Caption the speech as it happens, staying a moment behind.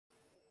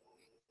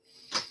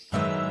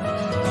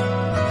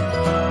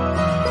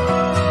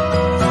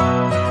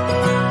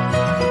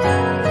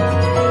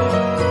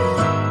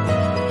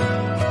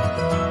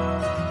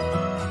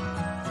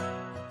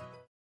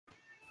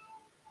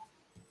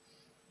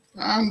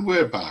And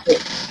we're back.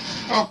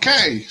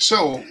 Okay,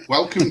 so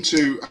welcome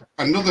to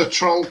another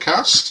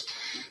TrollCast.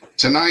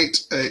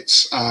 Tonight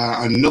it's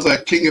another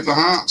King of the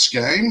Herts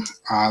game,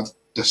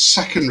 the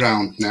second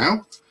round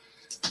now,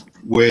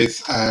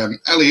 with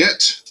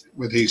Elliot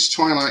with his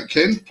Twilight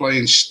kin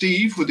playing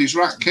Steve with his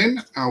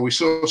Ratkin. We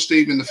saw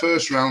Steve in the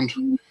first round.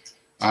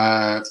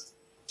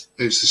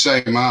 It's the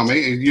same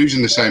army. You're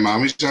using the same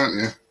armies,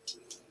 aren't you?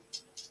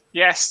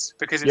 Yes,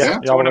 because it's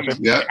a tournament.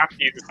 Yeah.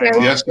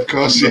 Yes, of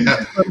course.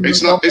 Yeah,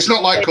 it's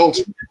not like Call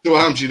to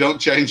Arms. You don't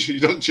change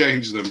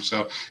them.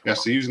 So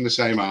yes, they're using the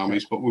same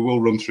armies, but we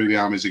will run through the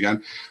armies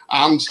again.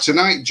 And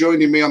tonight,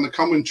 joining me on the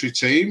commentary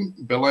team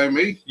below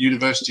me,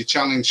 University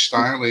Challenge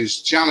style,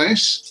 is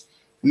Janice,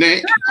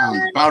 Nick,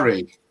 and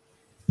Barry.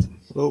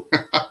 Hello.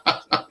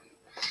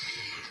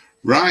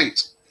 Right.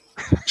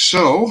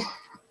 So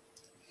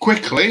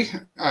quickly,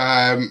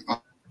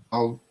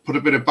 I'll put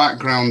a bit of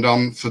background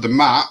on for the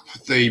map.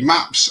 The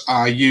maps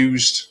are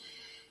used,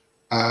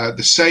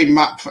 the same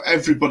map for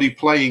everybody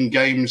playing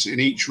games in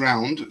each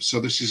round.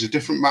 So this is a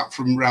different map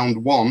from round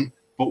one,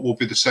 but will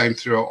be the same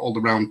throughout all the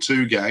round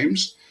two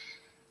games.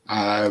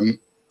 The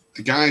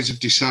guys have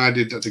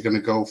decided that they're going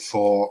to go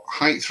for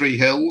height 3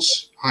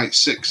 hills, height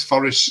 6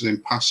 forests and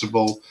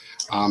impassable,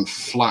 and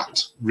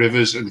flat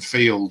rivers and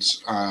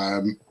fields.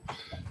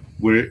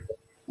 We're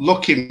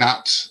looking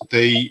at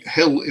the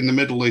hill in the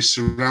middle is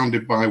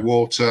surrounded by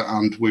water,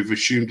 and we've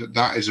assumed that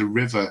that is a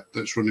river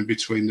that's running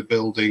between the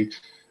building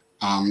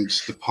and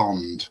the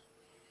pond.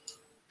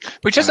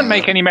 Which doesn't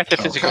make any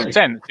metaphysical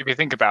sense if you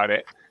think about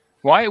it.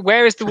 Why?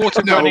 Where is the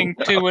water running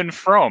to and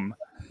from?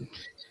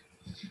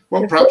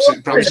 Well, perhaps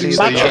it's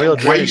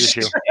the waste.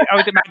 Oh,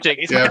 it's magic.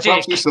 It's magic.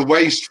 Perhaps it's the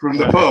waste from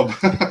the pub.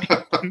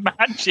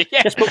 Magic.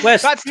 Yeah. Yes, but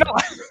where's... That's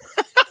not.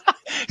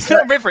 It's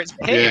not a river. It's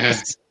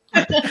pigs.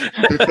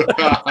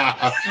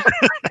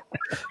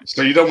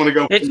 So you don't want to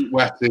go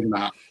wet in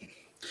that.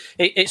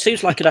 It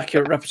seems like an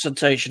accurate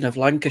representation of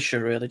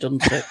Lancashire, really,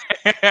 doesn't it?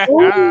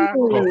 Who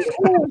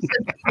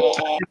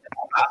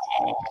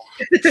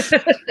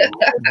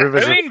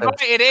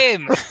invited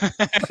him?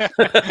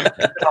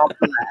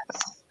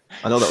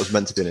 I know that was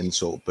meant to be an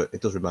insult, but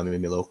it does remind me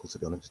of my local, to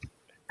be honest.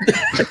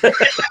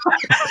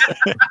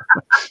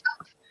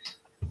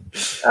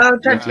 Oh,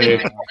 don't be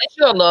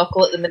your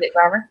local at the minute,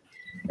 Barry.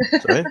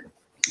 Sorry?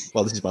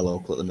 Well, this is my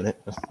local at the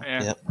minute.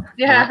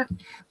 Yeah.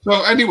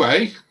 So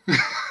anyway,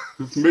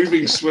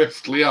 moving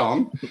swiftly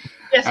on.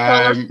 Yes,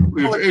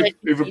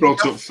 who've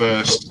brought up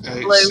first?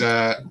 It's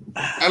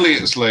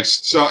Elliot's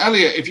list. So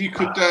Elliot, if you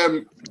could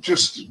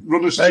just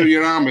run us through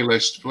your army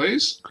list,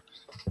 please.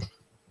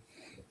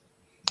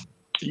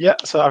 Yeah,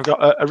 so I've got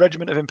a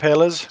regiment of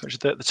Impalers, which is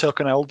the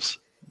token elves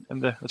in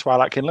the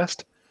Twilight kin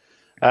list,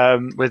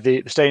 with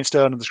the Staying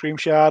Stone and the Scream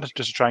Shard,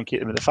 just to try and keep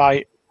them in the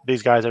fight.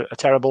 These guys are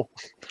terrible.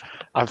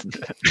 I've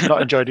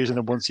not enjoyed using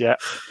them once yet,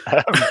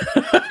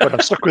 but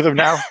I'm stuck with them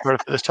now for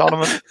this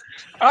tournament.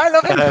 I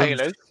love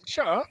Impalers.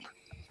 Shut up.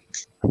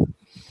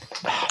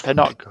 They're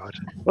not good.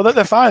 Well,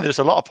 they're fine. There's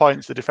a lot of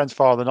points. The defense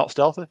for they're not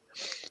stealthy,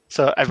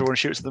 so everyone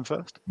shoots at them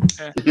first.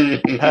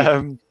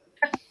 Yeah.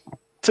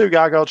 2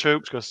 gargoyle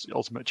troops because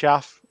ultimate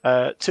chaff.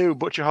 2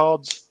 butcher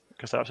hordes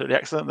because they're absolutely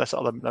excellent. They're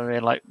sort of the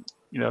main, like,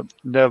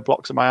 nerve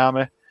blocks of my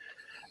army.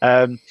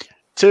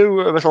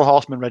 2 little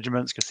horseman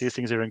regiments because these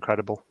things are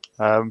incredible.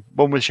 1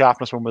 with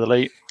sharpness, 1 with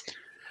elite.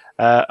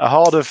 A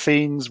horde of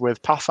fiends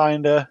with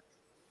pathfinder.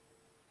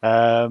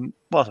 What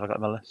else have I got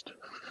on my list?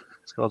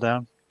 Scroll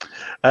down.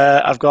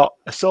 I've got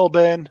a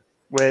soulbane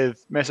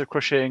with mace of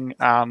crushing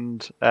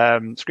and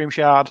scream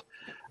shard.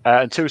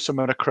 And 2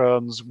 summoner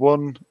crones,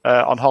 1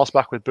 on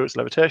horseback with boots of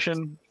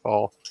levitation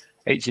for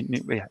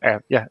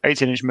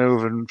 18-inch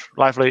move and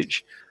life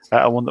leech,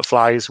 and 1 that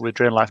flies with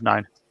drain life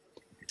 9.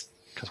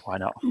 Because why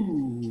not?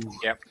 Ooh.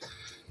 Yep.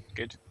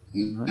 Good.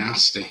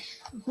 Nasty.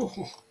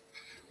 Oh.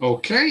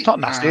 Okay. It's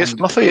not nasty, it's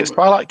fluffy, it's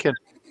Twilight kin.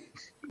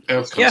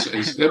 Of course it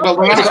is. Well,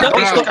 It's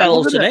got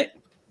elves in it.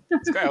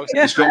 It's got elves.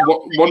 It's got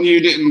 1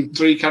 unit and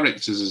 3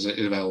 characters, is it,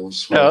 of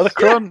elves? No, the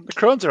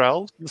crones are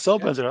elves, and the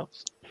soulbanes are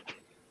elves.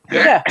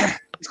 Yeah.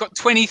 It's got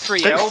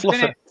 23 elves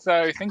in it,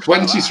 so think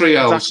 23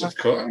 about elves, of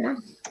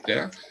course.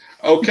 Yeah.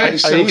 Okay,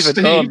 so I even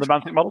Steve. own the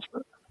Mantic model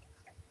split.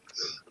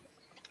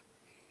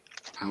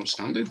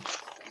 Outstanding.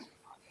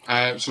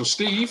 So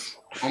Steve,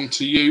 on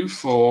to you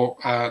for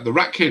the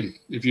Ratkin.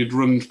 If you'd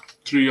run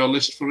through your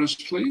list for us,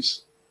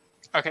 please.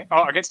 Okay.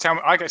 Oh, I get to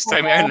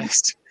say my own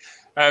list.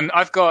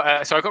 I've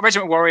got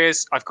regiment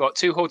warriors. I've got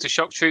 2 hordes of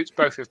shock troops,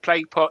 both with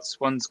plague pots.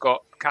 One's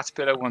got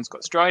caterpillar, one's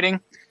got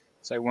striding.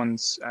 So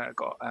one's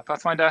got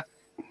pathfinder.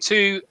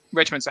 2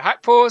 regiments of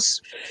hackpaws.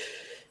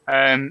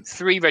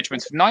 3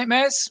 regiments of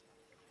nightmares.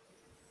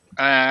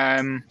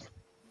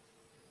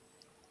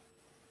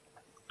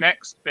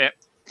 Next bit,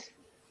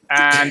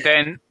 and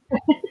then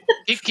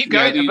keep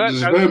going. Yeah,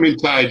 there's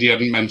Vermintide you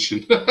haven't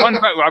mentioned.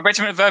 A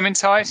regiment of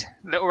Vermintide,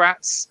 little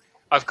rats.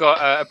 I've got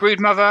a brood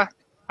mother.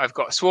 I've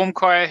got a swarm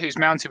crier who's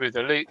mounted with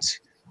the loot.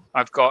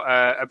 I've got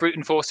a brute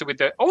enforcer with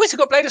the. Oh, it's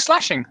got blade of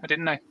slashing. I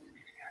didn't know.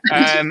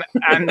 And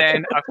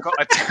then I've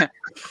got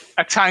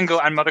a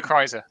tangle and Mother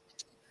Chrysler.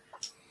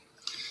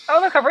 Oh,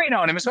 look, I've written it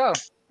on him as well.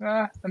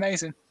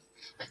 Amazing.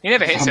 He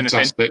never hits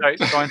anything, so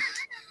it's fine.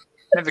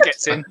 Never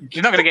gets in.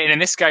 He's not going to get in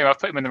this game. I've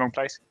put him in the wrong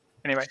place.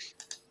 Anyway.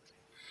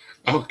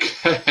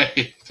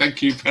 Okay,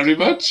 thank you very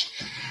much.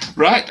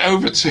 Right,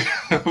 over to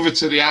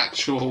the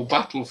actual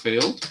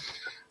battlefield.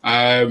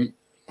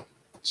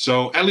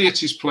 So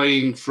Elliot is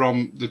playing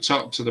from the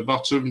top to the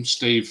bottom.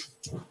 Steve,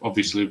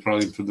 obviously,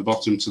 playing from the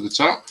bottom to the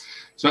top.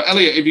 So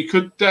Elliot, if you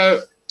could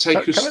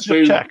take us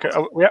through. Check.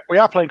 We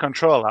are playing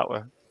control, aren't we?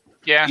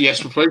 Yeah.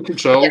 Yes, we're playing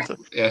control.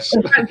 Yes.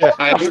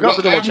 I haven't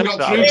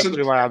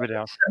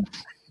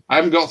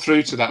got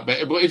through to that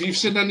bit. But if you've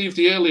seen any of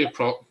the earlier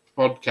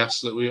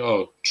podcasts that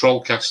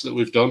TrollCasts that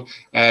we've done,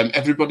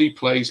 everybody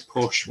plays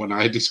push when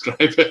I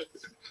describe it.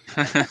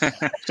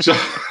 So,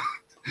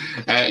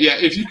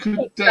 if you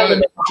could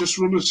just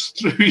run us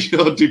through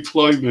your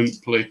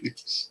deployment,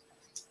 please.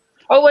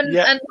 Oh,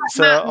 and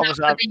so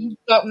obviously you've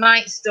got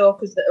Night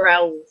Stalkers that are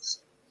elves.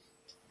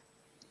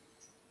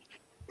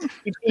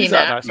 You've seen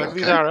that? Nice?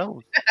 These are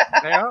elves.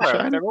 They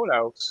are. They're all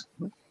elves.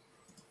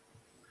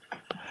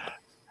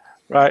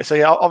 Right. So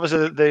yeah,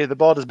 obviously the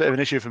border's a bit of an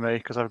issue for me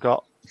because I've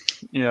got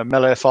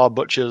melee 4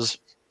 butchers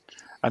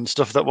and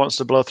stuff that wants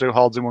to blow through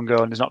hordes in one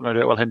go and is not going to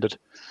do it well hindered.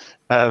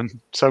 So I'm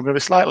going to be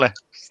slightly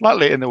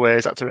in the way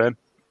is that terrain.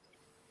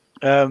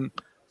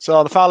 So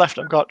on the far left,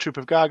 I've got Troop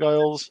of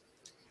Gargoyles,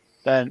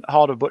 then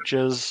Horde of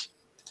Butchers,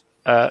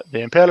 the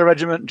Impaler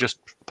Regiment. Just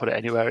put it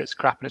anywhere; it's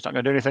crap and it's not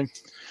going to do anything.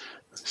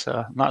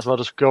 So might as well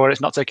just go where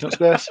it's not taking up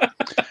space.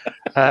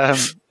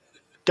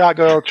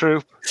 Gargoyle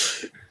Troop,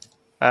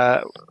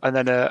 and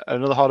then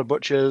another Horde of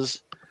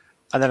Butchers,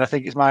 and then I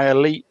think it's my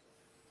elite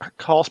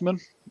Horsemen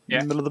in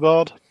the middle of the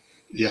board.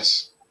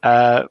 Yes.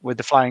 With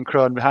the Flying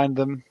Crone behind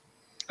them.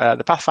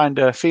 The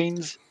Pathfinder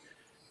Fiends,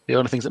 the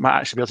only things that might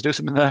actually be able to do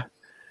something there.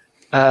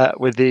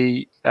 With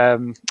the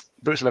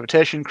Boots of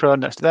Levitation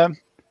Crone next to them.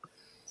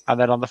 And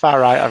then on the far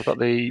right, I've got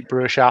the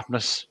Brewer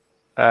Sharpness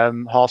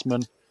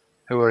Horsemen,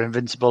 who are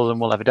invincible and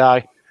will never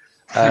die,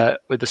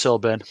 with the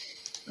Soulbane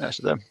next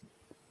to them.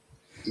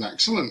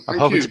 Excellent. I'm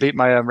hoping to beat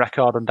my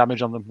record on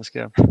damage on them this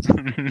game.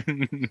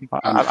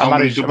 I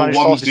managed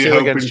 42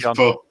 against John.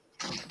 Well,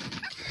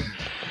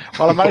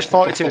 I managed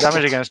 42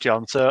 damage against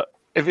John, so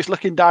if it's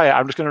looking dire,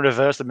 I'm just going to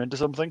reverse them into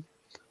something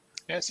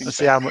and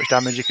see how much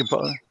damage you can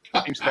put on.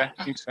 Seems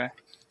fair.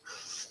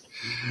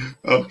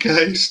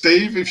 Okay,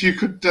 Steve, if you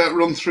could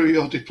run through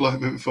your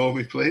deployment for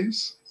me,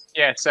 please.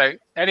 Yeah, so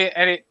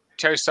Elliot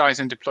chose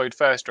size and deployed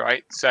first,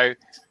 right? So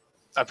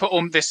I put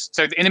on this.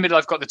 So in the middle,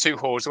 I've got the 2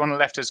 hordes. The one on the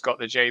left has got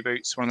the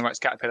J-Boots, one on the right's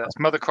Caterpillar. That's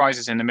Mother Cries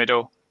is in the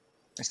middle.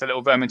 It's the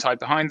little Vermintide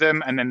behind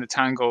them, and then the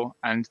Tangle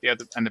and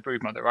the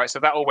Broodmother, right? So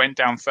that all went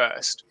down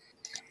first.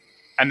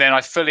 And then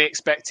I fully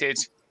expected.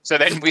 So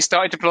then we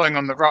started deploying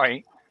on the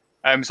right.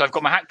 So I've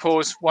got my hack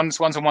paws. One's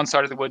on one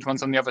side of the wood,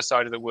 one's on the other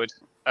side of the wood.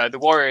 The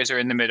warriors are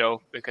in the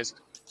middle because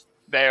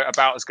they're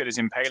about as good as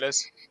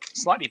impalers.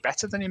 Slightly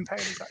better than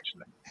impalers,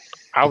 actually.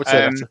 I would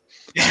say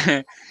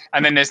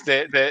and then there's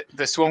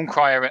the Swarm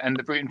Crier and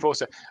the Brute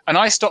Enforcer. And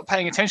I stopped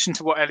paying attention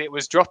to what Elliot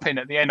was dropping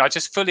at the end. I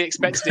just fully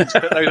expected him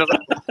to put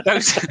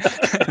those.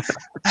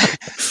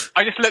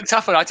 I just looked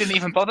up and I didn't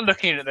even bother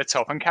looking at the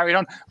top and carried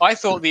on. I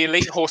thought the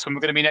elite horsemen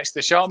were going to be next to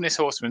the sharpness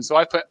horsemen, so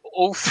I put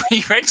all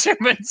 3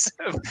 regiments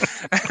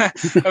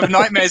of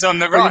nightmares on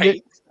the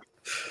right.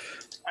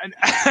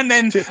 And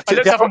then I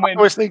looked up and went.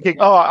 I was thinking,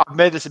 I've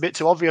made this a bit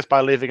too obvious by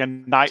leaving a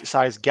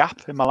night-sized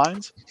gap in my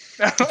lines.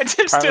 I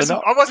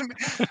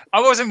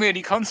wasn't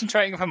really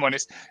concentrating, if I'm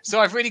honest. So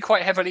I've really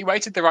quite heavily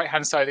weighted the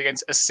right-hand side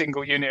against a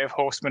single unit of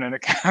horsemen and a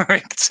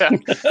character.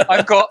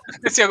 I've got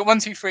 1,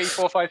 2, 3,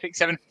 4, 5, 6,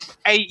 7,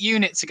 8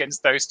 units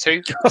against those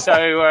 2.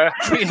 So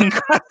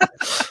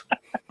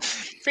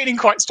feeling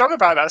quite strong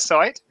about that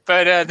side.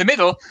 But the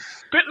middle, a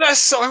bit less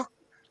so.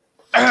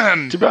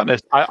 To be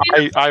honest,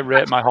 I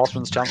rate my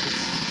horsemen's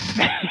chances.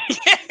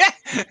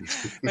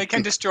 They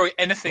can destroy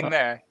anything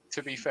there,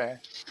 to be fair.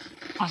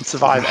 And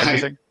survive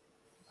anything.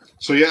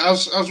 So yeah,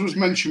 as was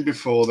mentioned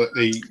before, that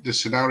the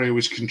scenario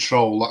is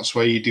control. That's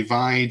where you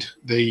divide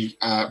the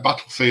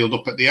battlefield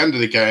up at the end of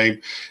the game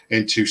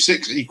into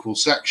 6 equal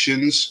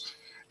sections.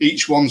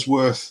 Each one's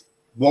worth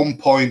 1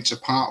 point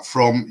apart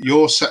from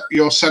your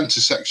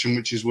centre section,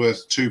 which is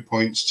worth 2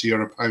 points to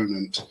your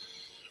opponent.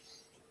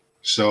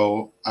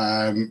 So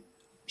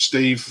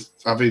Steve,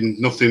 having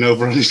nothing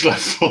over on his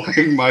left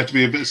flank, might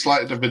be a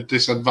slightly of a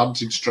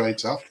disadvantage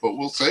straight off, but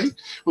we'll see.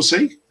 We'll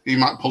see. He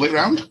might pull it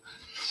round.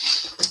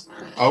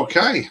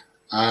 Okay.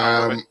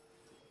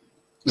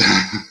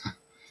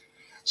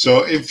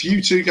 So if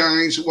you 2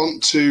 guys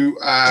want to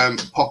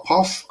pop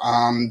off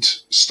and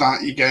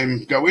start your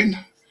game going,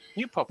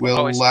 you pop.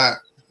 We'll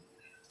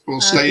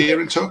stay here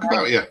and talk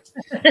about you.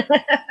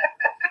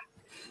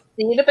 See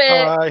you in a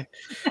bit. Bye.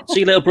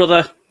 See you, little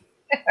brother.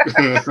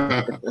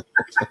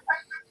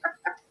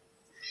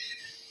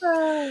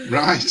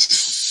 Right.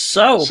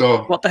 So,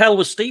 what the hell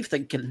was Steve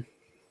thinking?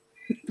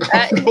 I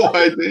have no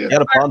idea. He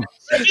had a plan.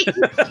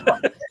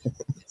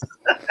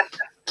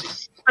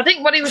 I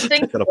think what he was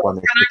thinking was,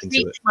 can I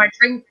reach my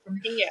drink from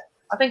here?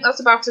 I think that's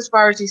about as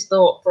far as his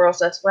thought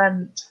process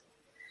went.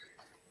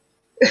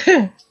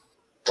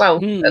 Well,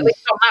 at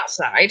least on that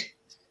side,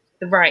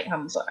 the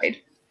right-hand side.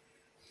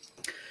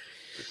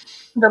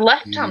 The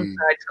left-hand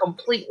side is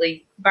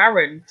completely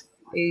barren.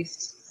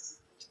 Is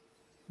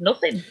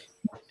nothing.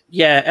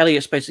 Yeah,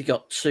 Elliot's basically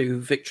got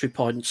 2 victory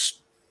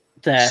points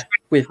there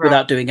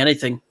without doing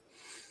anything.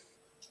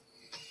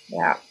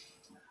 Yeah.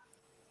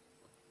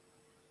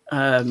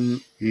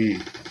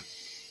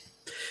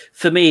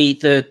 For me,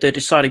 the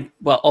deciding,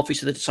 well,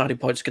 obviously the deciding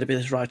point is going to be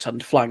this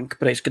right-hand flank,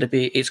 but it's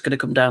going to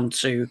come down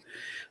to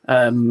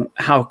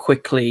how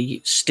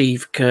quickly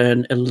Steve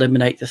can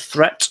eliminate the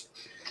threat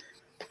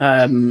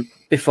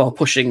before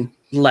pushing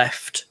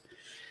left.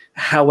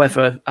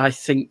 However, I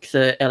think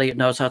that Elliot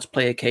knows how to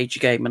play a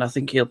cagey game, and I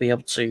think he'll be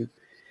able to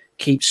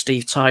keep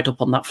Steve tied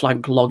up on that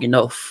flank long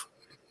enough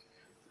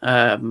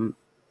that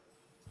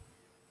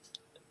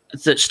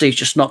Steve's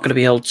just not going to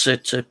be able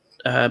to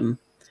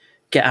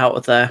get out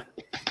of there.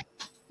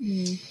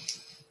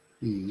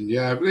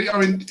 Yeah, I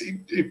mean,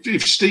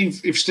 if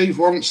Steve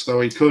wants,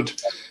 though, he could,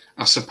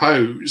 I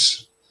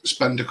suppose,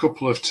 spend a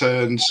couple of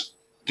turns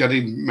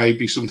getting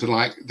maybe something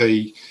like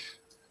the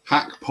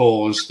hack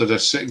paws that are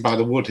sitting by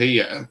the wood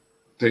here.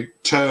 They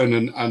turn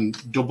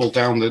and double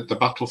down the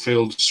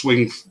battlefield,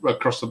 swing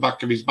across the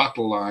back of his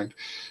battle line,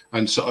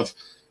 and sort of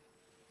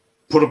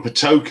put up a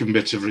token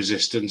bit of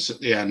resistance at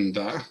the end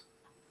there.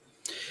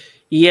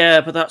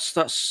 Yeah, but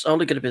that's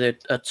only going to be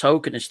a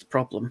token is the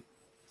problem.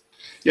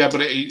 Yeah,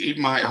 but it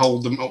might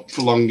hold them up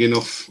for long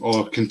enough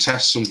or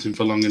contest something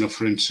for long enough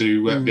for him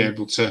to be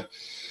able to,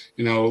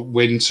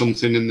 win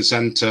something in the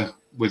centre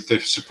with the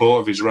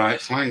support of his right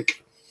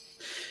flank.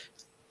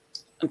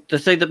 The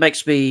thing that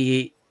makes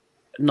me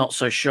not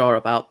so sure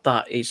about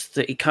that is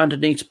that he kind of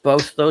needs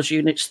both those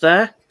units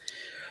there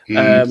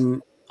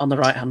on the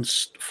right-hand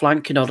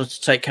flank in order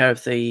to take care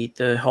of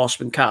the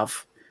horseman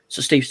cav.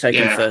 So Steve's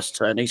taking the first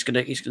turn. He's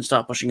gonna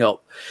start pushing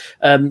up.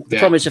 The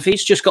problem is if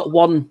he's just got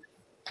one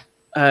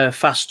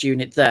fast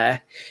unit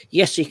there,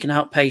 yes, he can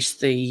outpace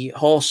the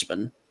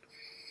horseman,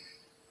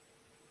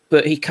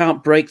 but he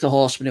can't break the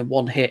horseman in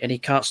one hit, and he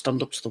can't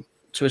stand up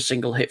to a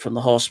single hit from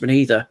the horseman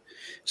either.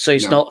 So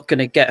he's not going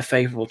to get a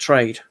favourable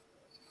trade.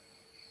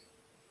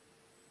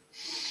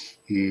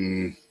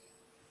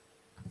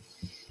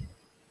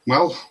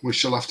 Well, we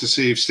shall have to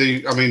see if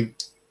Steve. I mean,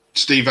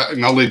 Steve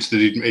acknowledged that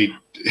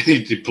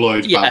he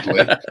deployed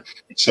badly,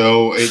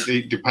 so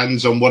it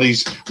depends on what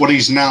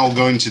he's now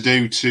going to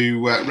do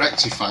to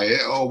rectify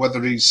it, or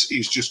whether he's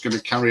just going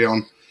to carry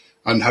on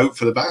and hope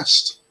for the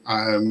best.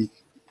 I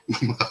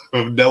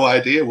have no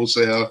idea. We'll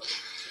see how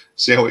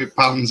it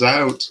pans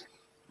out.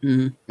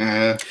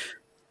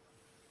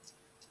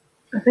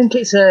 I think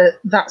it's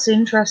that's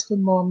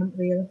interesting moment,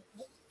 really.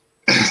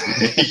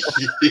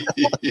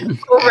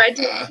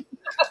 Already.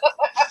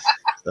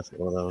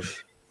 Definitely one of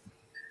those.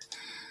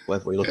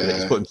 Whatever you look at it,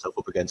 he's put himself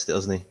up against it,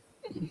 hasn't he?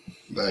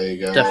 There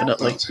you go.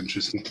 Definitely. That's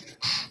interesting.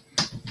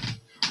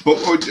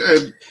 But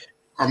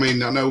I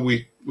mean, I know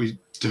we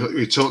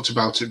talked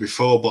about it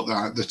before, but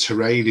the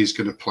terrain is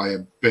going to play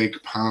a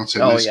big part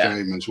in this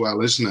game as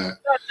well, isn't it?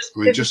 I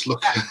mean, just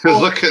look at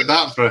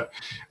that for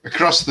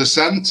across the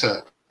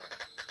centre.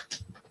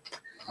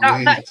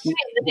 That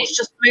it's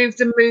just moved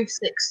and moved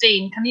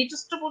 16. Can you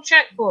just double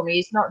check for me?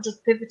 He's not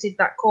just pivoted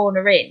that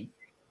corner in.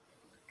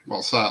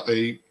 What's that?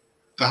 The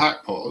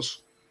hack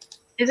pause?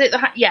 Is it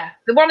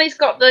the one he's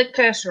got the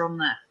cursor on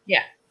there?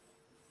 Yeah.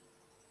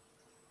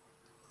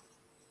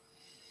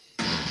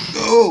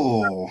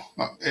 Oh,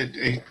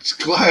 it's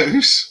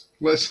close.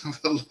 Let's have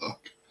a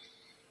look.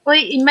 Well,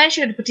 he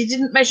measured, but he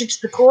didn't measure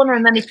to the corner,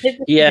 and then he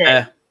pivoted.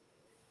 Yeah.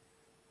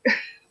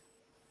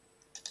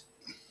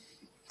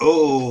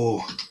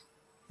 Oh,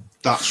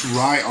 that's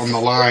right on the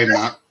line,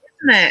 that.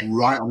 Isn't it?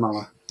 Right on the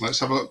line. Let's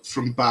have a look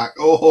from back.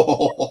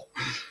 Oh,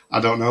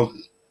 I don't know.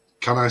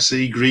 Can I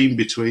see green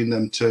between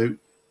them two?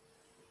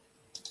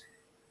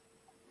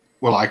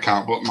 Well, I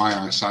can't, but my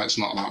eyesight's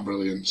not that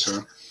brilliant, so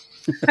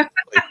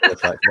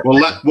we'll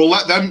let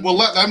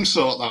them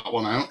sort that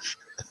one out.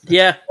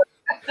 Yeah.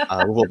 We've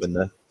all been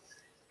there.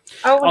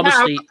 Oh,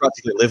 honestly, I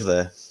practically live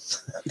there.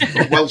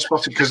 Well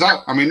spotted, because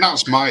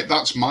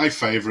that's my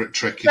favourite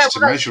trick is to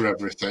measure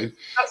everything.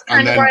 That's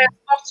kind of why I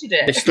spotted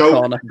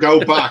it.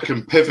 Go back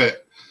and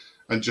pivot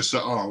and just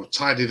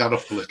tidy that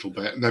up a little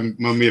bit. And then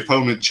when my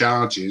opponent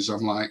charges,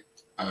 I'm like,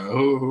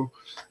 oh.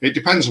 It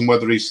depends on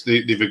whether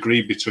they've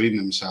agreed between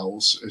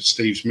themselves. If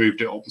Steve's moved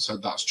it up and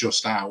said that's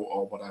just out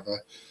or whatever.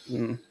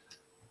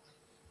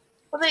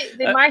 Well,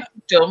 they might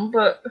have done,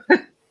 but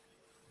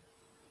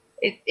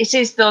it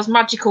is those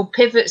magical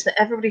pivots that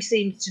everybody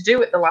seems to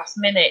do at the last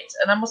minute.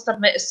 And I must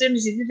admit, as soon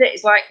as he did it,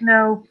 it's like,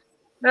 no,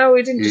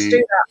 we didn't just do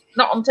that.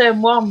 Not on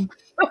turn one.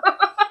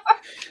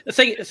 The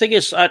thing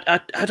is,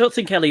 I don't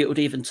think Elliot would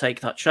even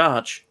take that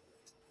charge.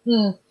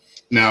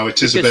 No,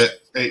 it is a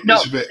bit.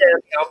 It's a bit.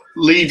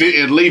 Leave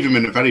him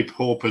in a very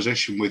poor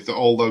position with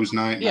all those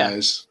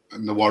nightmares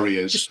and the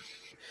warriors. Just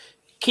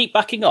keep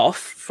backing off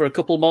for a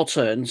couple more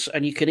turns,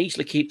 and you can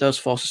easily keep those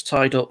forces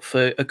tied up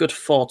for a good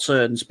 4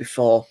 turns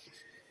before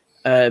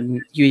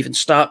you even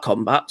start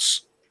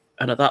combats.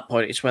 And at that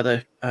point, it's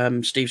whether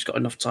Steve's got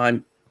enough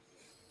time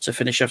to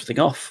finish everything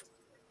off.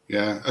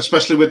 Yeah,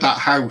 especially with that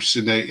house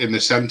in the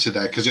centre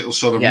there, because it'll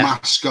sort of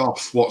mask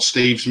off what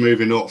Steve's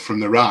moving up from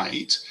the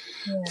right,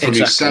 from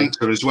his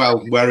centre as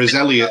well. Whereas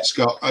Elliot's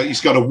got he's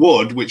got a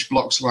wood which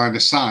blocks line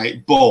of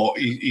sight, but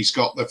he's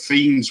got the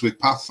fiends with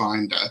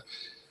Pathfinder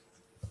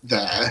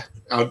there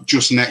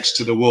just next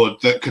to the wood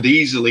that could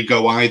easily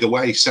go either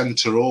way,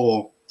 centre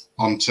or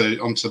onto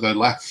the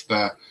left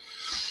there.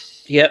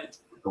 Yep.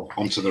 Or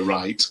onto the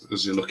right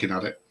as you're looking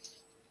at it.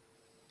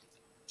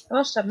 I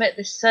must admit,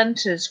 this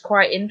centre's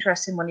quite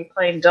interesting when you're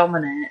playing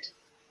Dominate.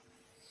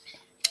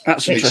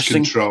 That's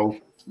interesting. It's control.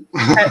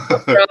 I'm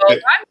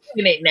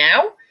doing it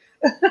now.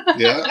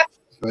 Yeah,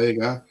 there you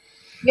go.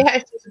 Yeah,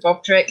 it's a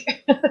Bob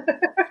trick.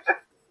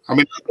 I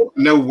mean, I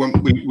know when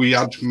we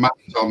had Matt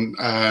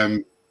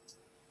on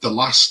the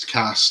last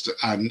cast,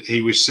 and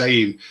he was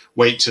saying,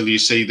 "Wait till you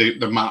see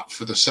the map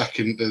for the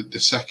second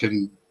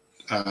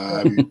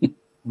round."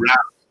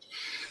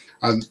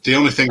 And the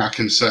only thing I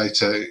can say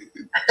to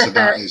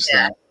that is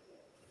that,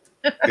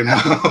 you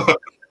know,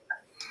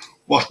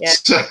 what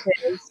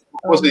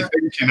was he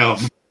thinking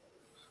of?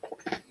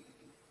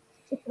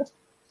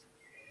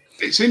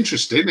 It's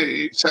interesting.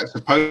 It sets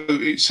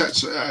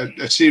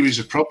a series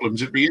of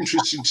problems. It'd be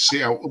interesting to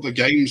see how other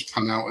games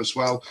pan out as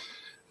well,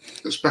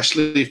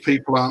 especially if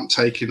people aren't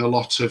taking a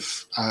lot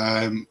of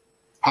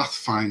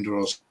Pathfinder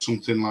or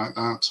something like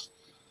that.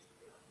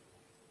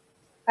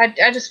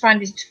 I just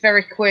find it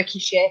very quirky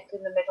shape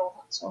in the middle.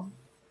 That's all.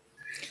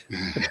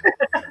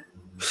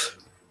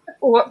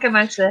 What can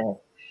I say?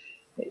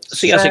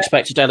 See, as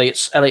expected,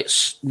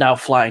 Elliot's now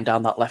flying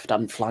down that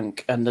left-hand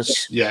flank, and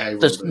there's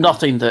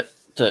nothing that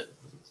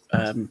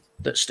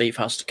Steve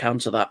has to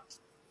counter that.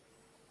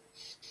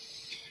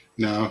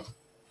 No,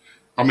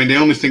 I mean the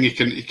only thing he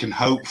can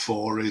hope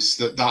for is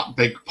that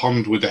big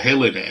pond with a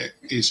hill in it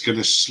is going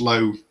to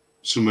slow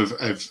some of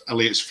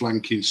Elliot's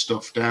flanking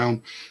stuff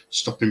down,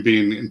 stop him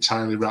being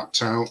entirely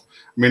wrapped out.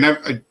 I mean,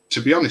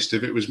 to be honest,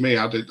 if it was me,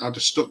 I'd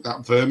have stuck that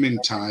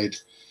Vermintide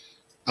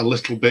a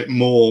little bit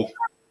more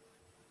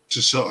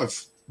to sort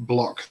of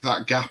block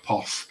that gap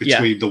off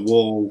between the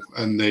wall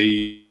and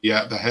the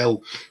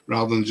hill,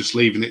 rather than just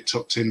leaving it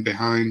tucked in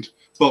behind.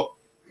 But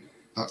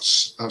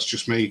that's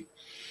just me.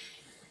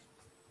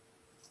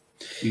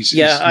 He's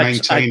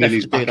maintaining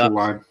his battle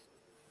line.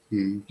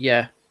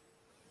 Yeah.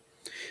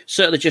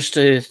 Certainly just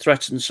to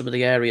threaten some of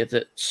the area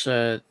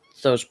that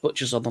those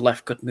butchers on the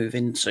left could move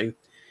into.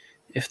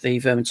 If the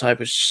Vermintide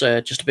was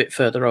just a bit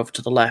further over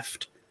to the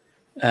left,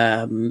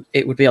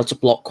 it would be able to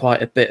block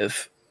quite a bit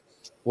of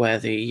where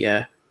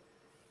the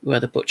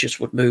butchers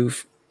would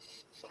move.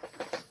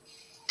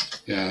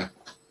 Yeah.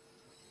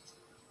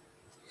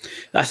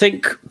 I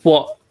think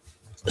what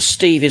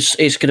Steve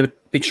is going to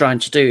be trying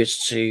to do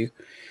is to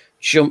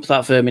jump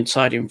that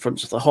Vermintide in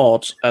front of the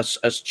Horde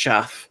as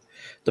chaff.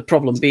 The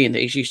problem being that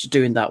he's used to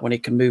doing that when he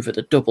can move at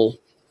a double.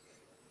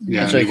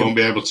 Yeah, so he won't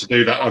be able to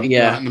do that right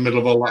in the middle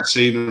of all that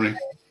scenery.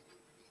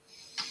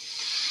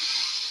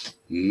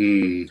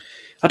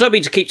 I don't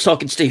mean to keep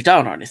talking Steve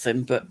down or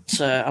anything, but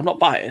I'm not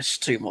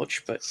biased too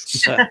much. But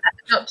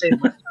not too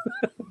much.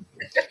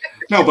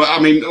 No, but I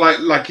mean,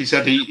 like he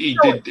said, he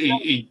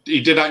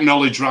did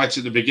acknowledge right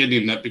at the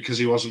beginning that because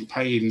he wasn't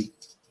paying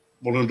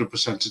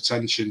 100%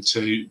 attention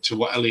to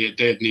what Elliot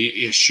did, and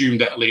he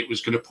assumed that Elliot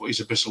was going to put his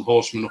Abyssal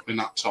Horseman up in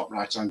that top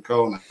right-hand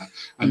corner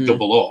and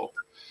double up,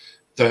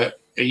 that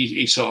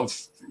he sort of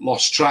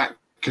lost track.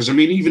 Because, I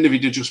mean, even if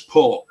he'd just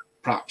put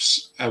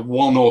perhaps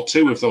one or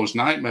two of those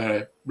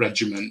Nightmare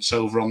regiments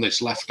over on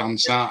this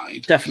left-hand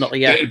side,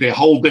 definitely, it'd be a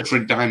whole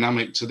different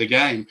dynamic to the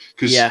game,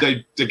 because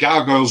the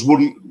gargoyles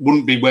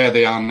wouldn't be where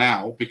they are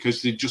now,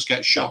 because they'd just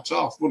get shot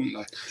off, wouldn't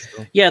they?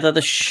 Yeah, they're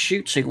the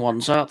shooting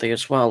ones, aren't they,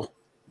 as well?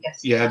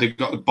 Yes. Yeah, they've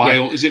got the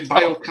bile. Is it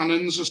bile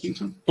cannons or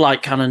something?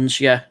 Blight cannons,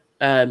 yeah.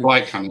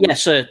 Blight cannons. Yeah,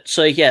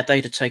 so yeah,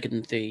 they'd have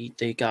taken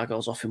the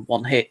gargoyles off in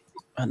one hit,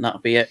 and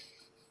that'd be it.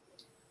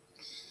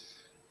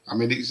 I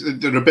mean,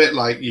 they're a bit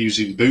like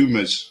using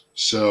boomers.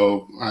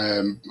 So,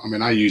 I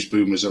mean, I use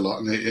boomers a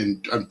lot,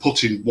 and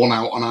putting one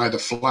out on either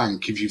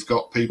flank, if you've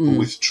got people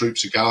with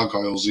troops of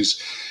gargoyles,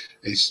 is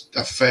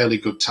a fairly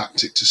good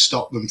tactic to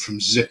stop them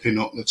from zipping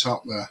up the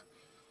top there.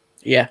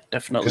 Yeah,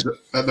 definitely. Because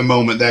at the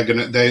moment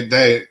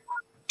they're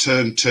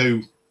turn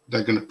two,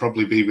 they're going to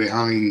probably be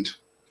behind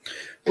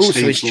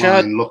Steve's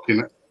line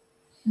looking at.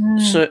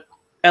 So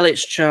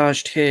Elliot's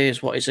charged here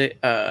is, what is it?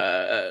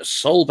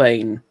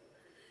 Soulbane.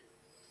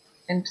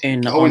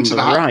 Into the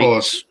right.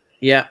 Horse.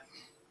 Yeah.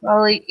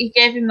 Well, he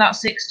gave him that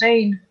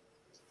 16.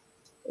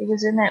 He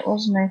was in it,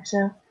 wasn't he?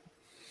 So.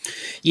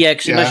 Yeah,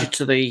 because he measured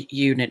to the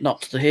unit,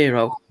 not to the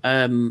hero.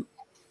 5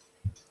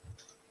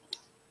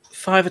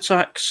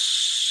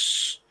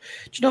 attacks.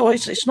 Do you know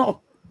what? It's not.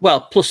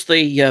 Well, plus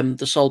the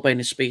Soulbane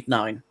is speed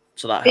 9,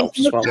 so that helps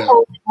as well. It's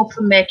hold him up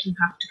and make him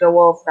have to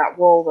go over that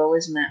wall, though,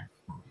 isn't it?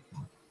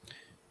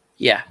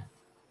 Yeah.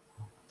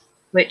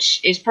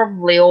 Which is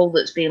probably all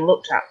that's being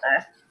looked at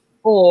there.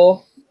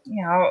 Or,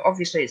 you know,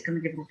 obviously it's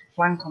going to give him a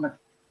flank on an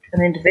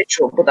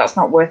individual, but that's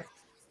not worth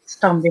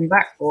standing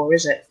back for,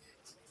 is it?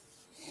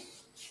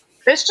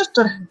 It's just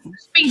a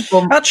speed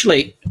bump.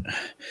 Actually,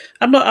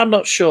 I'm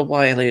not sure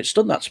why Elliot's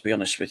done that, to be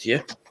honest with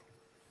you.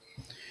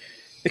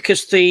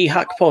 Because the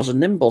hack paws are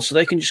nimble, so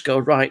they can just go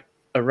right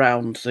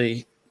around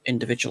the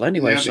individual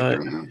anyway. Yeah,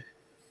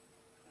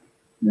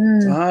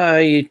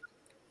 I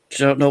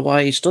don't know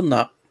why he's done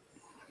that.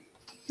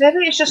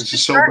 Maybe it's just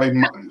so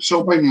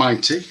by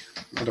mighty.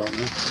 I don't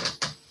know.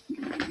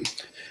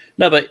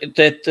 No, but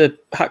the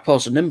hack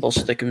paws are nimble,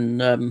 so they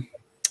can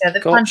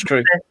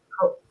corkscrew.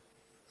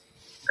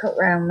 Cut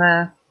round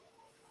there.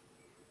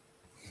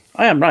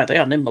 I am right. They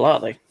are nimble,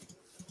 aren't they?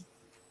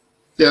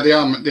 Yeah, they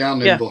are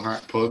nimble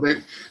hack paw.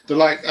 They're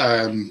like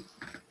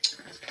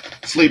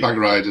fleabag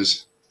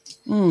riders,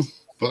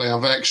 but they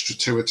have extra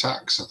 2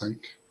 attacks. I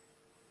think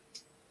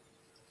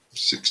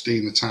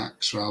 16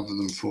 attacks rather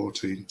than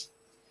 14.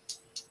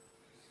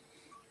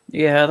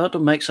 Yeah, that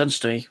doesn't make sense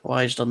to me.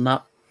 Why he's done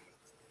that?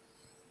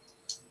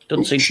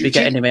 Doesn't seem to be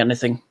getting him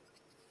anything.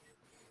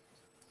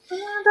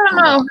 I don't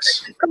know.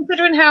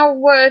 Considering how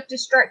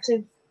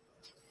distracted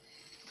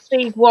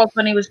Steve was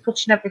when he was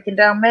putting everything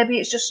down, maybe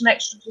it's just an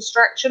extra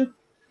distraction.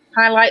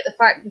 Highlight the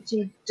fact that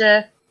he'd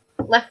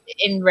left it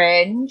in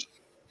range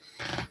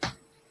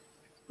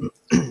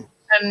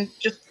and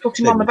just put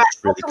him on the back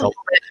foot a little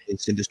bit.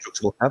 It's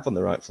indestructible have on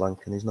the right flank,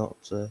 and he's not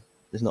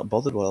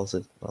bothered what else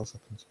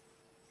happens.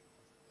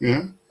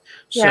 Yeah.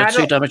 So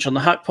 2 damage on the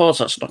hack paws.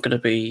 That's not going to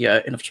be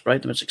enough to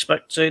break them as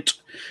expected.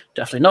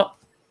 Definitely not.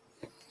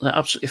 They're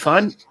absolutely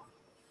fine.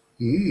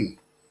 And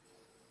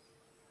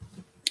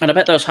I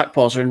bet those hack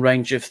paws are in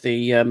range of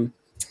the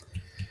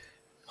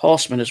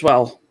horsemen as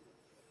well.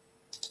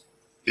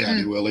 Yeah,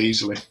 they will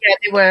easily. Yeah,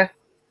 they were.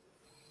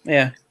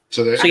 Yeah.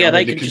 So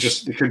they can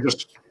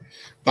just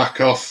back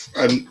off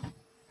and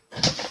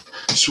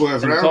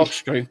swerve around.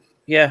 Corkscrew.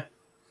 Yeah.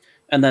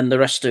 And then the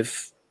rest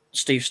of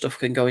Steve's stuff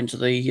can go into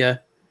the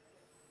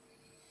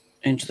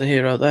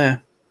hero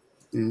there.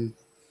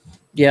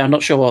 Yeah, I'm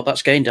not sure what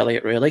that's gained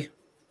Elliot, really.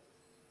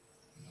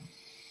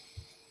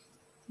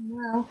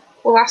 Well,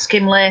 we'll ask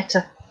him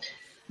later.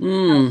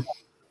 Hmm.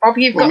 Bob,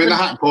 you've got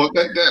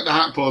the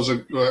hack paws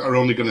are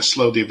only going to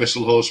slow the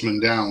Abyssal Horseman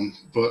down,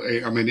 but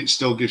it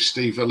still gives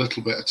Steve a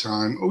little bit of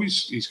time. Oh,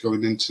 he's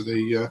going into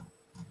the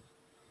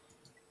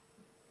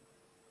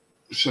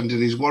sending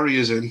his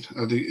warriors in.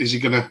 Is he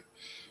going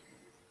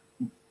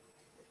to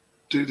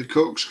do the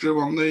corkscrew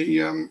on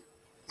the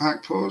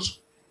hack paws?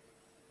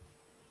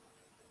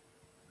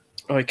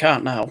 Oh, he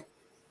can't now.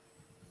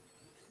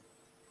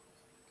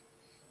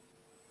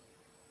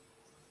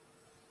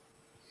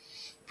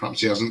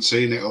 Perhaps he hasn't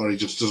seen it, or he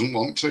just doesn't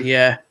want to.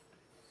 Yeah.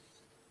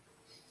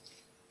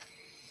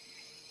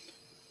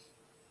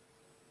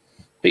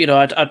 But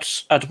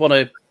I'd want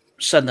to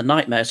send the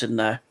nightmares in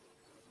there,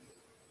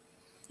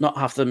 not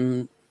have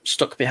them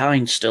stuck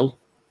behind still.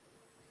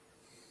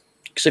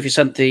 Because if you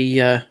sent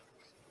the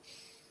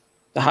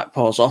hack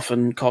paws off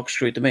and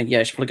corkscrewed them in, yeah,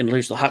 he's probably going to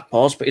lose the hack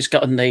paws, but he's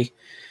gotten the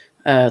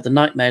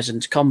nightmares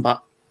into combat.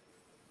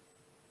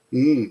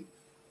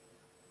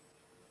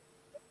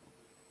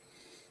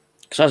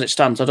 Because as it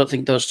stands, I don't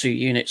think those 2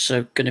 units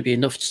are going to be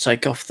enough to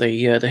take off the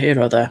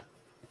hero there.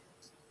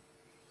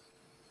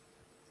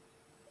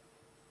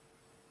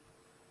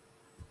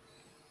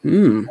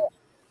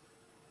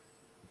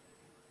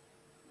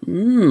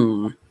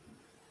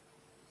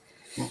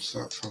 What's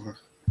that fella?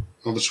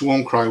 Oh, the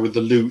Swarm Cry with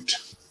the loot.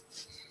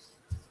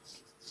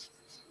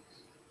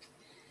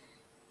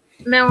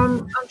 Now,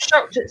 I'm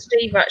shocked at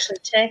Steve actually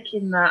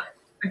taking that.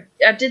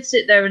 I did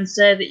sit there and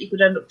say that you could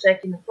end up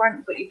taking the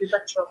flank, but you'd be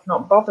better off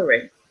not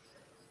bothering.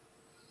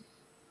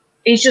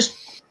 He's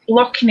just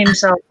locking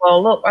himself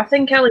all up. I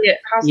think Elliot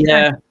has kind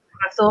of what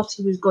I thought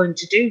he was going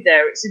to do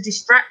there. It's a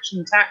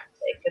distraction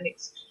tactic, and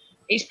it's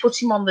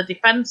put him on the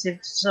defensive,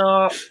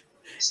 so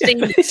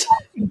Steve is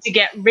wanting to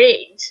get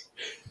rid,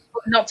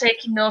 but not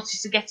taking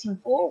notice of getting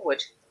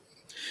forward.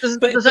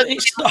 But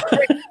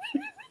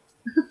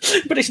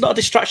it's not a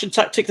distraction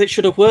tactic that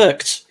should have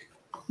worked.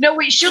 No,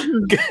 it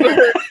shouldn't.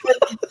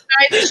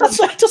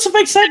 That doesn't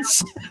make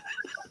sense.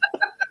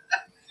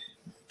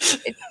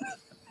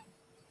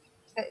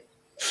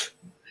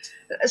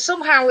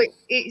 Somehow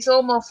it's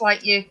almost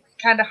like you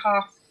kind of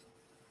half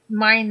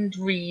mind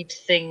read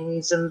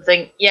things and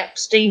think, yep,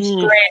 Steve's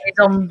brain is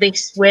on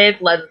this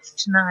wavelength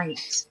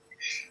tonight.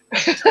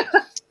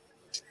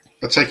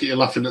 I take it you're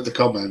laughing at the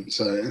comment.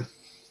 So.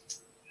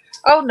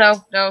 Oh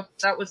no,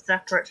 that was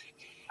separate.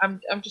 I'm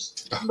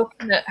just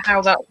looking at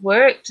how that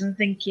worked and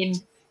thinking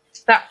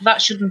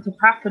that shouldn't have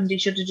happened. He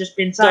should have just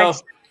been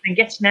sidestepping and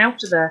getting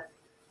out of there.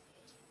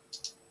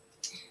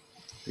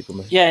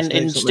 Yeah,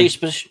 in Steve's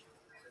position.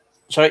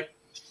 Sorry.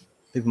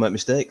 People make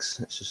mistakes.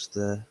 It's just.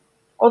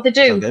 Oh, they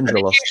do. And it's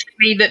usually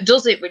me that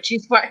does it, which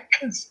is why I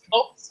can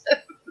spot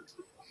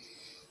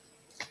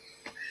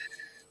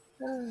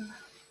them.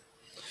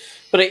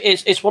 But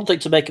it's one thing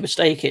to make a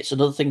mistake. It's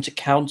another thing to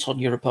count on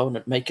your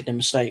opponent making a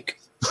mistake.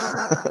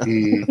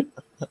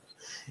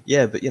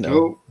 Yeah, but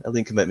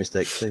Elliot can make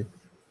mistakes too.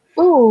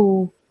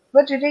 Ooh,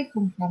 where did he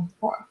come from?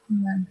 What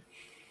happened then?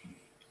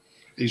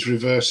 he's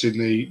reversing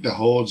the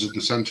hordes in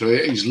the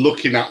centre. He's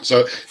looking at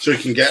so he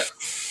can get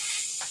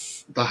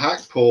the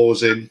hack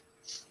paws in.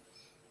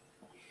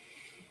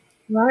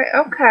 Right.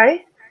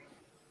 Okay.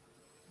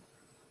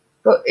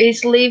 But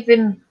he's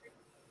leaving.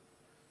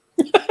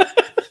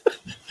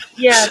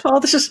 Yeah. Oh,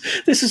 this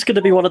is going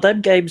to be one of them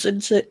games,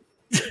 isn't it?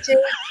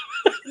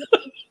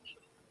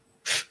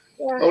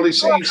 Well,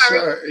 he's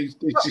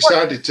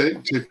decided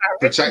to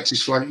protect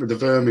his flank with the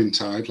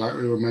Vermintide, like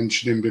we were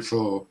mentioning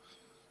before.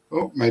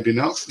 Oh, maybe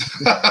not.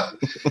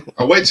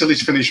 I'll wait till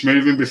he's finished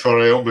moving before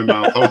I open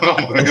my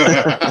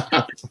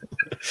mouth.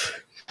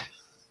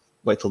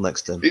 Wait till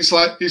next time. It's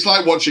like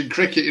watching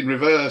cricket in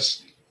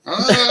reverse.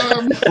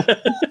 And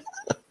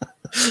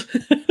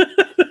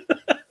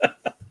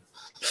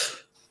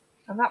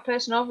that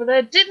person over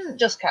there didn't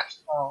just catch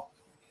the ball.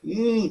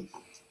 Mm.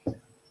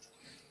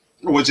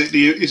 Or is it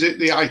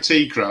the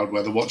IT crowd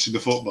where they're watching the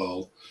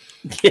football?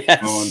 Yes.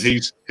 Oh, and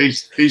he's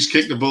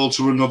kicked the ball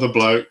to another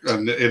bloke,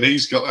 and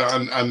he's got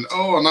and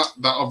that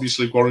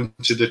obviously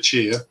warranted a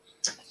cheer.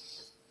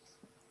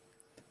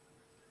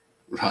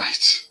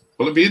 Right.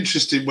 Well, it'd be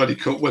interesting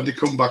when they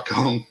come back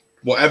on,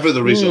 whatever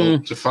the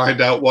result, to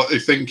find out what their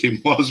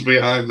thinking was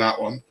behind that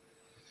one.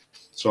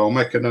 So I'll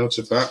make a note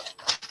of that.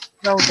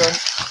 Well done.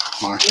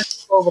 My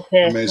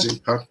the amazing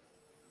pad.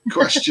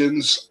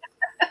 Questions?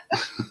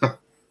 How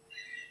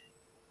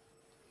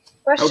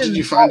did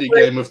you find your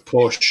game of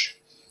push?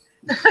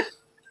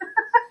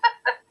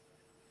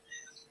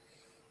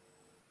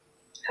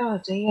 Oh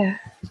dear.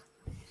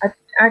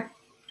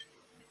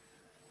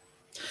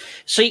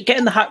 See,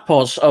 getting the hack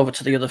paws over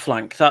to the other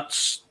flank,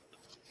 that's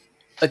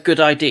a good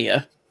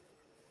idea.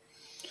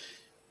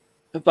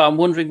 But I'm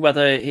wondering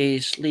whether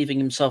he's leaving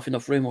himself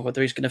enough room or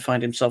whether he's going to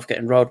find himself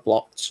getting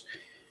roadblocked.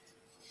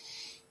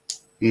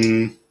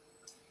 Mm.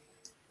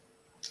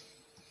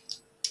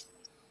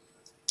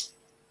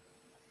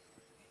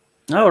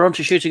 Oh, we're on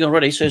to shooting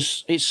already, so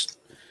he's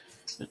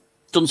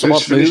done some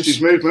odd finished moves.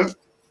 his movement.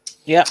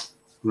 Yeah.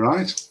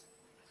 Right.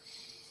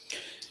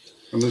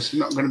 And there's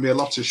not going to be a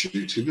lot of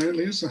shooting,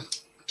 really, is there?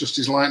 Just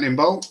his lightning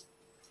bolt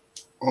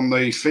on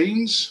the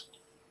fiends.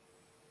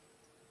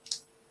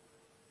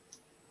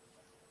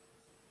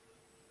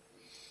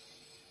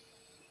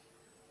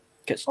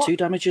 Gets 2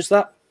 damages,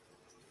 that?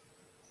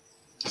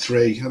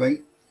 3, I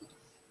think.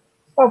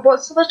 Oh,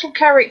 what's the little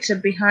character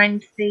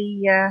behind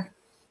the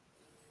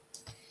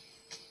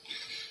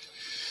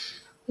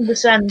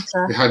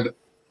centre? Behind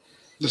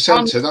the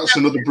centre, that's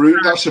another brood.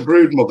 That's a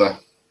brood mother.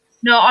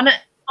 No, on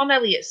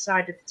Elliot's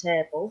side of the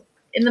table,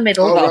 in the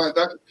middle. Oh,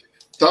 right.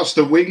 That's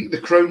the wing, the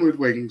crone with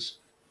wings.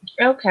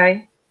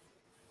 Okay.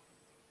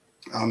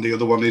 And the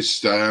other one is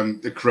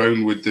the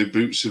crone with the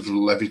boots of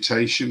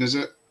levitation, is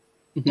it?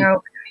 Okay.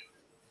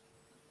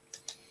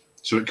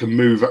 So it can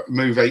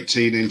move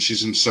 18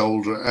 inches and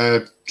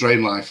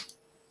drain life.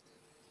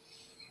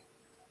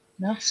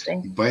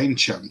 Nasty. Bane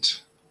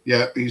chant.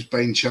 Yeah, he's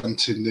Bane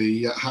chanting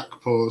the hack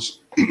paws.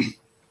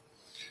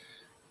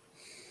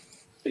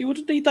 You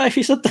wouldn't need that if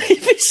he said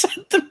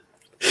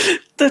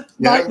the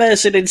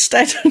nightmares in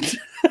instead.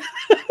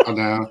 I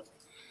know.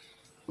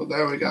 But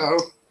there we go.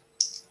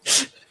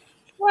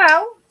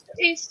 Well,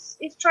 he's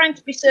trying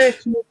to be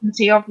certain, isn't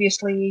he?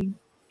 Obviously.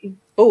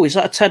 Oh, is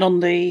that a 10 on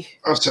the...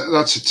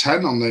 That's a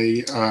 10 on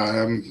the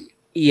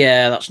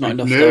yeah, that's not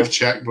enough. nerve though.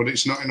 check, but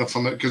it's not enough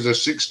on it because they're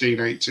 16,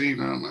 18,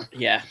 aren't they?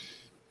 Yeah.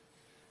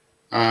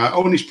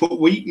 And he's put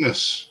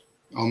weakness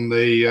on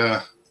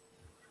the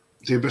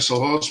Abyssal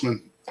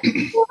Horseman.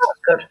 Well, that's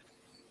good.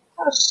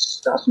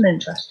 That's an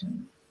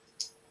interesting.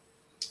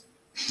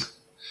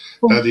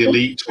 They're the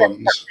elite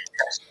ones.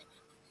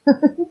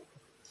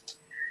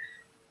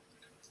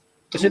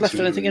 Has he left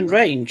anything in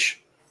range?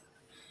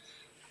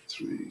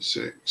 3,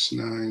 6,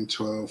 9,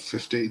 12,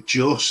 15.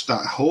 Just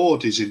that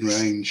horde is in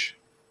range.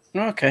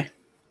 Okay.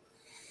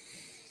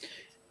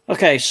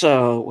 Okay,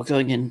 so we're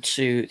going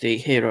into the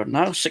hero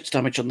now. 6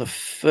 damage on the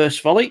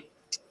first volley,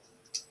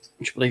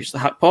 which I believe is the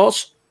hack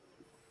paws.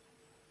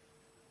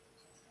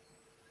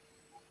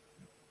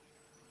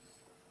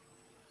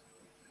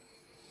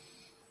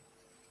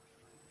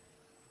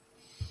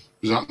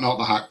 Was that not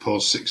the hack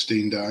paws?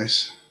 16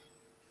 dice.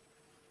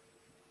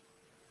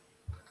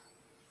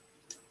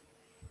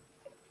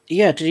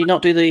 Yeah, did he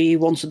not do the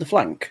ones in the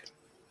flank?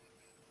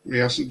 He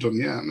hasn't done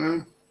yet,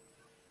 no.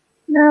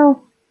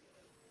 No.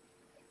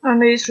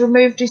 And he's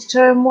removed his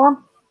turn 1.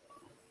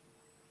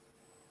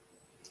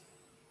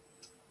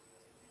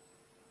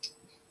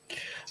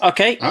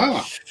 Okay.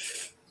 Ah.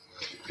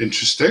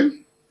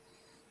 Interesting.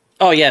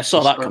 Oh, yeah,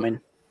 saw that coming.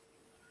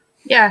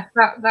 Yeah,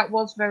 that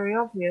was very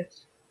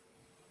obvious.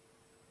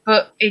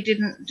 But he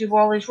didn't do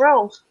all his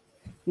rolls.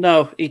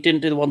 No, he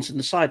didn't do the ones in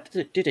the side,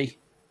 did he?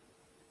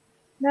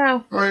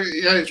 No. Oh,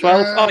 yeah,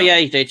 12? Oh, yeah,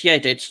 he did. Yeah, he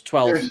did.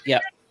 12, yeah.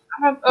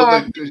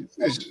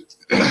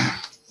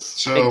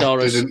 So Ignore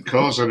they us. didn't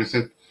cause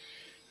anything.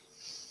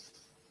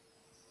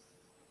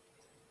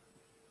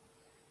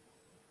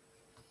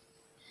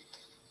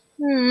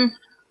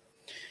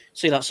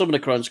 See, that Summoner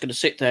Crone's going to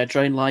sit there,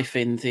 drain life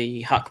in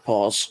the hack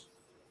paws.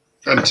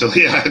 Until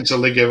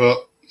they give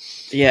up.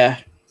 Yeah.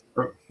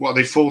 What are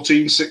they,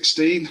 14,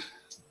 16?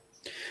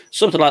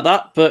 Something like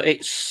that, but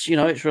it's, you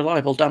know, it's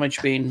reliable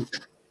damage being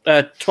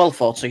 12,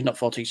 14, not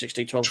 14,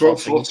 16, 12,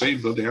 12, 14.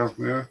 14, bloody hell,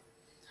 yeah.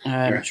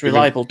 It's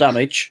reliable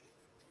damage,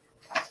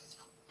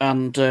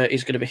 and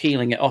he's going to be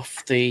healing it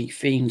off the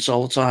fiends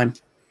all the time.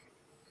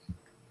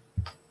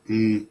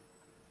 Yeah,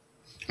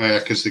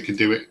 because they can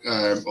do it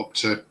up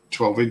to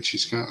 12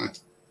 inches, can't they?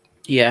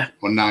 Yeah.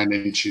 Or 9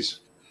 inches.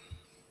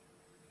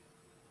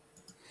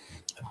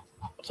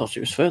 I thought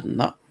it was further than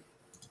that.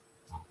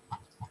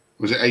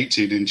 Was it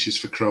 18 inches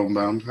for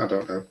Chromebound? I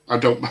don't know.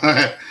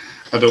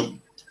 I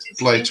don't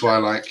play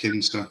Twilight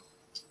King, so.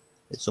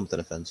 It's something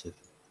offensive.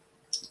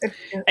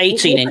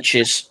 18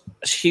 inches.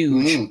 It's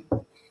huge.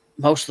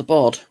 Most of the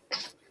board.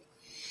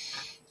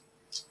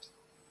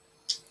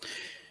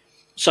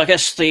 So I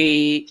guess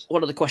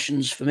one of the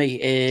questions for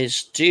me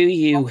is, do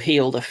you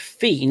heal the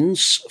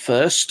fiends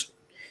first,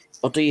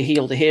 or do you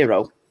heal the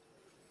hero?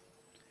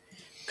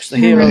 Because the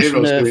hero's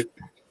nerve...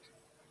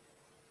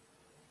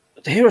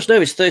 The hero's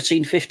nerve is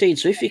 13, 15,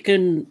 so if you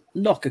can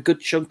knock a good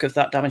chunk of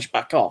that damage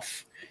back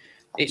off,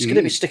 it's going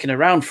to be sticking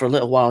around for a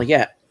little while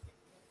yet.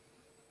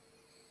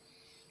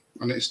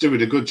 And it's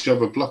doing a good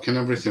job of blocking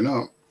everything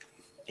up.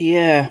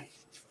 Yeah.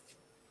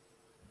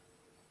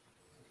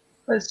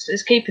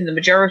 It's keeping the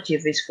majority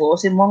of his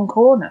force in one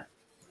corner.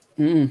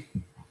 I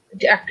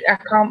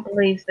can't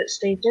believe that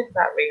Steve did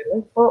that,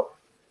 really, but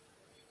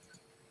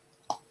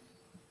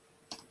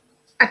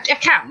I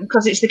can,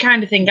 because it's the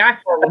kind of thing I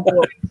follow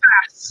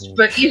fast.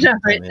 But, you know,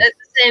 at the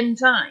same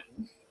time,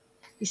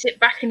 you sit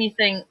back and you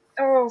think,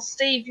 oh,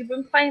 Steve, you've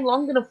been playing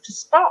long enough to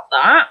spot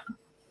that.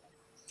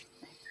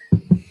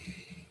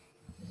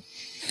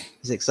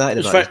 He's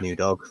excited about his new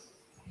dog.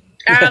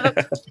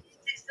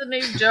 It's the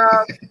new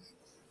dog.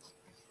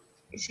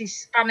 It's his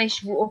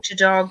Spanish water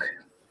dog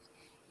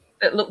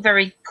that looked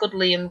very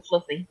cuddly and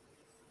fluffy.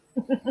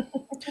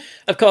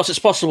 Of course, it's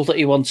possible that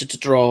he wanted to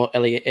draw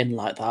Elliot in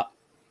like that.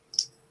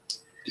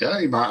 Yeah,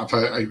 he might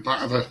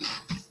have a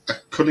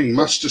cunning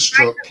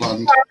masterstroke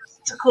planned.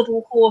 To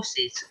cuddle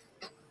horses.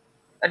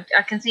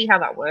 I can see how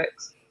that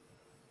works.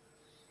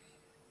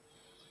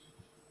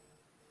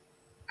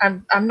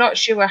 I'm not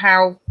sure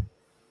how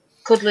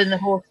cuddling the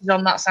horses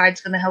on that side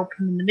is going to help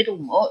him in the middle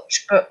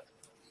much, but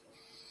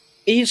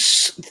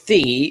is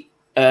the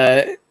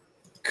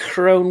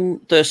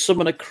crone, the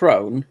summoner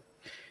crone,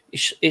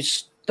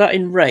 is that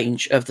in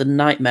range of the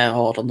nightmare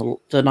horde on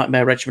the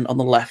nightmare regiment on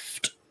the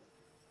left?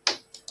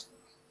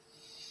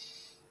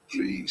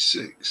 3,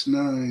 6,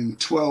 9,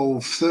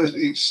 12,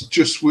 30. It's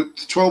just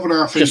with 12 and a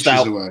half just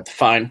inches out. Away.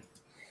 Fine.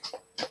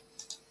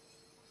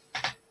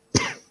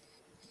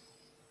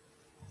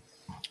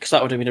 Because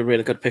that would have been a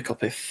really good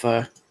pickup if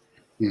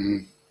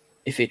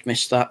he'd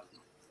missed that.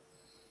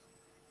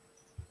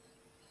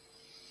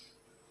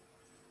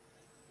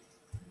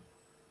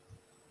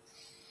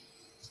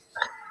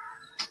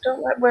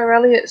 Don't like where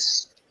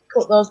Elliot's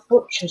put those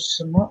butchers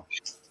so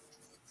much.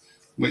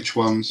 Which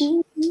ones?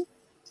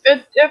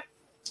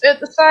 At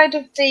the side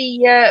of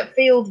the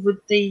field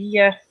with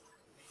the...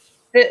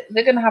 they're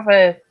going to have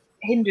a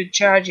hindered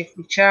charge if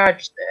we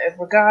charge there,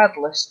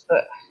 regardless,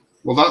 but...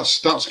 Well, that's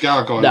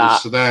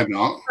gargoyles, so they're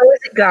not. Oh, is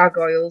it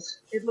gargoyles?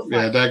 It looked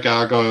like... they're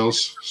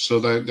gargoyles, so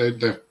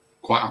they're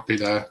quite happy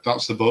there.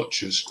 That's the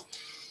butchers.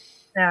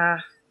 Nah,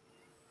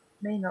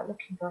 me not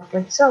looking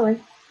properly. Sorry.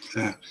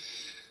 Yeah.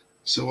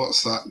 So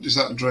what's that? Is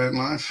that drain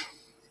life?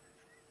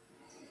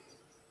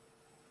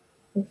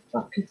 The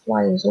flappy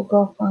flyers will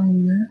go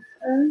fine there.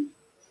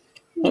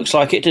 Looks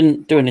like it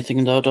didn't do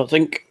anything though, I don't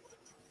think.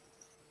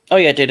 Oh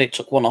yeah, it did. It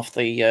took one off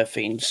the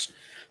fiends.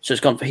 So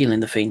it's gone for healing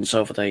the fiends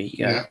over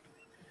the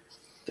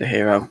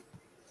hero.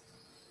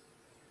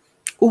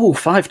 Ooh,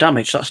 5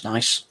 damage. That's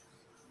nice.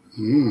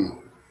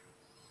 So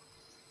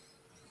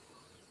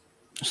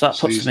that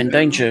puts them in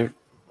danger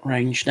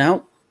range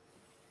now.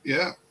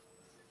 Yeah.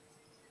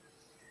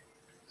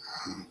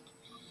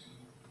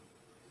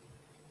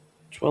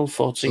 12,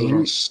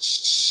 14.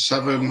 So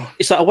 7.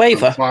 Is that a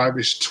waiver? 5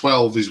 is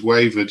 12 is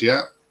wavered,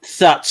 yeah.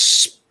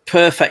 That's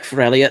perfect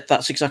for Elliot.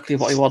 That's exactly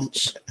what he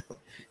wants.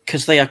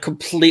 Because they are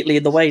completely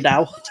in the way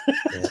now.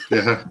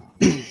 Yeah.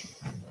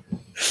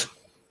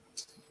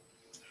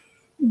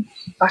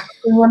 Back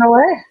and run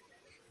away.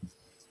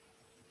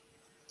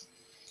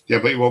 Yeah,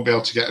 but you won't be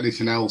able to get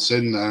anything else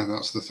in there.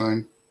 That's the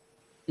thing.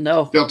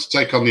 No. Be able to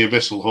take on the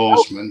Abyssal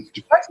Horsemen.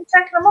 Why are you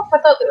taking them off? I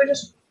thought they were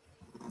just...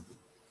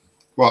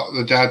 What,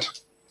 the dead?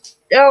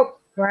 Oh,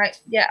 right.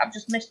 Yeah, I've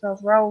just missed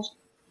those rolls.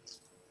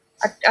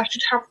 I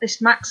should have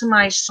this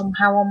maximised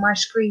somehow on my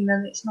screen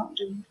and it's not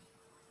doing.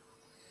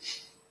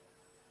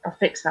 I'll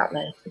fix that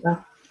later,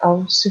 though.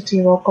 I'll sit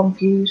here all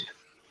confused.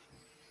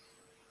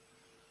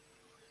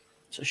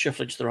 So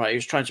shuffling to the right. He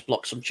was trying to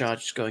block some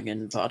charges going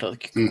in, but I don't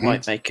think he can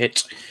quite make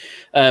it.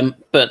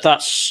 But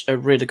that's a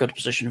really good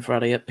position for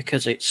Elliot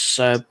because it's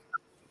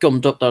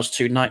gummed up those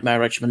 2 nightmare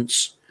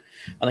regiments.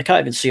 And they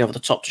can't even see over the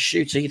top to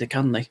shoot either,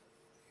 can they?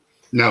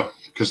 No,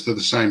 because they're the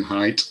same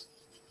height.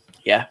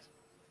 Yeah.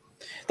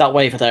 That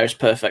waiver there is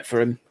perfect for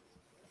him.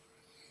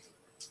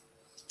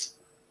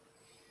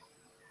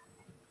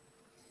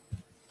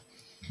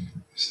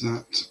 Is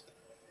that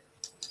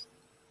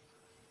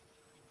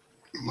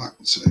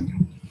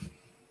lactate?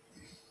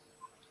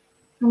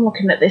 I'm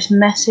looking at this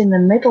mess in the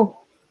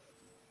middle.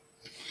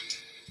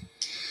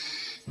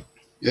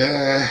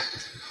 Yeah.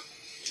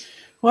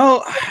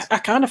 Well, I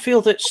kind of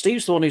feel that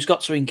Steve's the one who's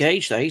got to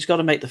engage there. He's got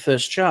to make the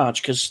first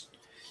charge because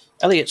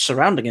Elliot's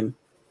surrounding him.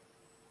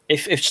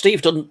 If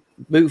Steve doesn't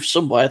move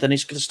somewhere, then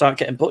he's going to start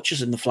getting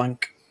butchers in the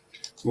flank.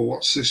 Well,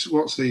 what's this?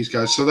 What's these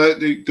guys? So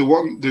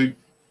the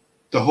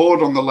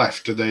horde on the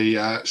left are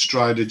the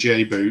Strider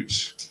J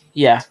boots.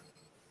 Yeah.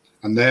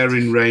 And they're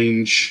in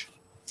range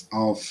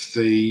of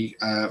the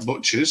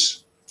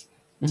butchers.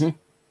 Mm-hmm.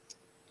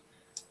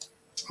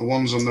 The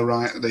ones on the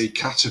right are the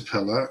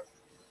Caterpillar,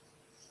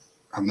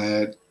 and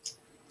they're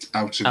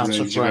out of range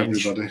of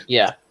everybody.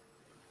 Yeah.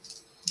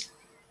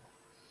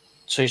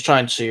 So he's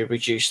trying to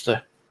reduce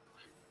the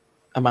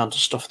amount of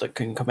stuff that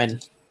can come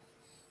in.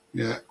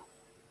 Yeah.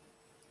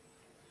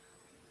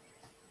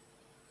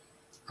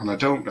 And I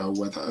don't know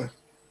whether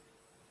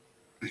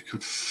it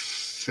could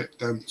fit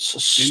them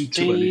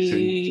into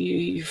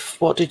anything.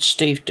 What did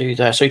Steve do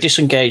there? So he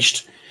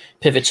disengaged,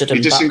 pivoted, and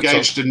he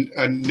disengaged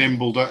and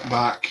nimbled it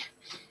back.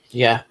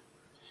 Yeah.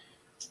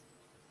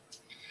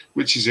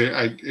 Which is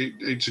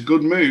it's a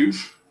good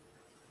move.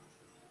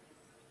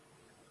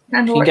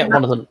 And you can get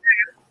one of them.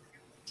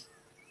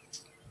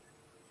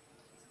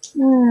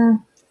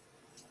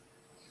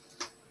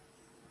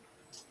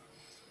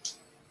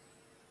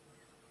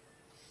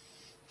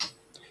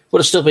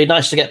 Would it still be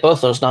nice to get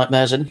both those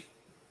nightmares in?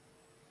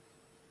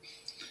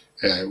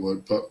 Yeah, it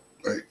would, but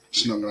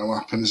it's not going to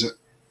happen, is it?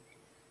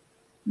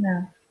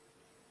 No.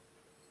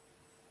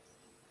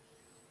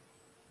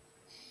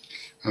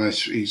 And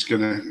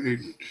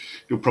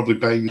he'll probably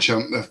Bane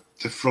chant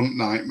the front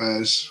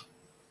nightmares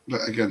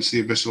against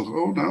the Abyssal.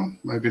 Oh, no,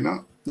 maybe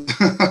not.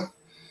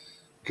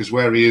 Because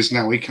where he is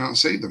now, he can't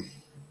see them.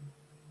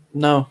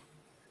 No.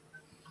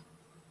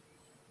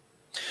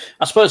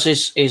 I suppose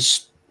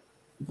he's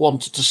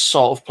wanted to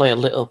sort of play a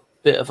little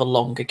bit of a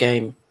longer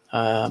game.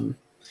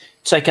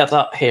 Take out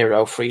that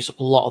hero, frees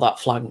up a lot of that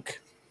flank.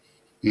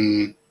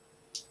 Mm.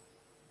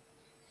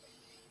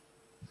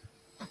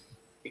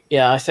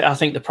 Yeah, I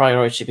think the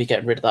priority would be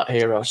getting rid of that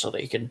hero so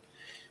that he can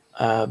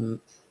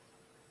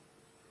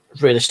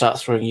really start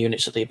throwing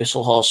units at the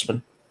Abyssal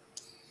Horseman.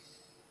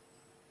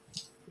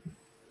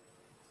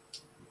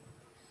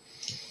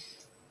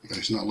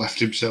 He's not left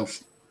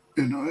himself.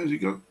 Has he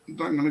got? I'm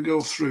going to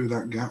go through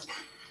that gap.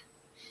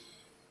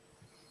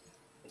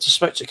 I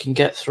suspect it can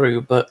get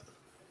through, but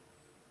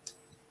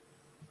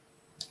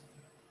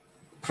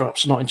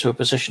perhaps not into a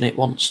position it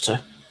wants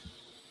to.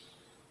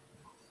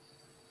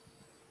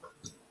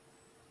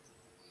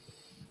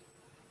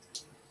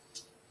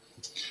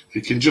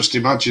 You can just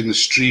imagine the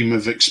stream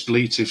of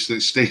expletives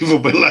that Steve will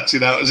be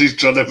letting out as he's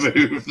trying to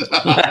move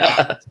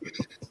that.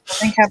 I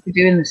think I'd be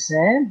doing the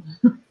same.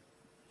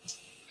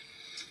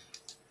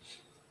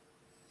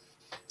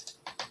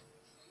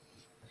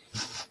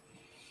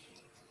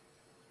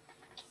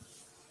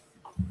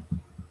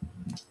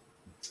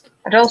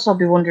 I'd also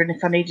be wondering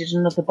if I needed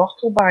another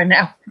bottle by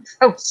now.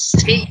 Oh,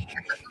 Steve.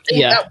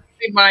 Yeah. That would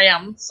be my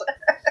answer.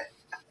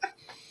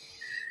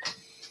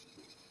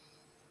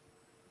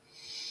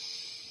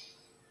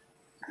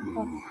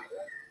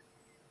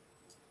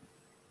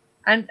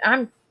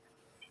 And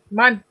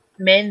my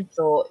main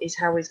thought is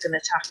how he's going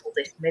to tackle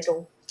this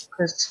middle,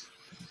 because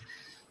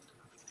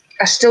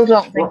I still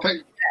don't think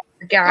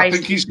the guys. I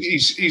think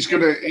he's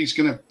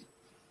gonna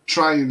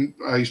try and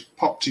he's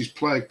popped his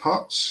plague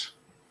pots.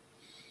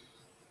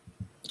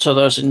 So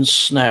those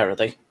ensnare, are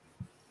they?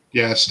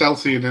 Yeah,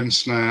 stealthy and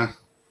ensnare.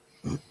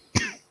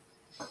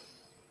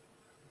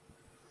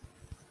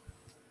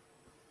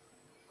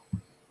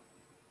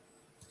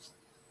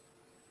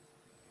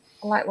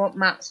 I like what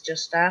Matt's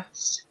just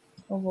asked.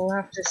 Well, we'll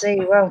have to see,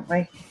 won't we?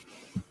 I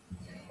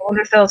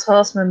wonder if those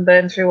horsemen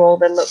burn through all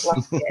their luck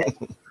last year.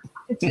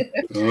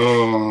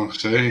 Oh,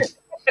 see.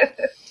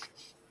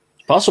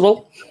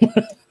 Possible.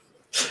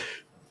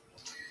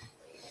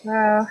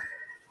 No.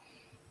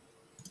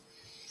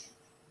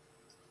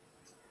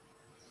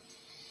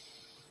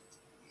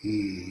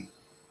 It's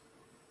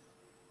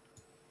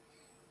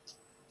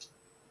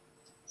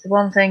the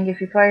one thing,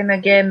 if you're playing a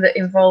game that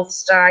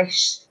involves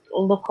dice,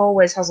 luck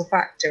always has a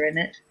factor in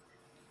it.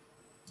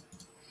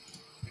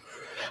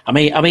 I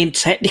mean,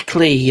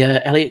 technically,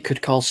 Elliot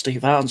could call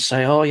Steve out and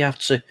say, "Oh, you have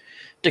to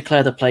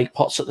declare the plague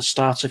pots at the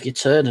start of your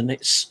turn, and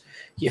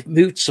you've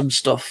moved some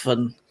stuff."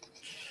 And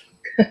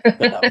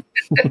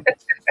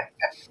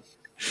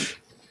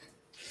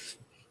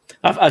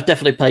I've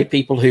definitely played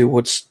people who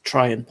would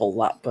try and pull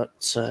that,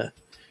 but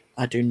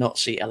I do not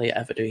see Elliot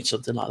ever doing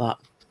something like that.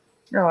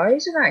 No,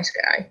 he's a nice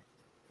guy.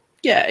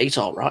 Yeah, he's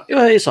all right.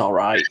 He's all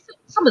right.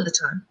 Some of the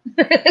time.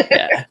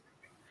 Yeah.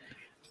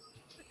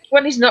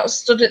 When he's not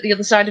stood at the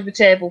other side of a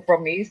table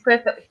from me, he's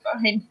perfectly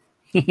fine.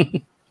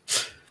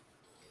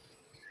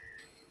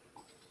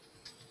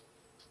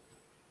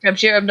 I'm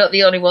sure I'm not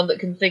the only one that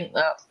can think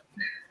that.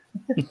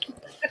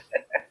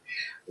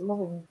 Love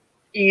him.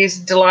 He is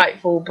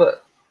delightful,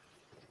 but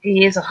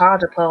he is a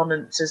hard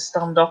opponent to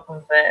stand up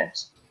and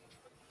face.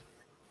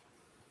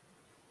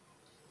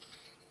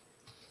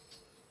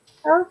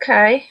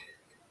 Okay.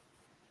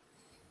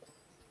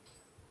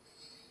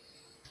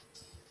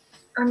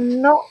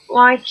 I'm not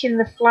liking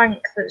the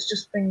flank that's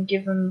just been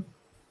given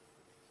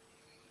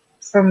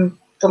from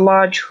the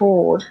large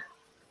horde.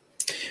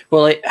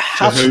 Well, it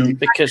hasn't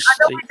because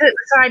I know it's at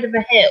the side of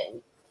a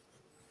hill.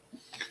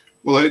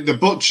 Well, the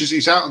butchers,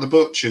 he's out of the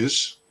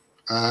butchers.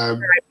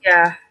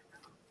 Yeah.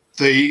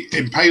 The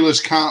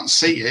impalers can't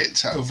see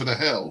it over the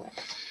hill.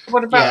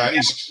 What about?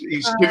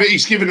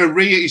 He's given a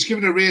rear. He's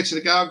given a rear to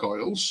the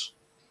gargoyles,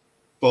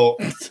 but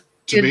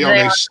to be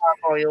honest,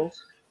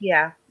 gargoyles.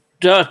 Yeah.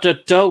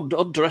 Don't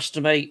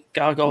underestimate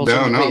gargoyles.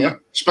 No,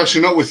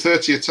 especially not with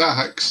 30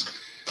 attacks.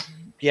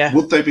 Yeah.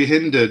 Would they be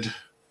hindered?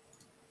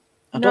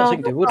 I don't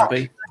think they would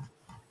be.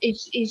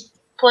 He's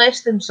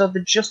placed them so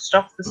they're just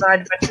off the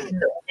side of anything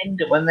that will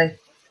hinder when they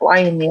fly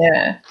in the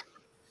air.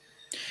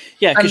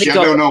 Yeah, because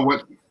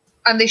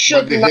and they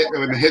should when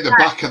they hit the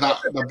back of that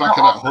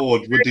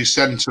horde, would they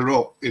centre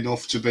up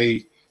enough to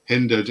be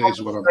hindered?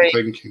 Is what I'm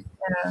thinking.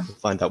 We'll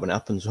find out when it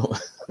happens.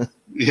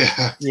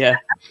 Yeah. Yeah.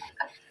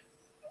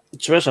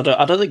 Teresa,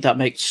 I don't think that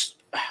makes.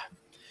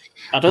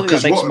 I don't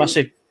think that makes a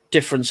massive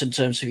difference in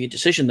terms of your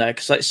decision there,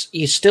 because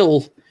you're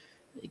still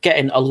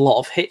getting a lot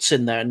of hits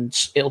in there,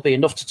 and it'll be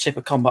enough to tip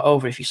a combat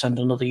over if you send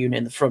another unit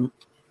in the front.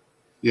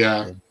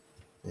 Yeah.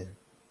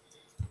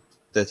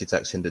 30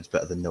 attacks hindered is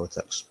better than no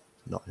attacks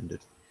not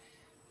hindered.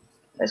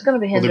 It's going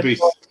to be hindered.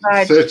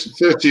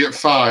 30 at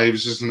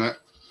fives, isn't it?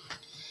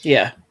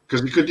 Yeah.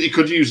 Because he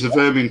could use the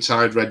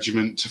Vermintide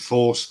regiment to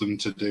force them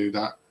to do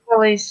that.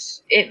 Well,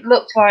 it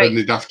looked like then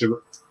they'd have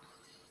to.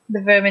 The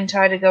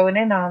Vermintide are going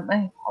in, aren't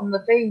they? On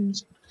the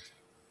Fiends.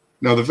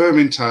 No, the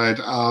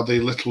Vermintide are the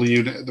little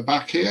unit at the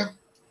back here.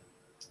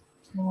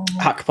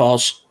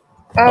 Hackpaws.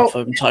 Oh,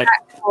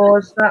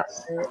 Hackpaws,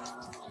 that's it.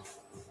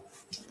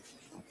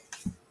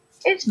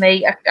 It's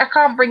me. I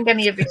can't bring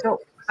any of it up.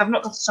 I've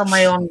not got it on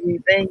my own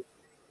UB.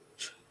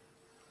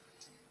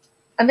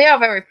 And they are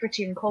very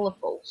pretty and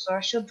colourful, so I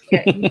should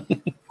get you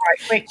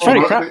quite quick.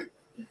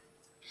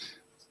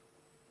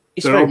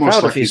 They're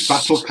almost like his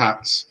battle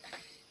cats.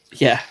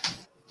 Yeah.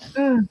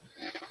 I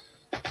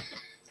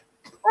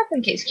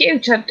think it's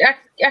cute. I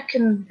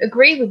can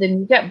agree with him.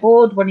 You get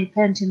bored when you're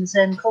painting the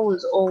same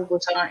colours all the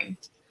time.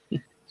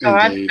 So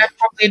I'd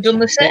probably have done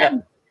the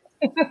same.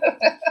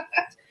 Yeah.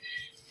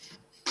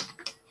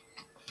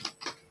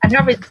 And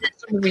having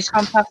some of his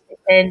fantastic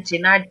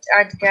painting, I'd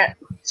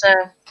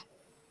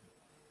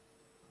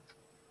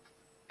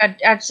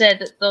say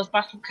that those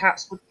battle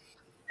cats would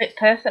fit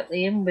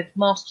perfectly in with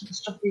most of the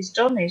stuff he's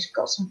done. He's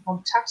got some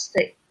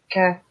fantastic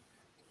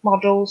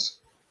models.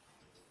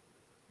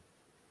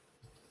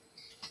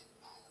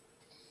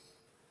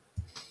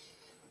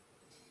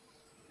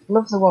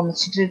 Love the one that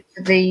he did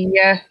for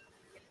the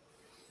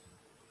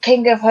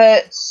King of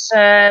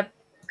Herts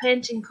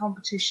painting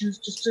competitions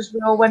just as we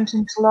all went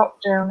into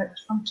lockdown. It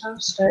was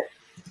fantastic.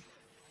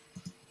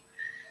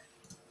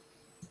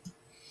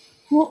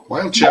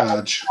 Wild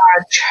charge.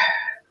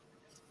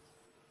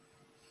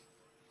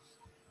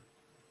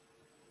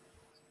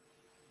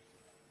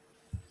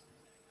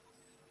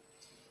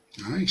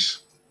 Nice.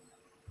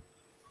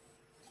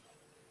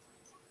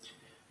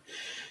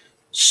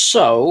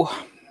 So,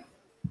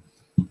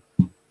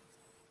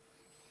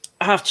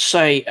 I have to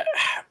say,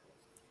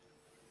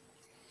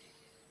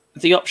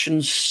 the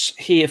options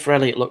here for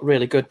Elliot look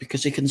really good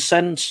because he can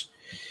send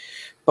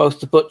both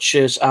the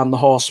butchers and the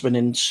horsemen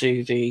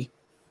into the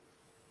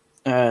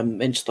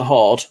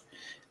horde.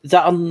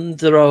 That on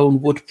their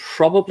own would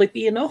probably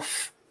be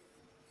enough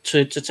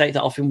to take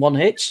that off in one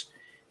hit,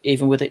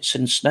 even with its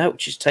in snout,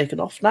 which is taken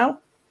off now.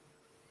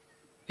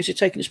 Is he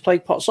taking his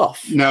plague pots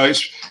off? No,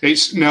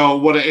 it's no.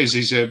 What it is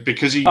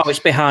because he. Oh, it's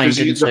behind.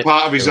 Because the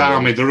part of his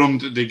army,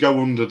 they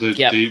go under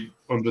the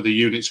under the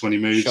units when he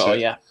moves.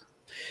 Sure,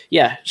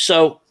 yeah.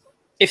 So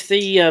if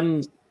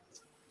the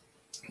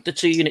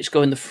two units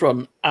go in the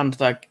front and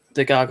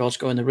the gargoyles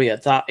go in the rear,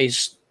 that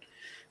is,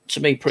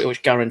 to me, pretty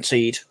much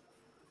guaranteed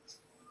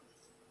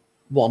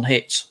one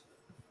hit.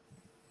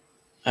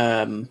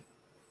 And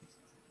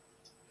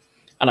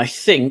I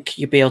think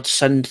you'd be able to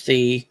send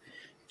the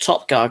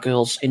top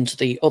gargoyles into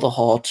the other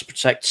horde to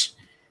protect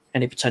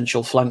any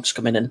potential flanks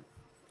coming in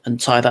and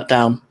tie that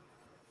down.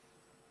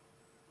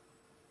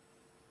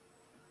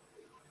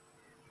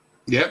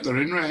 Yep,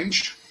 they're in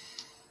range.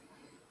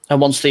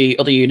 And once the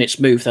other units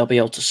move, they'll be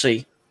able to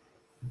see.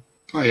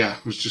 Oh yeah,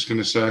 I was just going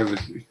to say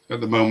at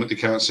the moment they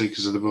can't see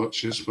because of the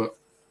butchers, but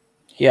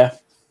yeah.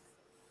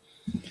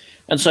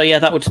 And so yeah,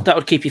 that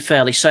would keep you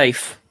fairly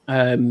safe.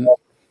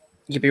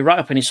 You'd be right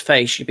up in his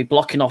face. You'd be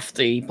blocking off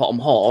the bottom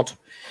horde.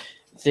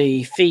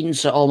 The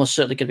fiends are almost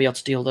certainly going to be able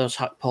to deal those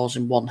hack paws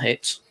in one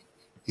hit.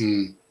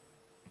 Yeah,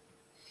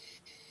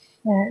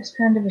 it's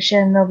kind of a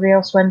shame nobody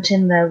else went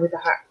in there with the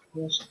hack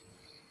paws.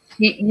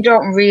 You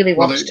don't really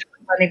want to do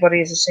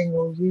anybody as a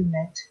single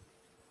unit.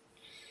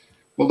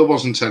 Well, there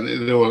wasn't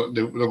anything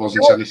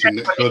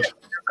that could.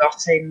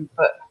 Got in,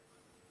 but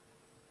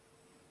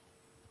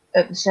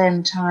at the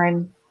same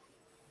time,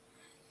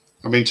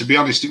 I mean, to be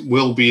honest, it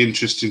will be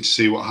interesting to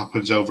see what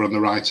happens over on the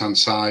right-hand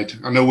side.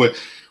 I know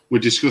we're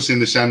discussing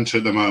the centre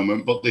at the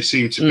moment, but they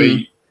seem to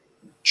be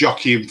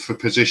jockeying for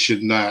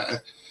position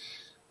there.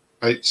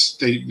 It's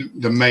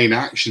the main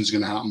action's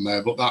going to happen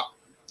there, but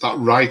that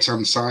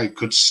right-hand side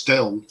could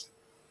still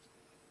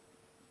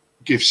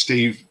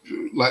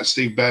let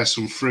Steve bear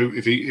some fruit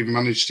if he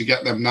managed to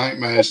get them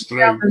nightmares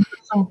through.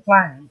 Some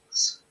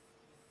flanks,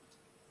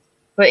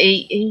 but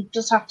he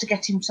does have to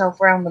get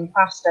himself round and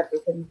past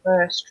everything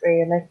first.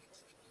 Really,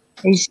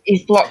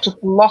 he's blocked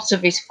up a lot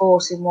of his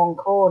force in one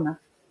corner.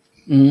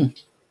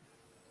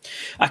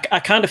 I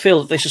kind of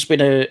feel that this has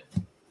been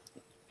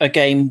a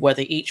game where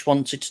they each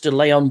wanted to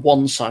delay on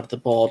one side of the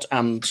board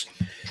and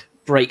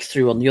break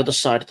through on the other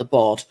side of the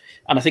board.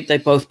 And I think they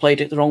both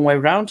played it the wrong way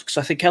around, because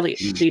I think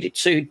Elliot needed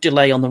to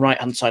delay on the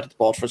right-hand side of the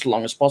board for as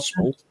long as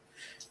possible.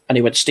 And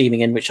he went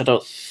steaming in, which I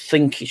don't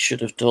think he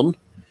should have done.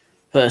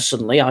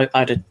 Personally,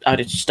 I'd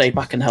have stayed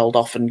back and held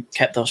off and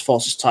kept those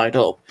forces tied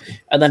up.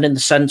 And then in the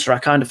centre, I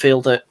kind of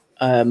feel that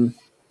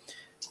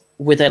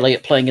with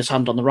Elliot playing his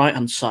hand on the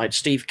right-hand side,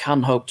 Steve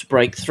can hope to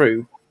break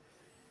through.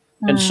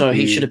 And so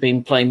he should have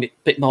been playing a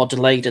bit more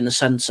delayed in the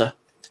centre.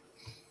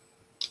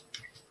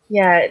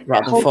 Yeah,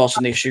 rather than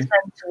forcing the issue.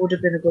 Would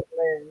have been a good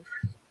move.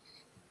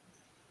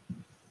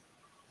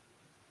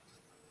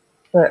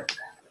 But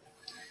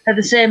at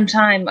the same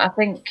time, I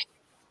think,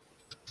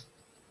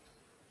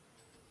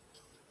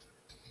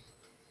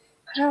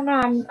 I don't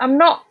know, I'm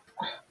not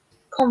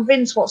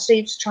convinced what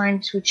Steve's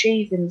trying to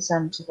achieve in the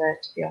centre there,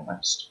 to be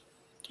honest.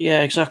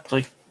 Yeah,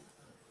 exactly.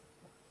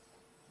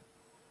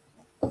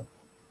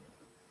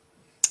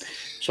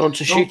 So on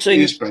to shooting.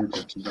 He is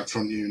protecting that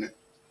front unit.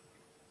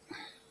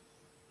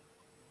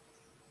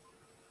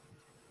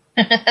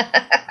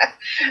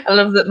 I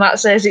love that Matt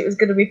says it was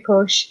going to be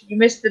push. You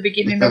missed the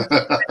beginning of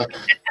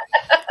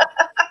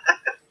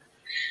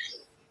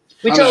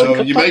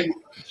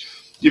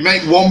you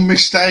make one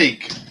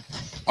mistake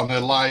on a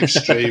live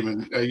stream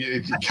and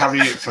you carry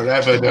it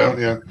forever, don't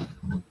you?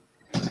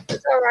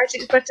 It's all right.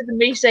 It's better than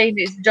me saying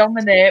it's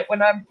dominate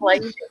when I'm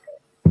playing it.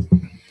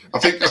 I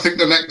think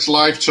the next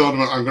live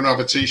tournament I'm going to have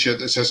a T-shirt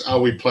that says "Are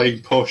we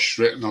playing push?"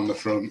 written on the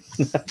front.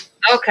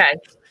 Okay,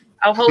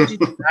 I'll hold you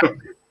to that.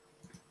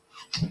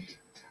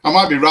 I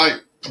might be right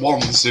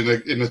once in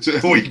a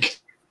week,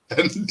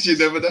 and you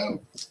never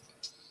know.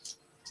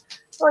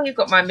 Well, you've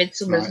got my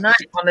Midsummer's Night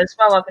one as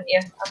well, haven't you?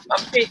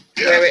 I'm pretty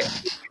sure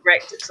it's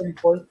correct at some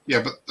point.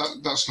 Yeah, but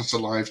that's not a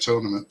live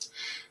tournament.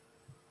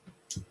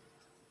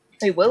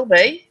 It will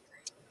be.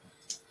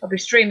 I'll be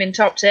streaming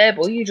top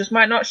table. You just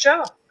might not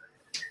show.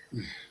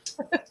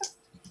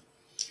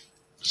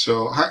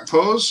 So, hack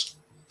pose.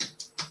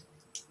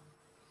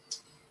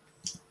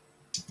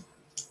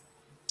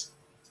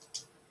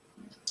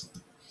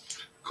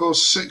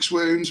 Caused 6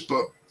 wounds,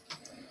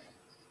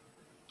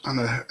 and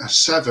a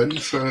 7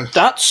 for.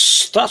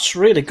 That's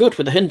really good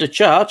with the hinder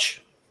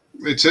charge.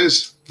 It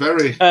is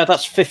very.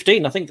 That's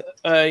 15. I think.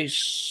 Are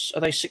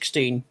they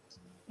 16,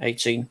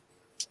 18?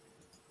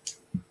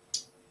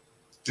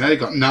 Yeah, he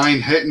got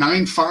 9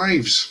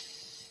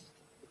 5s.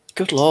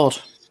 Good lord.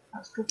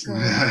 That's good.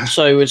 Yeah.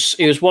 So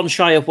he was one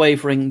shy of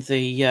wavering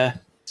the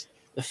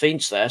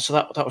feints there. So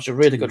that was a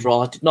really good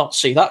roll. I did not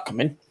see that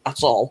coming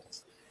at all.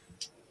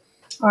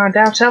 Oh, I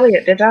doubt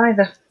Elliot did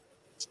either.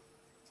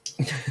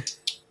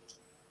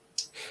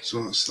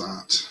 So what's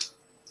that?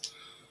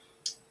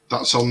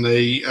 That's on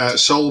the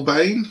Soul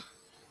Bane.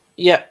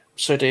 Yeah.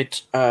 So it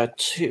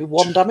did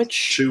 1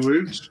 damage. 2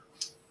 wounds.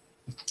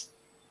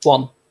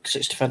 1, because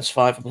it's defense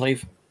 5, I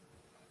believe.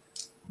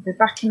 I'll be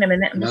back in a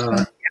minute. I'm just going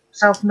to get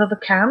myself another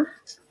can.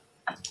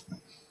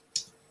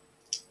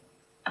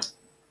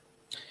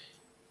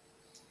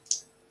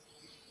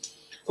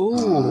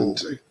 Ooh.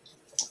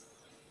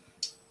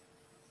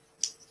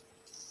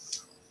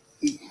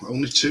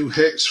 Only 2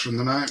 hits from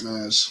the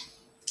nightmares.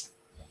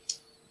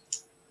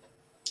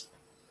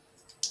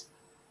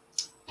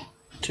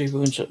 2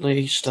 wounds at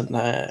least, and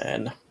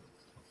then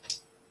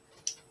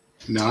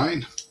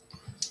 9.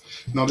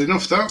 Not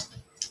enough, though.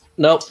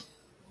 Nope.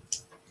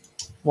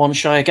 1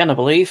 shy again, I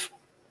believe.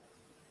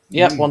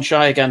 Yep, 1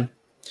 shy again.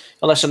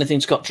 Unless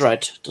anything's got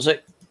dread, does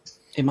it?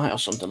 It might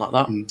have something like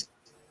that.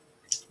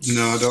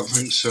 No, I don't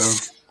think so.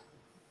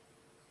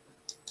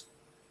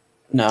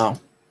 No.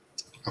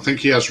 I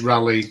think he has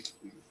rally,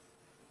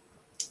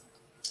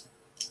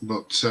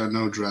 but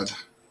no dread.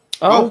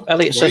 Oh,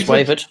 Elliot says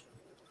wavered.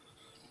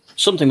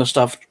 Something must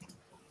have.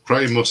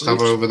 Probably must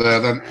have over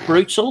there then.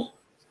 Brutal.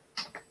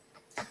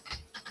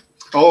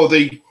 Oh,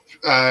 the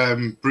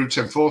Brute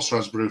Enforcer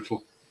has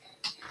brutal.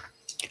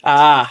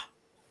 Ah.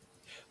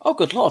 Oh,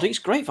 good lord, he's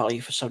great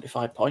value for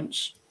 75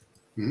 points.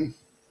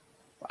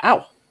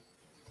 Wow.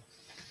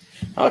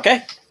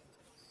 Okay.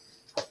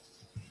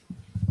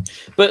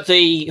 But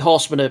the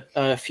horsemen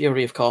are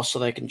Fury, of course, so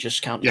they can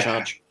just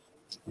countercharge.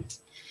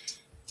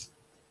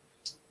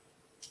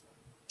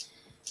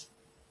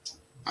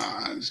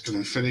 It's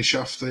going to finish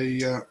off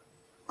the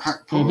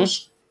hack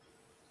pose.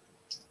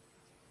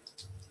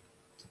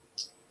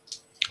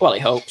 Well, he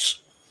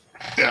hopes.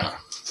 Yeah.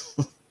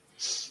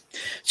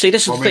 See,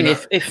 this is the thing.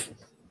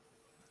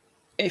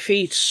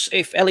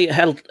 If Elliot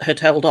had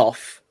held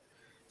off,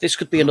 this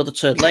could be another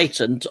turn late,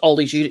 and all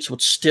these units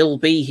would still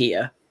be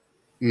here.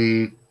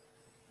 Mm.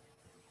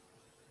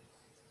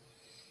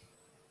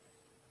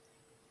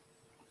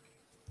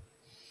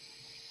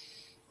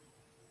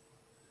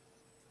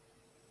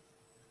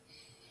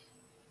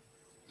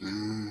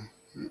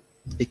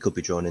 He could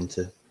be drawn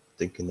into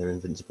thinking they're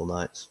invincible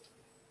knights.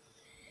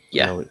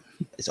 Yeah, You know,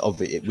 it's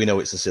obvious. We know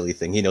it's a silly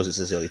thing. He knows it's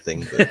a silly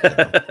thing.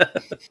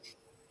 But,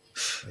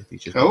 if he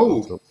just I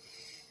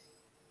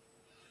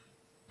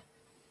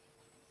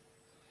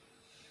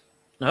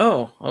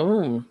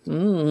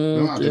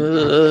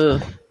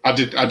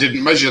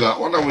didn't measure that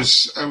one. I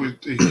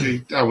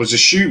was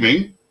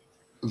assuming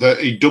that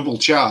he double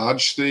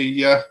charged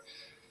the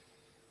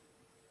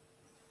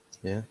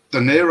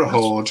Nera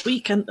horde. We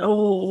can.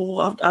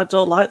 Oh, I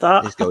don't like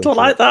that. I don't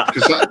like that.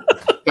 Because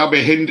that'll be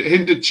a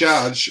hindered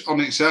charge on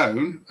its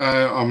own.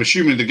 I'm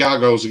assuming the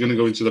gargoyles are going to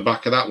go into the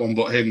back of that one,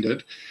 but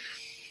hindered.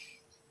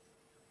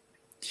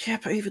 Yeah,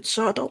 but even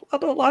so, I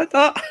don't like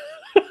that.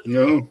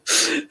 No,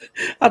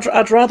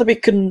 I'd rather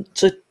be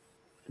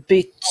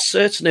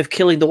certain of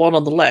killing the one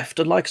on the left,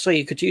 and like I say,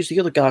 you could use the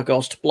other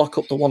gargoyles to block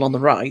up the one on the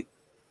right.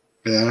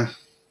 Yeah.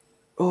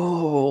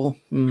 Oh.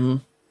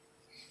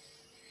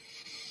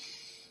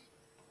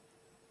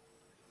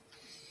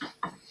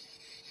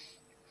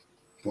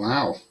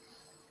 Wow.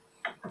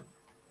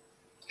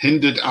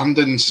 Hindered and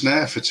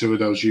ensnare for 2 of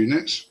those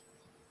units.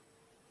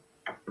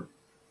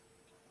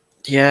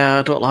 Yeah,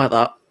 I don't like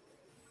that.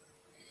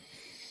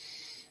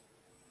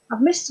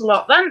 I've missed a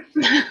lot then.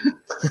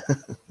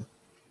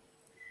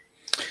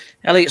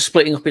 Elliot's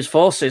splitting up his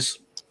forces.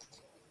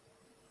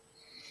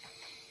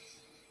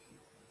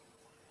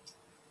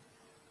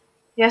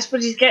 Yes,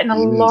 but he's getting a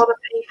lot of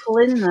people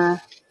in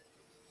there.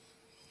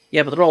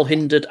 Yeah, but they're all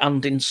hindered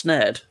and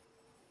ensnared.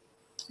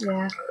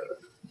 Yeah.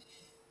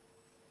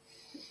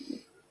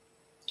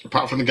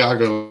 Apart from the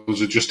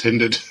gargoyles are just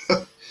hindered.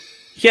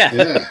 Yeah.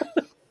 Yeah.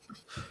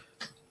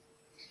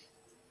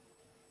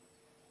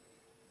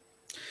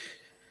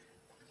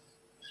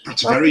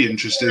 That's very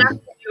interesting.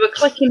 You were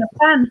clicking a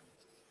pen.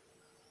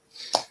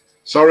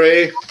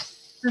 Sorry.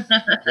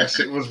 Yes,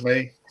 it was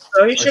me.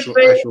 So you should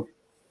be. I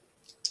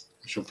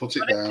shall put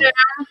it down.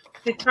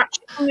 Detach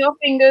it from your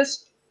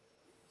fingers.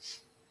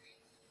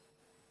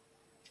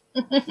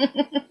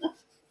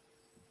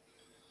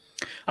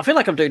 I feel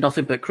like I'm doing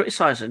nothing but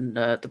criticising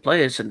the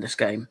players in this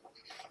game.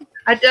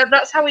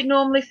 That's how it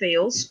normally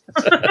feels.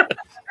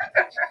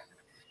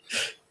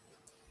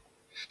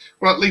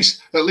 Well, at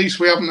least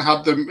we haven't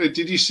had them.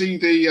 Did you see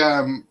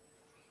the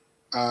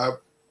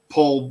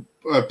Paul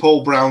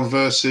Brown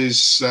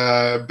versus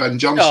Ben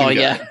Johnson? Oh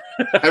yeah.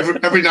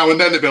 every now and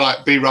then it'd be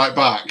like, "Be right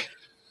back."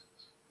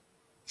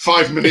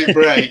 5-minute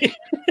break.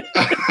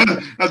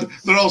 And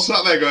they're all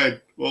sat there going,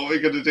 "What are we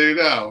going to do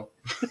now?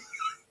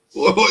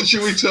 What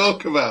should we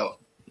talk about?"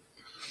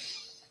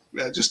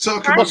 Yeah, just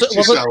talk amongst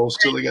yourselves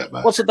till they get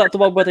back. Wasn't that the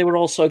one where they were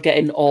also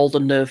getting all the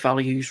nerf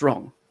values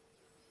wrong?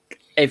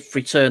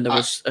 Every turn there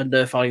was a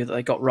nerf value that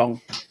they got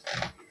wrong.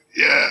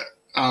 Yeah,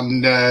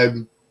 and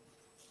a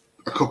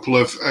couple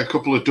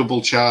of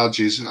double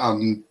charges,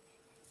 and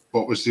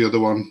what was the other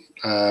one?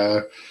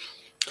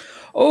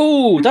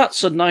 Oh,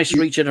 that's a nice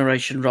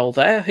regeneration roll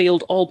there.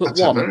 Healed all but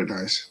one. Very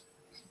nice.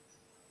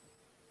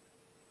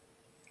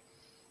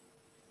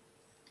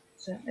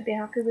 Certainly be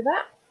happy with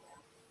that.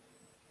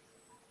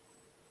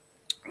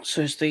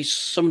 So is the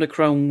Summoner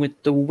Crone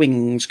with the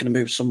wings going to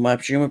move somewhere,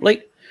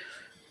 presumably?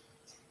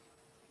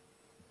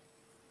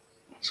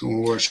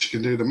 Someone where she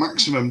can do the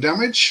maximum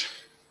damage.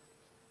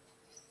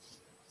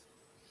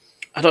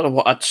 I don't know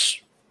what I'd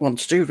want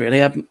to do,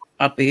 really.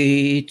 I'd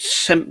be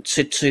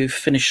tempted to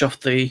finish off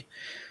the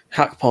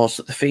hack paws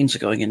that the Fiends are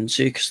going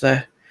into, because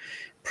they're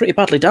pretty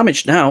badly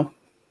damaged now.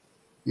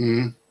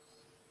 Mm.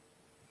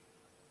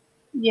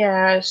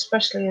 Yeah,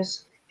 especially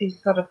as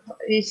he's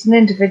an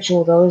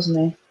individual though, isn't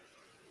he?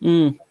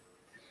 Mm.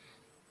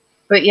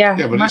 But yeah.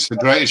 Yeah, but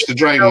it's the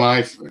drain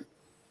life.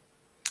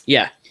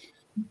 Yeah.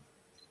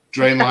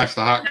 Drain life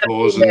the hack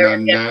paws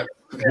and then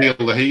heal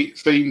the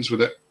Fiends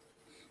with it.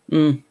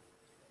 Mm.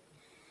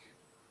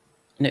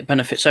 And it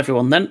benefits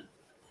everyone then.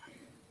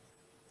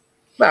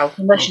 Well,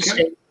 unless you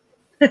see.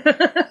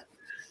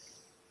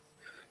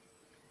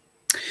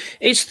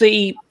 It's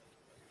the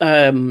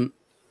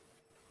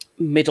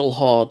middle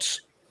horde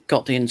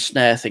got the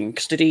ensnare thing,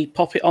 because did he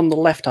pop it on the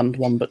left-hand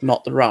one but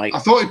not the right? I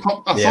thought he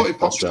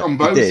popped it on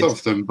both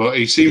of them, but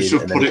he seems to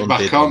have put it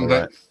back on.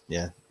 Right.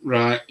 Yeah.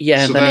 Right.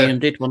 Yeah, so and then he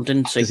undid one,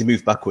 didn't he? Because he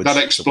moved backwards.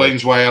 That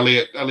explains why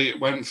Elliot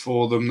went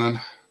for them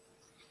then.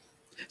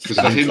 Because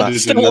they're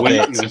hindered in the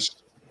weakness.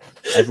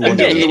 Everyone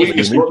hindered in the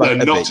weakness, but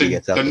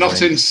they're not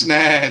the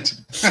ensnared.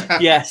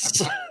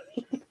 Yes.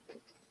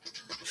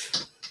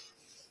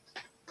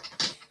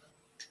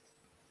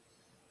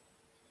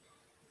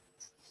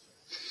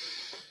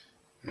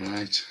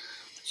 Right.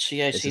 So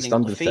yeah, It's a healing the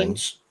standard thing.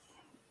 Fiends.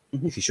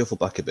 If you shuffle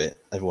back a bit,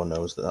 everyone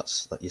knows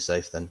that you're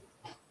safe then.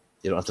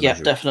 You don't have to Yeah,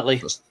 measure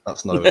definitely.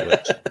 That's not how it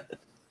works.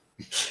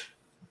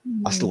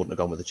 I still wouldn't have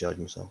gone with the charge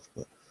myself,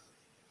 but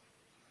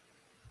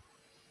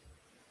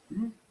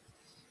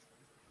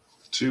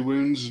 2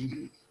 wounds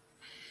and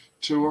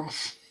 2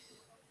 off.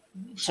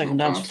 Take him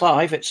down to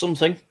 5. It's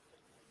something.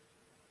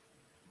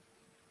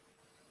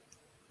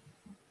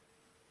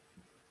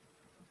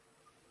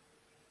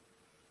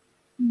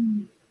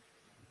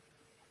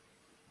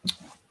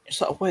 Is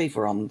that a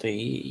waiver on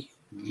the?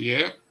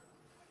 Yeah.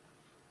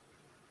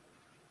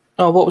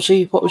 Oh, what was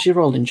he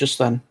rolling just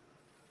then?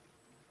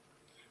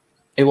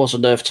 It was a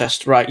nerve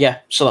test, right? Yeah,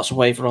 so that's a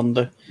waiver on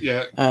the.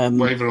 Yeah.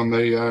 Waiver on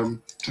the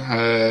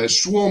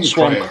swarm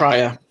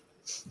crier.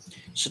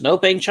 So no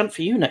Bane chant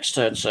for you next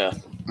turn, sir.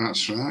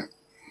 That's right.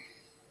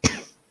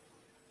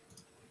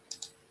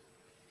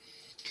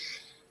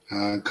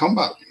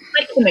 Combat.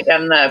 Clicking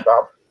again there,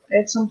 Bob.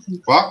 It's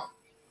something. What?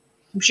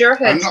 I'm sure I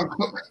heard.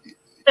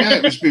 Yeah,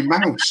 it was my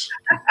mouse.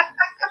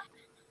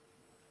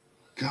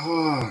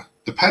 God,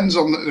 depends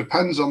on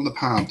the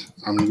pad.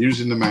 I'm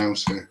using the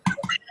mouse here.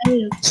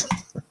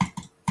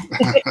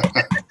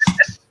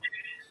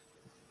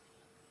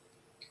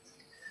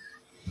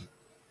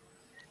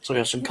 So we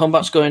have some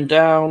combats going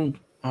down.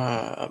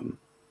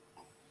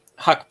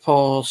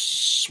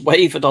 Hackpaw's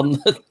wavered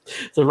on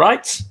the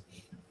right.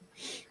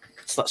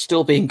 So that's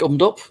still being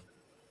gummed up.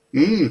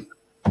 Mm.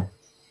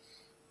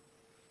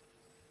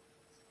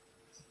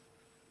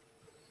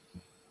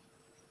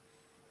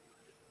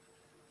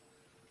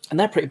 And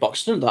they're pretty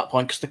boxed in at that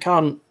point because they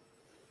can't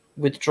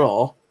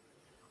withdraw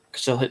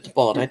because they'll hit the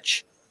board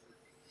edge.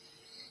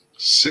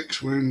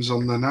 6 wounds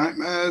on the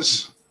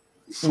nightmares.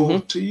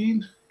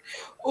 14.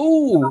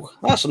 Ooh,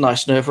 that's a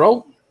nice nerve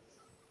roll.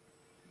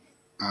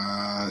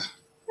 And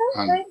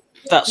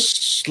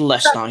That's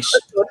less nice.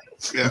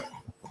 yeah,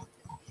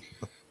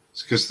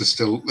 it's because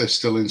they're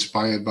still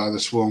inspired by the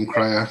swarm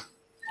crier.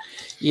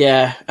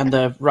 Yeah, and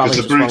the rally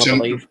as well, I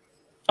believe.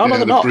 Oh, no, yeah,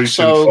 they're not.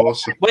 So,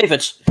 force.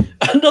 wavered.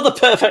 Another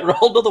perfect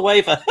roll, another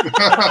waiver.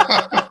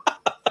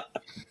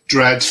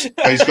 Dread.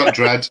 He's got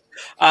dread.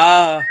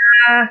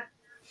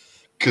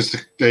 Because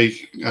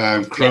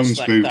Crone's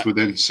like moved that.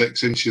 within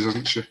 6 inches,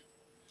 hasn't she?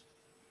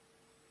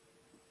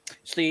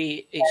 Is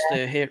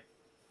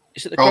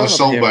it the Oh, Crone the or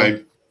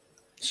Soulbane.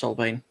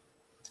 Soulbane.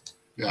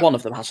 Yeah. One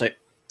of them has it.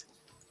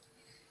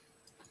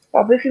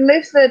 Bob, if you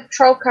move the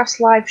TrollCast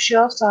live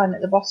show sign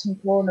at the bottom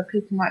corner,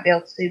 people might be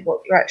able to see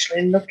what you're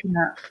actually looking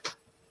at.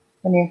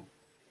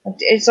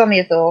 It's only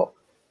a thought.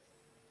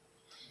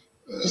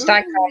 Just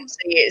I can't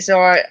see it, so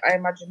I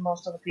imagine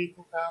most other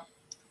people can't.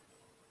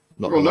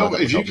 Well, no,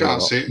 if you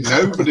can't see it,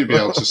 nobody will be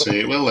able to see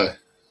it, will they?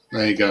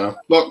 There you go.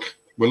 Look,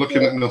 we're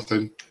looking at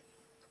nothing.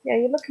 Yeah,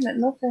 you're looking at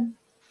nothing.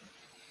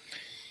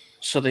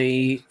 So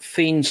the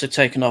Fiends are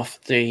taken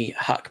off the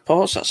hack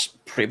paws. That's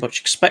pretty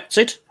much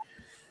expected.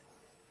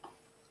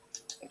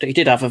 He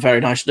did have a very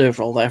nice nerve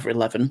roll there for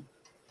 11.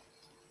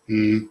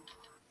 Mm.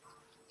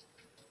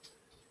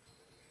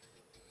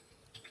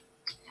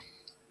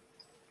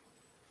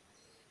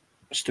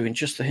 It's doing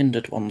just the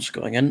hindered ones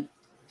going in.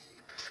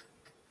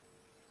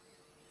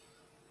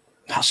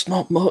 That's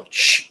not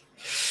much.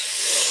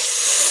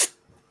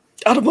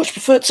 I'd have much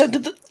preferred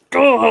sending the...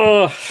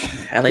 Oh,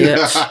 Elliot.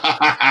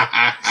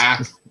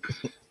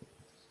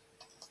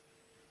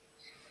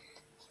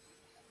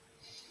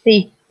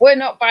 See, we're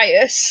not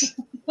biased.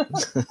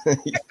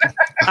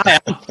 I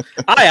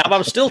am.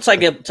 I'm still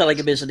telling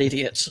him he's an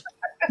idiot.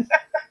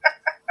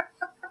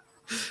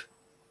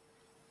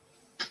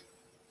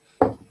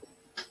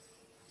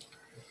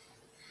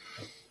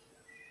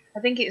 I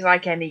think it's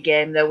like any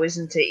game, though,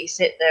 isn't it? You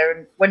sit there,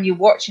 and when you're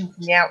watching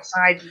from the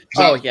outside...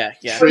 Oh, yeah.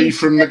 3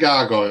 from the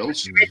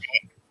gargoyles.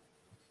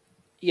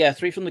 Yeah,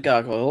 3 from the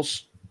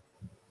gargoyles.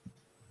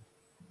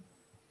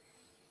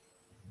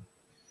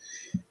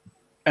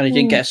 And he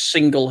didn't get a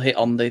single hit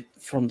on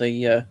from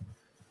the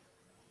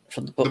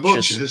butchers. The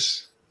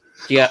butchers?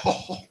 Yeah.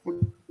 Oh,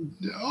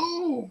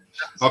 no.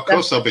 Of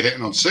course, they'll be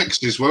hitting on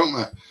 60s, won't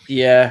they?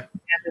 Yeah.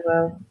 Yeah, they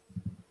will.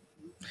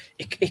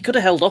 He could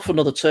have held off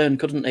another turn,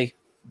 couldn't he?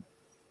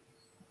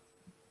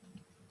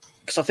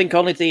 Because I think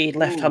only the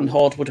left-hand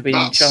horde would have been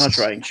in charge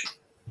range.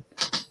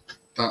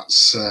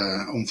 That's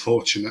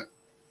unfortunate.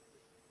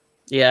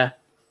 Yeah.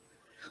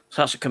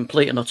 So that's a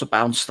complete and utter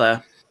bounce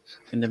there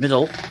in the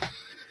middle.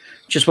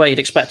 Just where you'd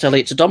expect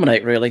Elliot to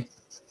dominate, really.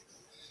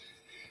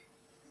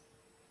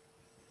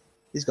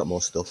 He's got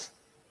more stuff.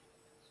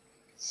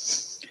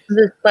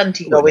 There's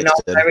plenty going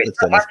on there. It's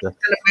not like it's going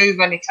to move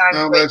anytime.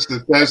 Well, there's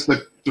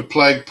the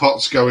plague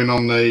pots going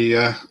on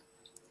the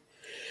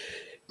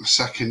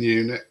second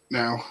unit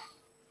now.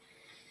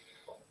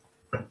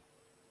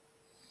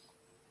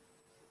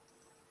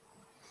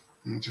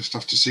 I just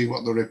have to see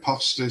what the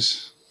riposte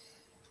is.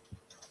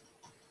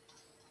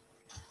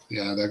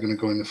 Yeah, they're going to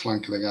go in the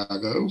flank of the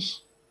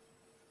gargoyles.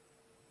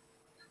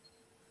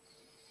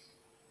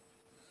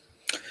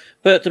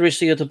 But there is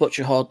the other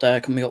butcher horde there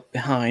coming up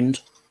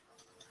behind.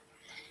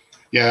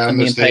 Yeah, and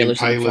there's the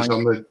impalers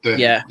on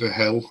the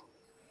hill.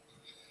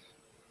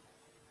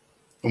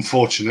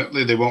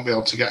 Unfortunately, they won't be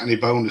able to get any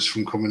bonus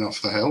from coming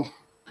off the hill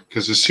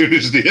because as soon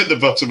as they hit the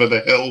bottom of the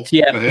hill,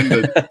 they're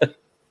hindered.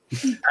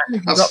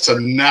 That's a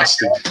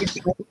nasty.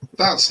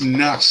 That's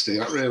nasty.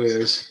 That really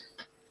is.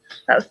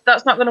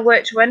 That's not going to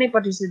work to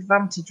anybody's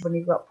advantage when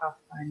you've got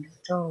Pathfinder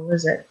at all,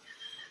 is it?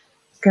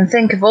 You can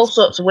think of all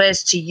sorts of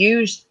ways to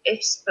use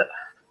this, but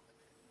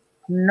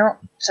not.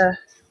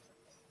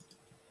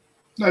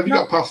 No, if you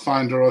got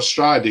Pathfinder or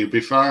Strider, you'd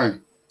be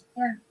fine.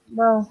 Yeah,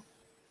 well.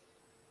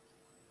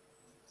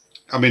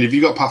 I mean, if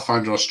you got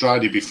Pathfinder or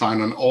Strider, you'd be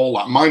fine on all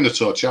that.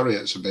 Minotaur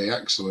Chariots would be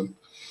excellent.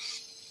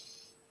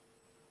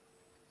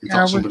 In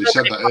fact, somebody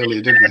said that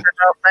earlier, didn't they? I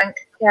don't think.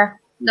 Yeah,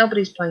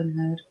 nobody's playing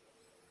Herd.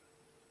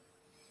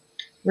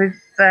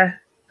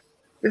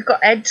 We've got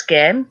Ed's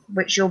game,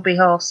 which you'll be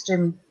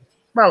hosting.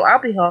 Well, I'll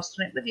be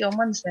hosting it with you on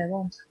Wednesday,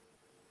 won't I?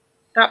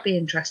 That'd be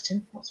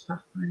interesting. What's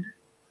Pathfinder?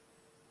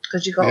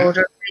 Because you've got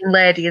Order of Green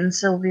Lady and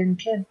Sylvian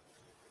Kin.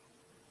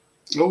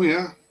 Oh,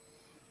 yeah.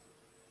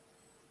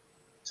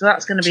 So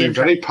that's going to be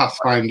very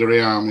Pathfinder-y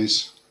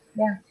armies.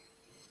 Yeah.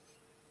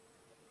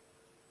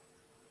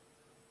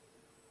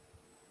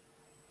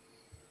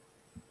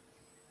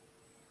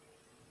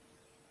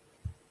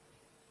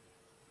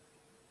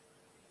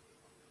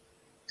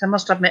 I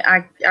must admit,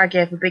 I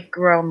gave a big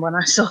groan when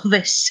I saw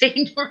this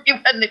scenery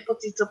when they put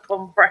it up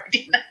on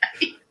Friday night.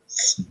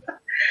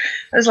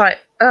 I was like,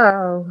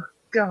 oh,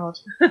 God.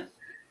 Yeah,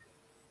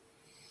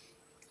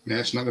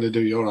 it's not going to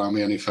do your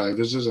army any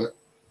favours, is it?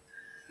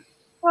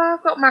 Well,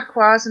 I've got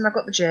Maquas and I've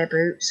got the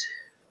J-Boots.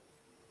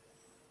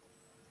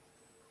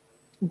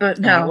 But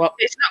no,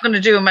 it's not going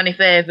to do them any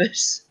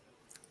favours.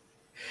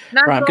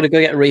 Right, I'm going to go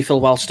get a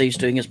refill while Steve's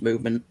doing his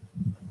movement.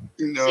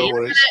 No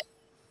worries.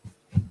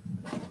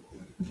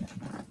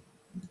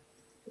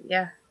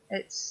 Yeah,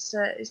 it's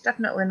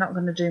definitely not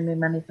going to do me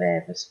many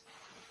favours.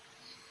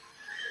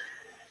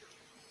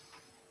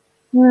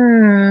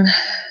 And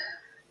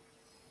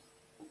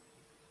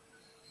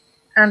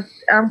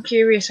I'm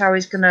curious how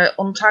he's going to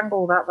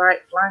untangle that right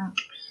flank.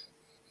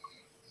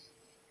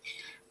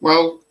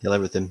 Well, kill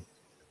everything.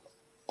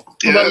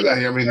 Yeah,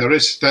 I mean, there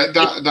is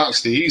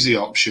that's the easy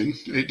option.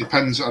 It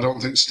depends. I don't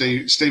think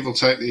Steve will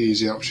take the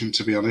easy option,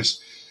 to be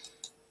honest.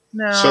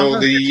 No. So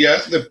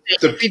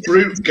the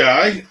brute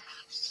guy.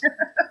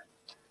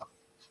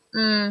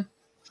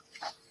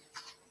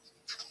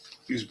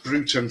 His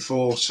brute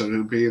enforcer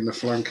who'll be in the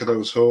flank of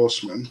those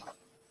horsemen.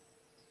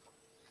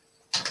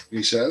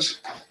 He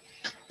says,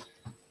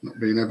 not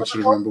being able to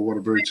remember what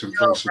a brute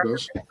enforcer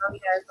does.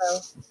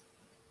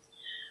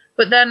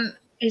 But then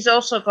he's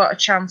also got a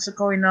chance of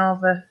going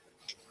over.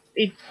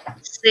 He'd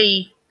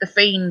see the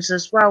fiends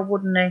as well,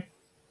 wouldn't he?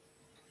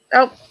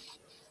 Oh,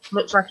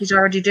 looks like he's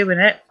already doing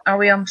it. Are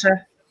we on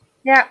to?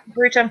 Yeah,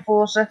 brute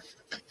enforcer.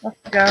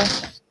 Let's go.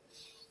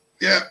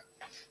 Yeah.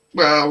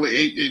 Well,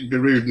 it'd be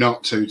rude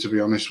not to be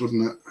honest,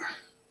 wouldn't it?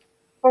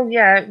 Oh,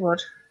 yeah, it would.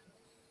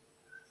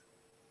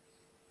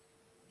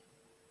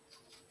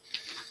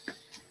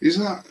 Is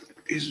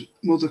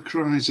Mother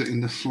Kryza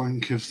in the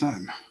flank of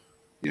them?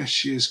 Yes,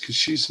 she is, because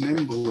she's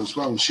nimble as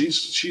well.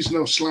 She's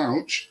no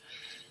slouch.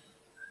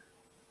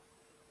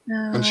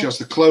 No. And she has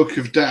the cloak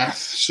of death,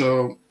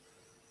 so...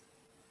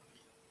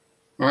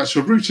 All right,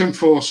 so a brute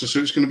enforcer, so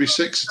it's going to be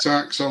 6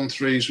 attacks on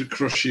 3s with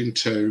crushing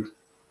 2.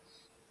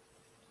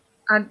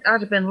 I'd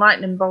have been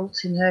lightning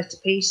bolting her to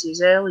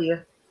pieces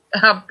earlier.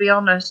 I'll be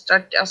honest.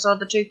 I saw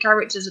the 2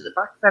 characters at the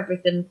back of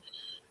everything,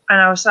 and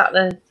I was sat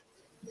there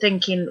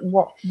thinking,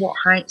 what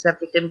height's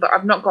everything? But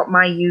I've not got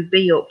my UB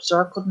up,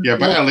 so I couldn't. Yeah,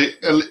 but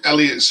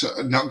Elliot's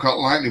not got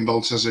lightning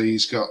bolts, has he?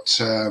 He's got.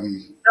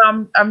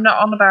 No, I'm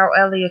not on about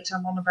Elliot.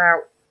 I'm on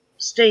about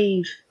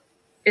Steve.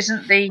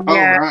 Isn't the?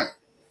 Right.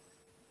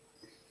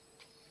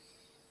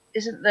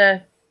 Isn't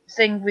the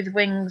thing with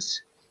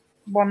wings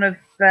one of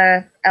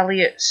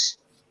Elliot's?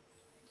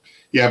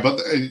 Yeah,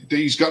 but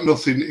he's got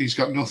nothing. He's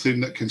got nothing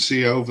that can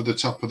see over the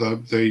top of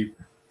the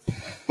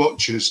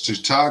butchers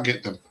to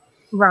target them.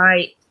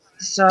 Right.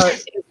 So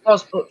it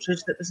was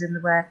butchers that was in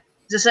the way.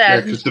 As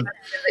I said,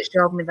 that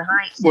showed me the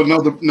height. Well, no,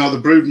 the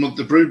brood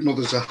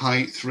mother's a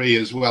height 3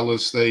 as well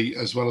as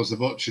the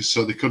butchers,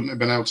 so they couldn't have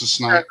been able to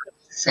snipe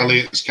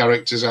Elliot's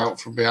characters out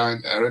from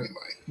behind there anyway.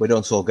 We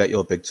don't all get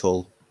your big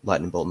tall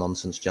lightning bolt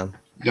nonsense, Jan.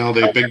 No,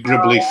 they big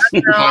gribbly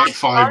height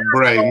 5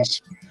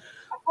 brains.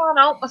 I can't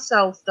help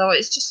myself though.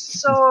 It's just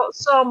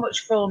so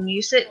much fun.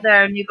 You sit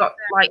there and you've got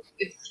like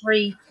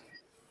three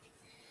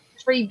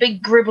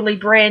big gribbly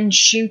brains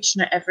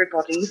shooting at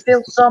everybody. You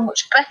feel so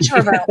much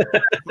better about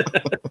it.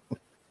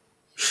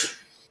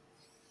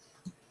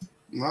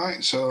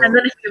 Right, so... And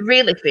then if you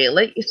really feel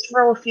it, you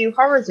throw a few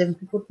horrors in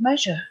for good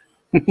measure.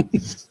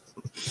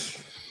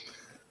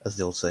 As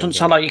the old saying. Doesn't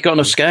sound like you've got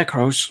enough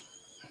scarecrows.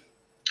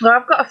 Well,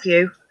 I've got a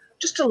few.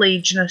 Just a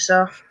legion or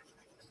so.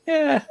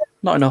 Yeah,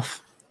 not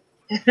enough.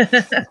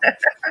 It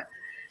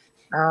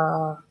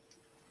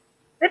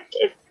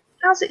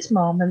has its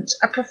moments.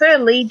 I prefer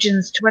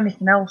legions to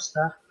anything else,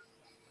 though.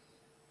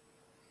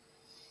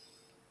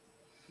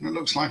 It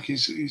looks like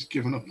he's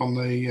given up on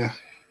the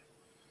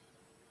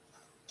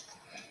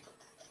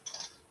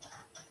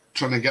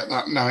trying to get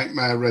that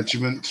Nightmare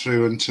Regiment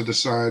through and to the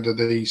side of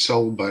the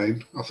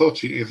Soulbane. I thought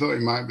he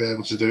might be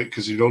able to do it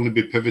because he'd only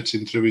be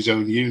pivoting through his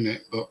own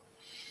unit, but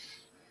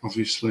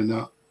obviously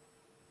not.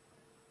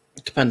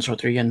 It depends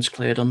whether he ends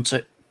clear, doesn't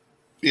it?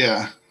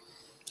 Yeah.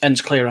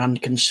 Ends clear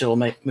and can still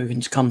move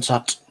into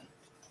contact.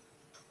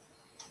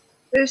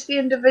 Who's the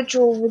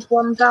individual with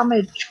 1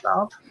 damage,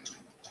 Bob?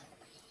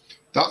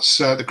 That's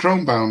the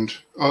Chromebound.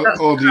 Or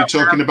are you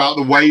talking about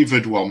the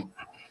wavered one?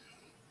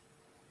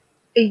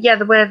 Yeah,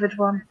 the wavered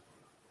one.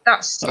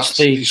 That's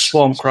the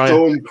Swarm Crier.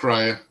 Storm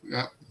Crier,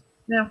 yeah.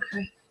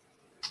 Okay.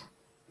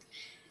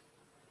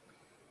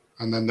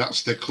 And then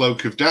that's the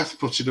Cloak of Death,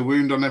 putting a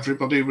wound on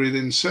everybody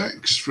within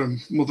 6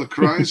 from Mother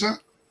Kryza.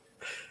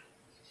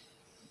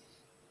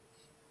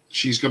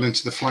 She's gone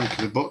into the flank of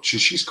the Butcher.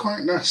 She's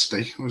quite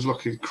nasty. I was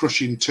looking,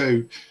 crushing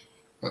 2.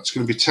 That's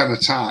going to be 10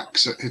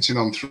 attacks, hitting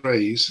on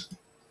 3s.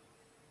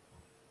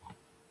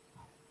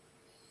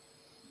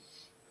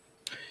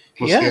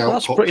 Plus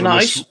that's pretty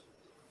nice.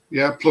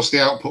 Plus the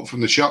output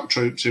from the shock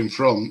troops in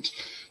front.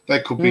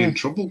 They could be in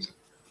trouble.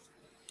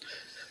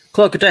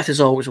 Cloak of Death is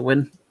always a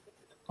win.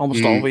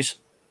 Almost always.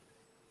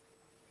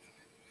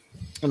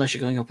 Unless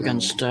you're going up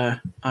against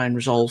Iron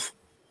Resolve.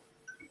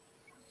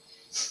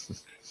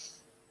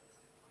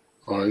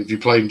 Or if you're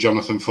playing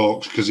Jonathan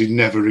Fawkes, because he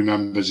never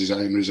remembers his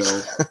Iron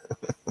Resolve.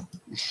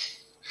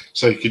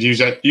 So you could use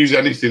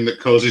anything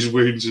that causes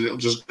wounds and it'll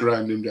just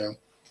grind him down.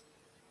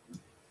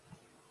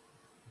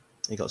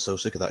 He got so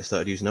sick of that he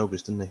started using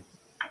Ogres, didn't he?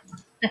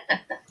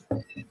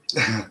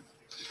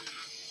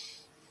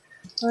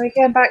 Well,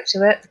 going back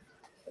to it,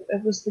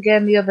 it was the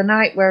game the other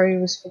night where he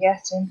was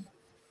forgetting.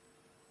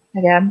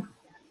 Again.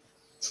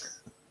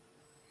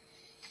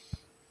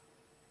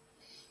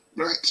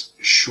 Right,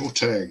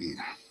 shorting.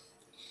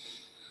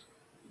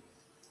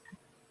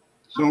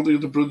 So the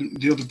other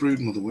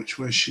broodmother, which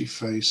way is she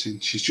facing?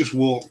 She's just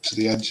walked to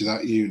the edge of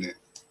that unit.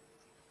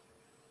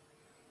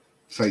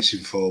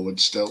 Facing forward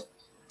still.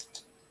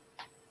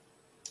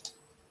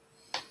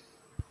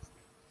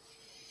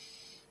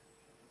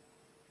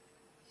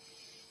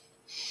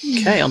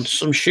 Okay, on to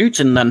some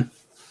shooting then.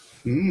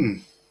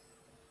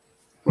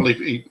 Well,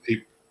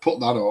 he put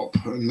that up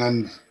and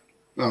then...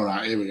 All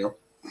right, here we go.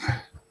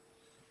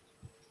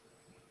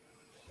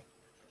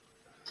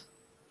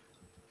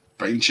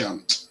 Bane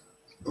Chant.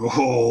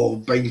 Oh,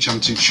 Bane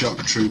Chanted Shock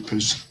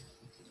Troopers.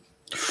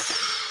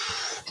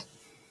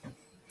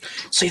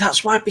 See,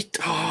 that's why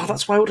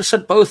I would have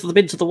sent both of them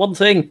into the one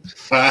thing.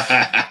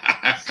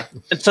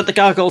 And sent the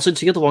Gargoyles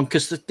into the other one,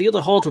 because the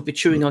other Horde would be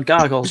chewing on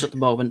Gargoyles at the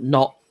moment,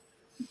 not...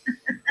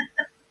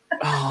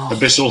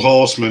 Abyssal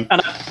Horsemen.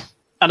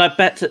 And I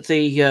bet that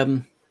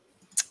the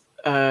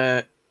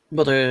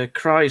Mother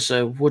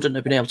Kryza wouldn't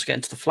have been able to get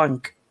into the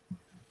flank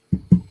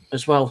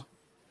as well.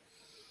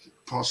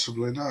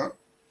 Possibly not.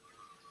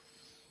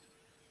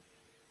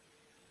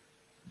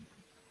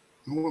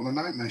 What the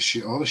Nightmare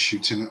shoot? Oh, they're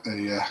shooting at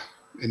the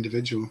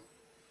individual.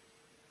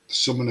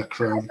 Summoner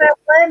Crown.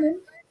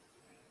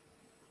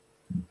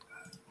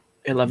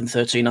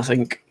 11-13, I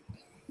think.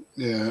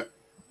 Yeah.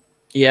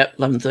 Yep,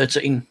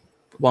 11-13.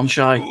 One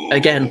shy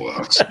again.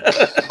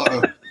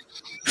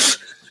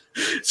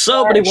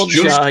 So many one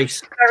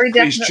shies.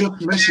 He's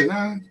just missing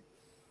out.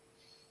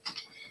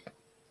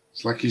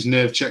 It's like his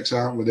nerve checks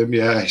out with him.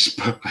 Yeah,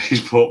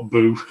 he's put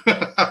boo.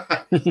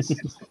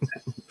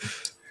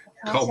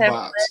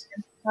 Combat.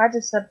 I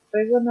just said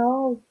boo and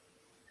all.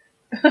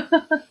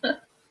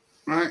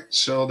 Right,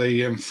 so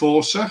the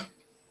Enforcer.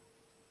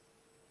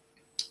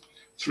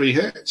 3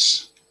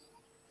 hits.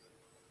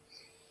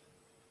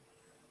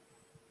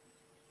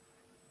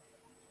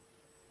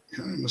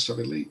 He must have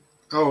elite.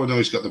 Oh no,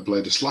 he's got the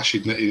blade of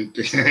slashing that he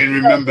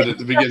remembered at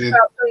the beginning.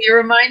 You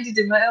reminded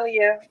him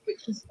earlier,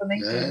 which was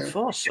funny. Yeah.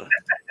 Enforcer.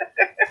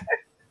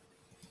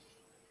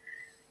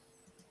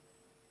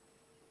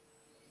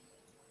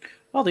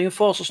 Oh, the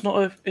Enforcer's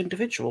not an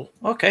individual.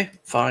 Okay,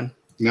 fine.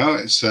 No,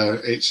 it's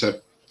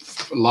a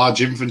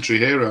large infantry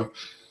hero.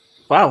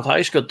 Wow,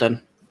 that is good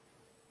then.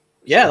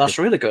 Yeah, that's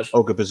really good.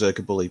 Ogre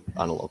Berserker Bully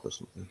analog or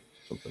something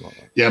like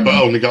that. Yeah, but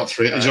only got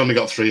 3. He's only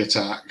got 3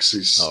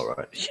 attacks. Oh,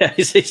 right. Yeah,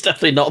 he's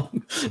definitely not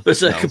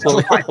Berserker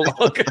Bully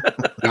analog.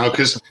 No,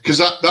 because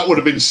that would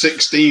have been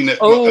 16 at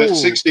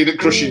 16 at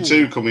Crushing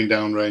 2 coming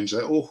down range.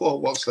 Oh,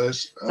 what's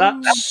this?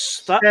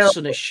 That's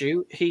an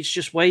issue. He's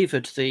just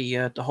wavered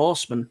the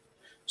Horseman,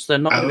 so they're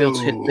not going to be able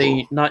to hit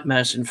the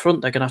Nightmares in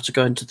front. They're going to have to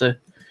go into the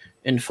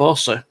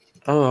Enforcer.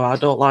 Oh, I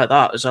don't like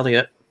that as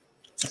Elliot.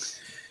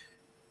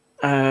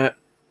 I'm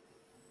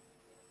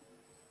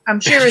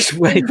sure it's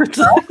wavered.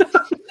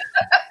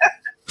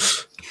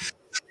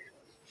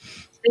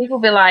 Steve will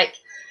be like,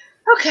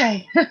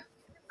 okay,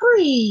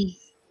 breathe.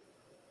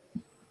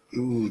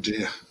 Oh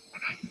dear.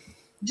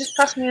 Just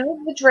pass me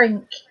another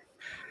drink.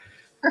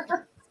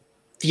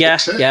 Yeah.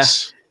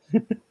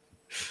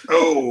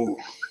 Oh.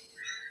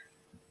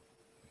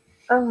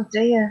 Oh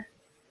dear.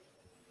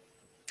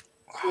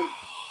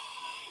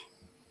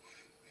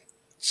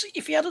 See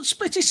if he hadn't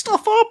split his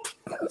stuff up.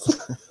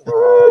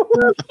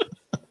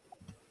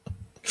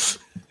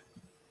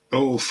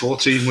 Oh,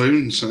 14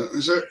 wounds,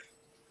 is it?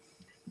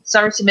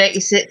 Sorry to make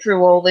you sit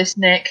through all this,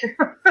 Nick.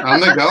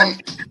 And they're gone.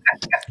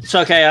 It's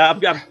okay. I'm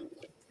going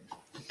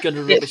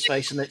to rub his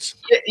face in it.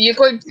 You're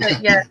going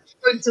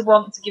to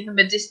want to give him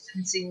a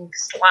distancing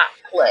slap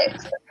clip.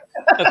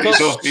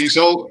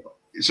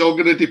 It's all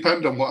going to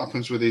depend on what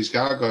happens with these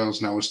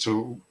gargoyles now as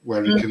to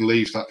where he can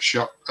leave that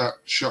shock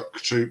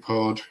troop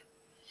horde.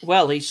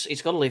 Well,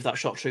 he's got to leave that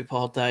shock troop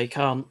horde there. He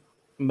can't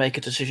make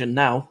a decision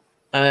now.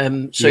 So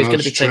he's going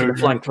to be taking the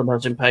flank from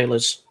those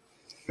impalers.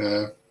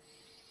 Yeah.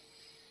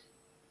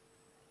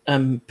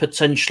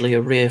 Potentially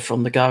a rear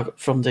from the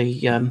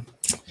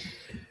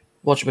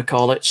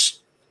whatchamacallits.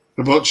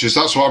 The butchers,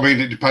 that's what I mean.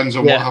 It depends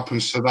on what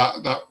happens to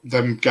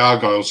them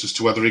gargoyles as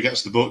to whether he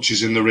gets the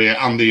butchers in the rear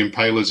and the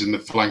impalers in the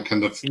flank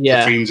and the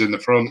fiends in the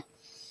front.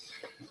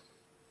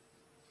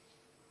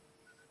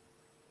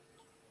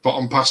 But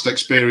on past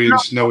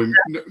experience, knowing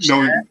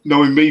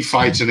me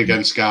fighting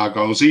against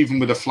gargoyles, even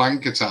with a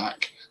flank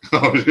attack,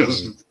 I was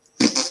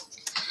just...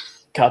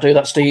 Can't do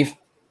that, Steve.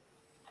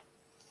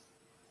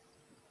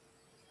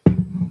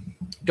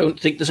 Don't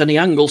think there's any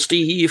angle,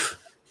 Steve.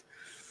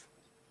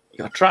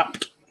 You're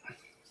trapped.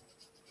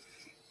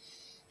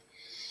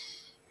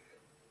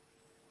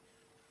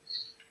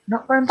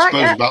 Not going back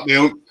yet. About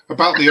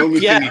the only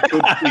thing he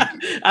could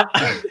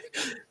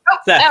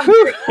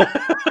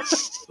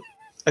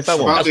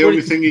the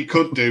only thing he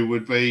could do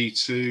would be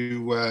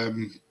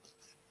to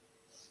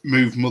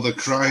move Mother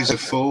Chrysler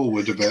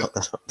forward a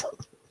bit.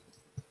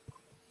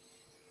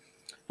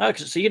 Oh,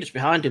 because it's the units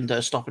behind him that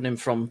are stopping him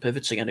from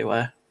pivoting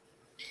anywhere.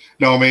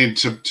 No, I mean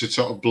to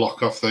sort of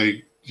block off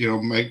the,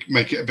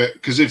 make it a bit,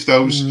 because if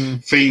those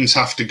fiends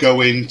have to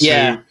go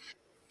into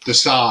the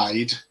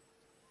side,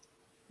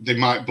 they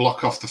might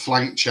block off the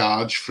flank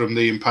charge from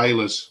the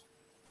impalers.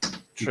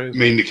 True. I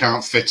mean, they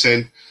can't fit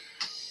in.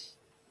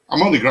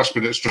 I'm only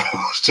grasping at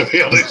straws, to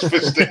be honest, for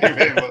Steve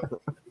here. But...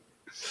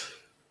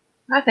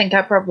 I think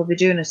I'd probably be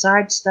doing a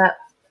sidestep.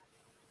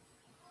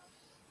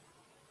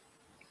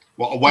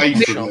 What, away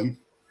from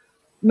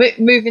them?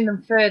 Moving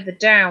them further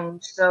down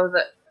so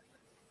that...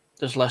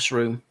 There's less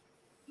room.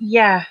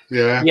 Yeah.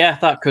 Yeah,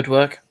 that could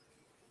work.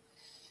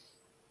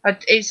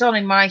 It's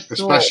only my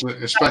thought.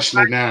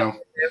 Especially now.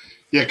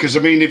 Yeah, because, I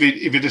mean, if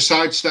he'd have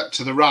sidestepped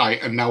to the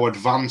right and now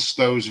advanced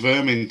those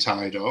vermin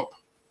tied up,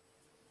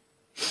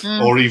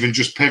 or even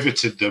just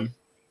pivoted them,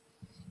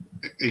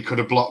 he could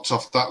have blocked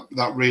off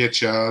that rear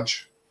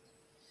charge.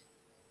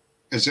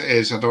 As it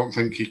is, I don't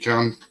think he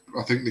can.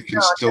 I think they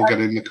can still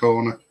get in the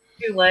corner.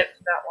 Too late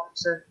for that one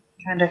to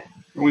kind of...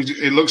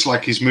 It looks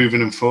like he's moving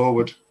them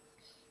forward.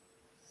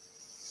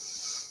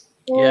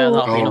 Yeah,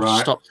 that'll be enough to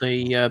stop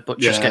the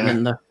butchers getting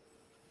in there.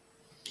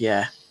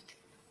 Yeah.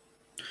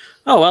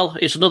 Oh, well,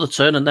 it's another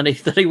turn, and then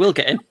he will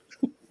get in.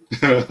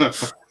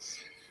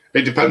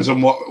 It depends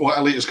on what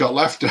Elliot's got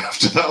left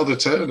after that other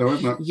turn, though,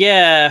 isn't it?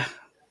 Yeah,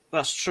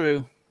 that's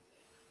true.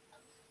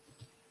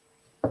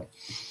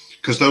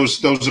 Because those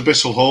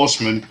Abyssal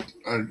Horsemen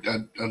are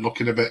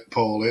looking a bit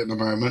poorly at the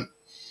moment.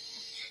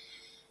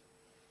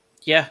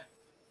 Yeah.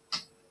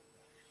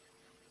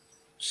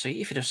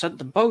 See, if you'd have sent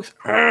them both.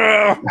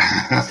 But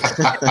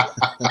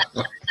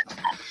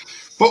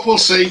we'll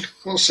see.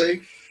 We'll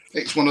see.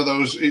 It's one of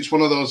those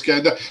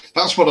games.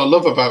 That's what I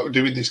love about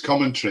doing this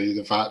commentary,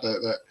 the fact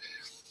that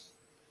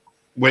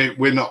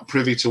we're not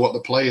privy to what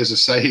the players are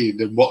saying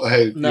and what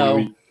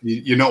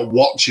you're not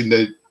watching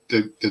the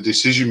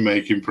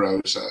decision-making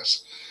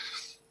process.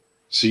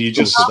 So you're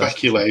just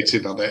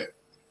speculating on it.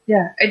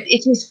 Yeah,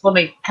 it is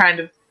funny kind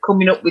of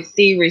coming up with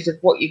theories of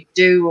what you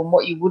do and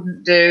what you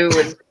wouldn't do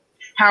and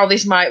how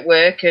this might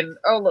work, and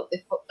look,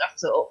 they fucked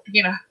that up.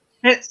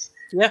 It's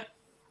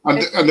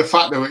And the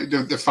fact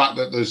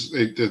that there's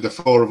the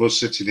four of us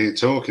sitting here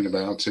talking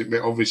about it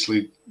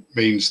obviously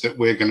means that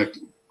we're going to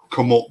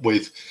come up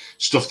with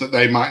stuff that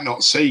they might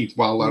not see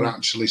while they're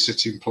actually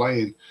sitting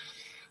playing,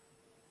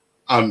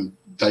 and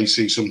they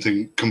see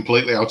something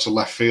completely out of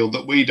left field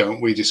that we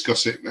don't. We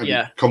discuss it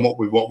and come up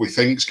with what we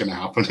think's going to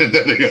happen, and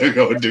then they're going to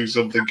go and do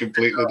something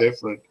completely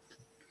different.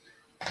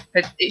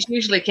 It's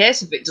usually a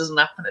case if it doesn't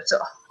happen at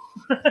all.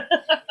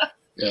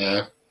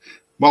 Yeah.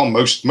 Well,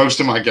 most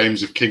of my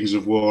games of Kings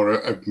of War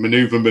are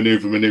maneuver.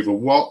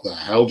 What the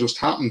hell just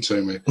happened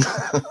to me?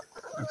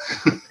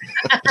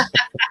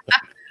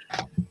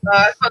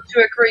 I've got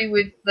to agree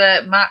with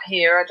Matt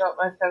here. I don't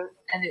know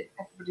if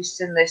everybody's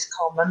seen this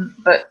comment,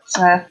 but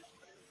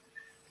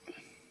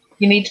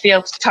you need to be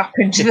able to tap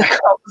into the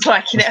comments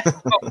like an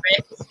F4.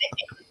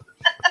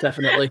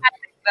 Definitely. I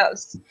think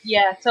that's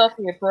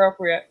totally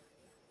appropriate.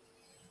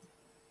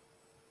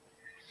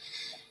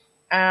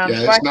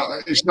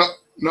 It's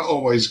not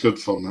always good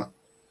fun, that.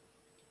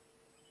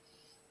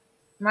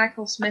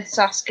 Michael Smith's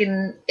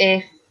asking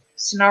if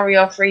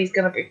scenario 3 is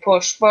going to be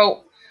pushed.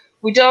 Well,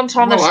 we don't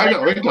honestly.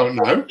 No, we don't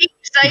know. We keep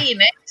saying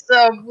it,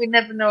 so we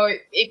never know.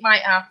 It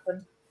might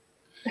happen.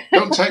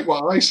 Don't take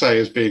what I say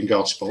as being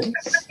gospel.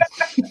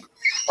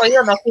 Well,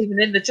 you're not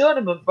even in the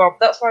tournament, Bob.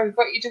 That's why we've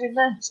got you doing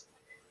this.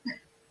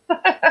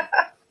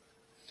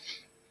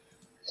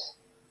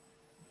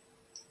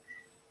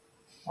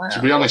 Wow.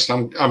 To be honest,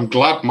 I'm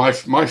glad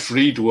my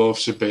free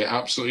dwarfs would be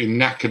absolutely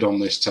knackered on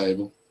this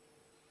table.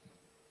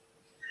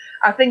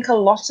 I think a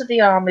lot of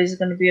the armies are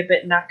going to be a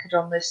bit knackered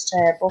on this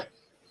table.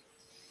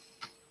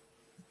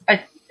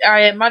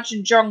 I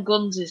imagine John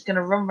Guns is going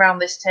to run around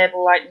this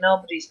table like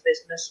nobody's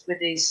business with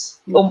his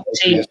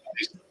umpteen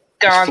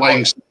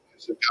Flying gargoyles.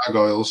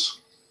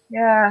 gargoyles.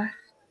 Yeah.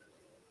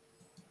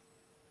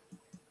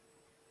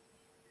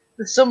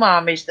 There's some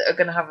armies that are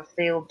going to have a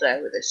field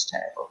day with this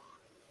table.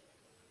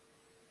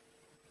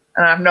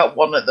 And I'm not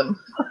one of them.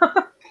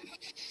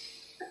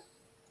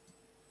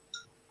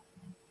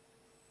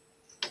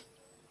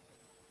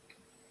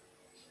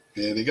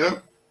 Here they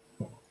go.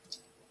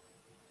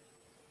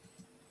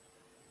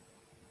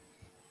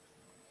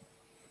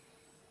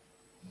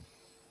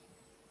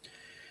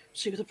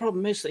 See, but the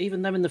problem is that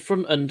even them in the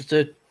front and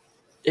the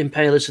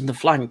Impalers in the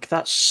flank,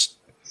 that's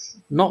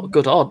not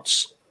good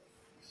odds.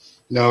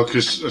 No,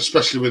 because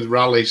especially with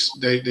rallies,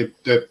 they're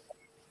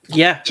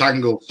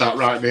tangled that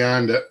right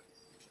behind it.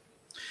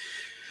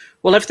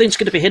 Well, everything's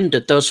going to be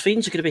hindered. Those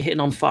Fiends are going to be hitting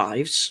on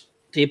 5s.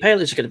 The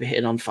Impalers are going to be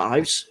hitting on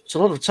 5s. It's a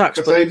lot of attacks.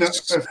 Have but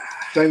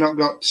they not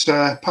got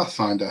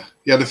Pathfinder?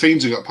 Yeah, the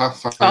Fiends have got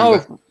Pathfinder.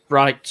 Oh,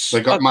 right.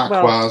 They got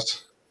Macquars. Well,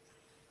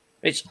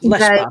 it's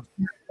less bad.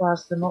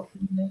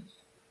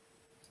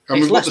 I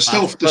mean, but they're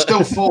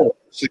still 4.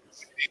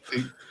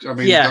 I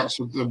mean, that's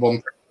the one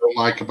thing I don't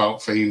like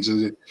about Fiends.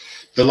 Is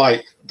they're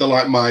like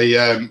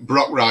my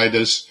Brock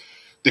Riders.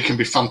 They can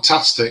be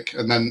fantastic,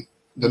 and then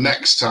the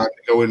next time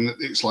they go in,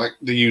 it's like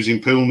they're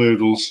using pool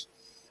noodles.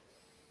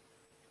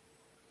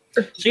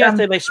 So yeah,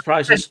 they may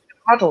surprise us.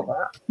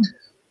 Model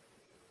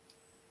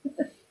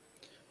that.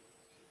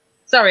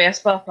 Sorry, I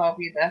spoke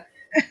over you there.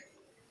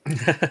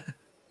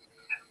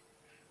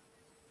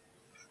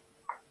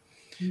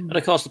 And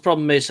of course, the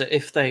problem is that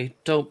if they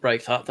don't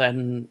break that,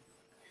 then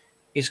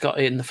he's got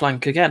it in the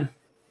flank again.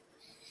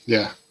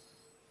 Yeah.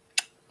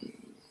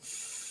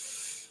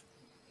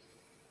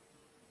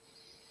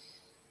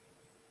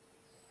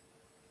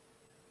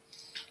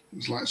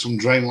 There's like some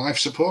drain life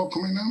support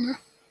coming down there.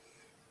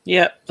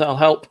 Yeah, that'll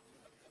help.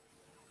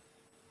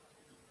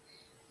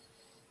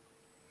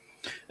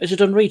 Has he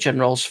done regen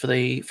rolls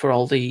for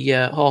all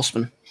the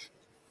horsemen?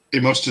 He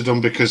must have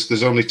done, because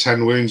there's only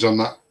 10 wounds on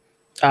that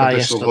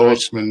yes, Abyssal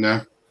Horseman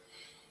now.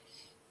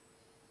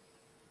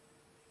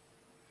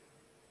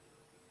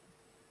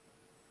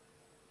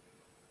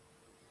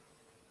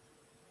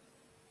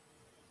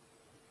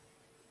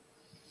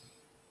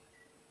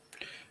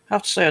 I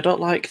have to say, I don't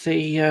like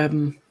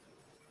the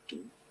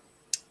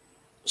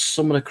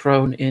Summoner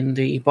Crone in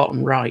the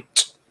bottom right.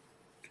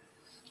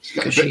 It's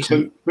got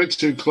a bit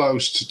too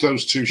close to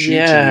those two shooting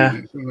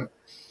units, isn't it?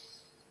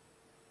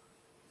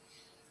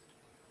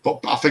 But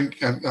I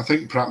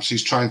think perhaps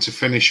he's trying to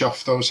finish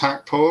off those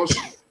hack paws.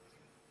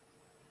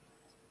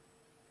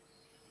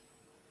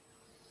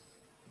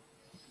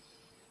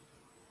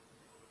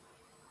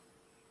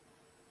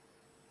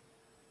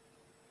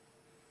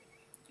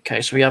 Okay,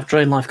 so we have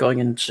Drain Life going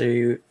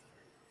into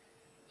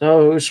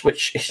those,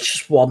 which is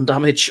just 1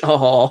 damage.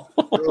 Oh,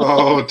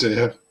 oh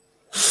dear.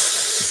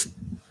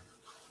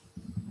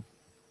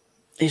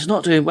 He's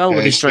not doing well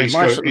with his Drain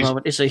Life at the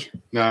moment, is he?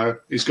 No,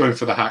 he's going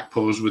for the hack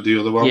paws with the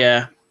other one.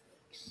 Yeah.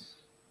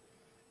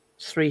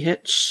 3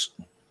 hits.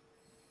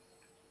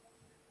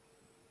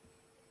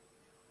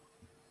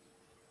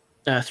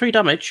 3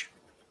 damage.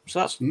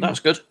 So that's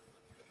good.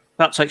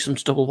 That takes them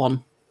to double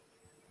 1.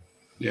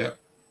 Yeah.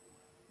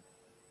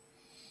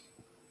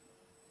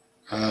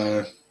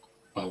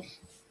 Well.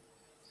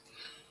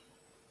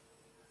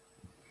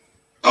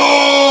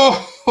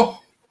 Oh!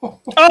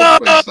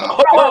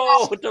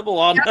 Oh, double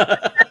 1.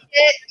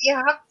 You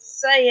have to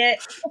say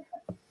it.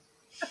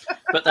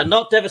 But they're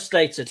not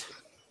devastated.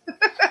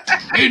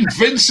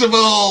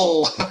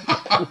 Invincible!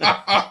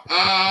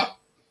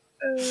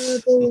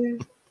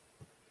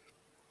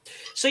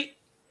 See,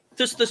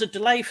 there's a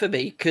delay for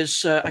me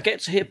because I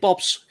get to hear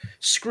Bob's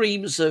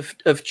screams of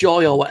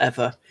joy or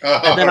whatever,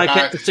 and then I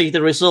get to see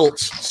the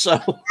results. So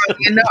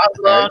you're not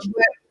alone.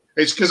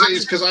 It's because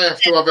I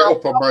have to have it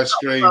up on my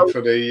screen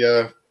for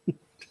the.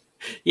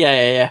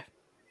 Yeah.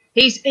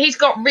 He's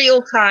got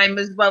real time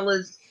as well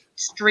as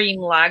stream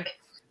lag.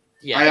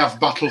 Yeah. I have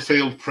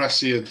battlefield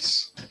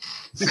prescience.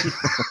 The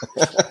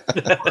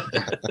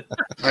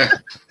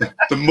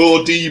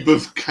Mordib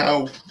of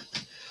Cow.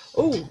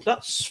 Oh,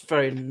 that's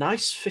very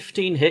nice.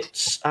 15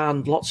 hits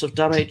and lots of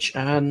damage,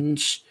 and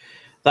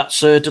that's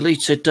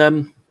deleted.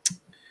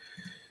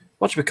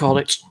 What do we call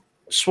it?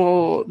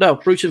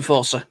 Brute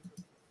Enforcer.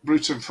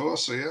 Brute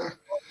Enforcer, yeah.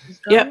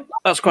 Yeah,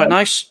 that's quite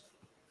nice.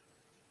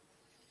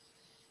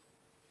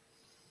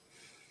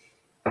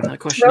 The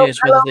question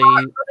is whether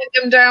the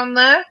them down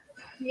there.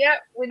 Yeah,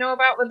 we know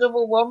about the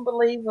double 1.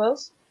 Believe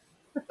us.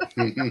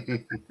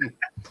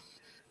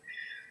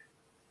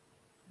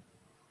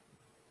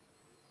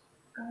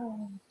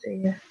 Oh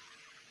dear.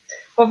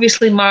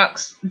 Obviously,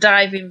 Mark's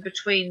diving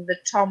between the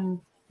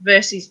Tom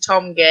versus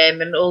Tom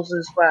game and us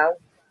as well.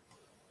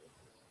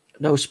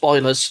 No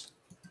spoilers.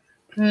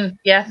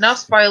 Yeah, no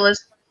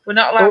spoilers. We're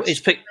not allowed. He's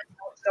picked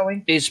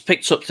going. He's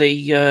picked up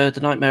the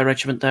Nightmare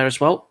Regiment there as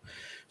well.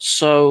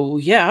 So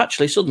yeah,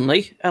 actually,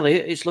 suddenly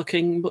Elliot is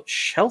looking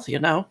much healthier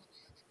now.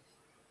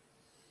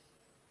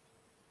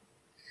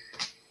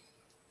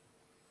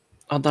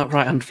 On that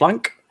right-hand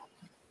flank.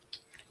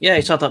 Yeah,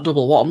 he's had that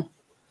double one.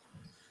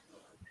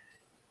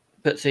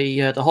 But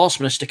the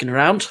horsemen are sticking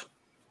around.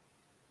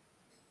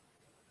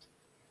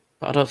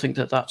 But I don't think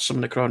that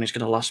Summon the Crony is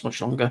going to last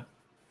much longer.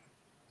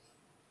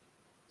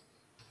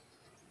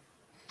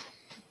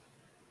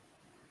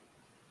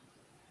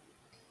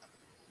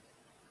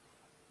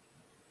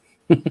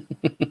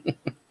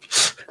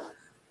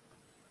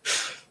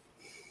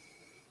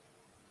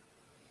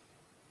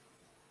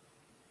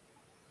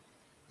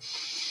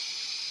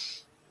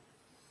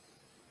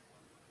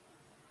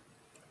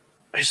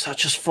 Is that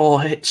just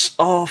 4 hits?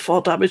 Oh,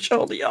 4 damage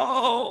only.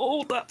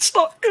 Oh, that's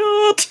not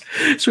good.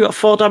 So we got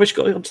 4 damage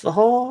going onto the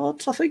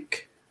Hordes, I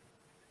think.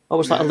 Or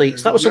was that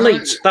elite? That was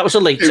elite. That was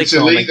elite. It was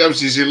elite. That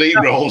was his elite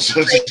rolls.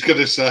 I was just going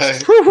to say.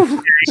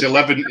 It's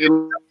 11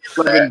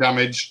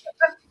 damage.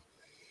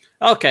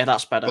 Okay,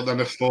 that's better. But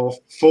then a 4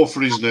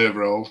 for his nerve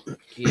roll.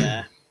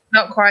 Yeah.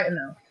 Not quite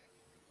enough.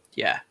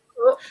 Yeah.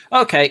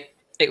 Okay.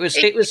 It was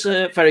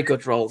a very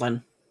good roll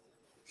then.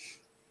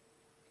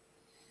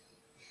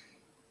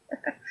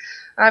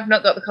 I've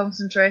not got the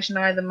concentration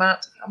either,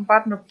 Matt. I'm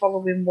bad enough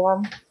following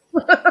one.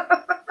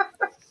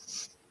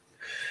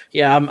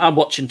 Yeah, I'm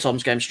watching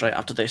Tom's game straight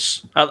after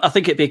this. I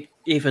think it'd be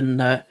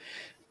even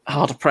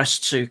harder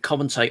pressed to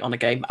commentate on a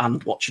game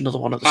and watch another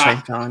one at the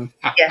same time.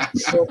 Yeah.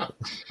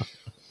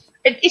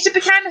 It'd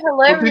be kind of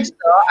hilarious,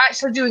 though,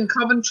 actually doing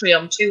commentary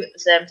on 2 at the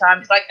same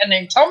time. It's like, and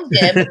then Tom's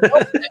game.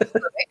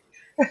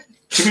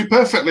 To be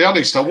perfectly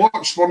honest, I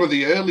watched one of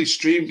the early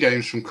stream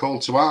games from Call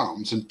to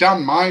Arms, and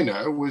Dan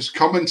Minor was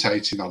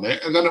commentating on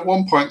it. And then at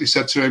one point they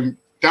said to him,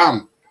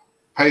 Dan,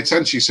 pay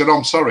attention. He said, oh,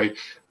 I'm sorry,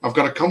 I've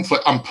got a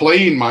conflict. I'm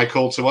playing my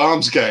Call to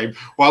Arms game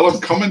while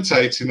I'm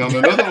commentating on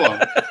another one.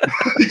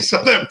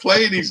 So they're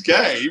playing his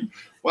game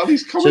while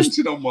he's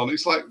commenting on one.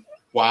 It's like,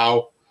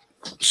 wow.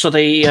 So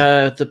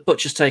the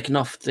Butcher's taken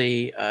off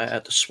the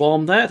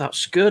swarm there.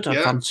 That's good. Yeah.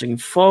 Advancing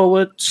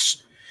forwards.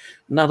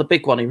 Now the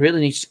big one, he really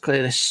needs to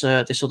clear this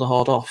other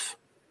horde off.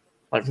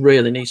 Like,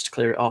 really needs to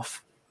clear it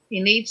off.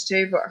 He needs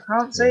to, but I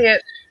can't see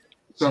it.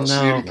 That's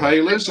the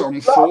Impalers on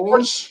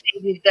 4s.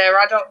 There,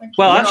 I don't think.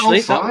 Well,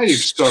 actually,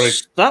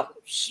 5s,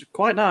 that's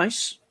quite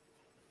nice.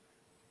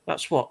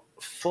 That's what,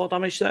 4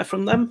 damage there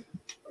from them.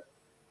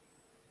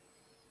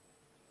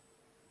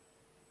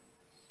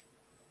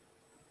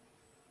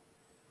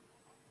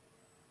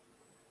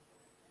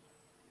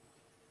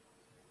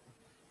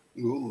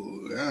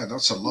 Ooh, yeah,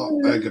 that's a lot.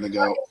 They're going to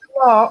go.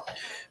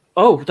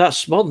 Oh,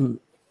 that's more than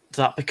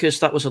that because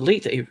that was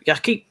elite. I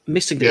keep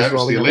missing these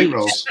rolling elite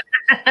rolls.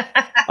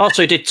 Oh,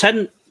 so he did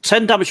 10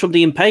 damage from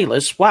the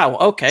Impalers. Wow,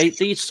 okay.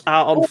 These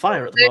are on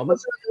fire at the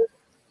moment.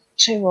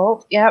 2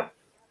 up, yep.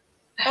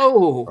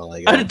 Oh,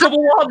 and a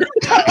double 1.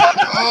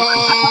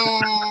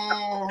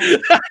 Oh.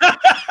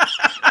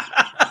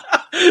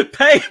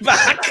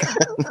 Payback.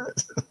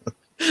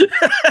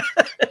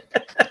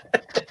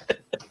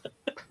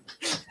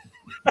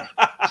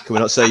 Can we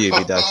not say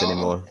UV dice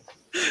anymore?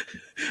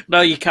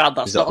 No, you can't.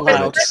 That's not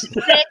allowed.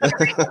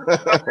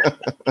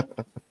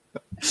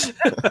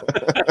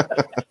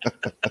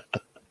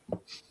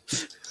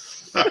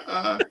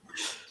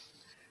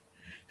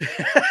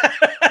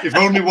 If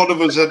only one of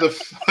us had to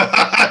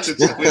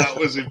tell me that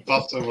was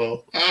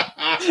impossible.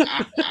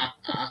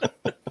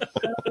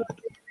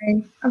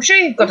 I'm sure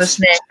you've got a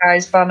Snake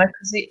Eyes banner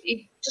because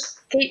he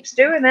just keeps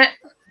doing it.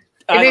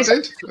 I did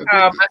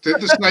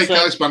the Snake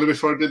Eyes banner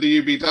before I did the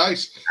UB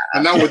dice,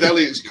 and now with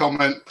Elliot's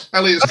comment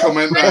there.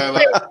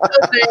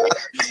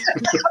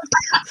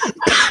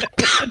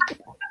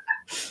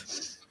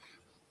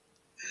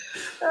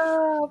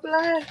 Oh,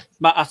 bless.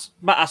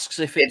 Matt asks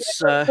if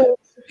it's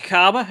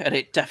karma, and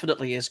it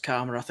definitely is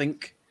karma, I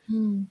think.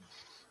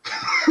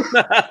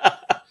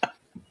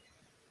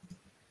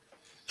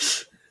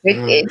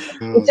 It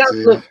does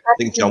look. I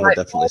think John would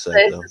definitely say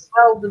it, though. As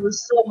well, there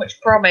was so much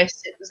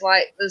promise. It was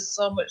like there's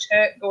so much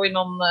hurt going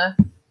on there.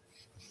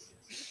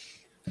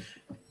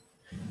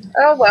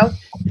 Oh well,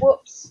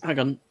 whoops. Hang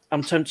on,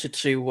 I'm tempted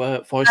to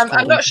voice call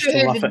I'm not sure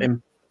to laugh at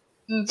him.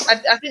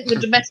 I think the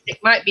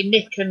domestic might be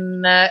Nick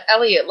and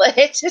Elliot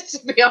later. To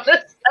be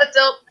honest, I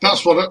don't.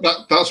 That's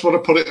what I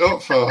put it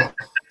up for,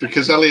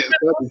 because Elliot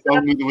said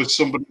told me there was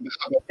somebody.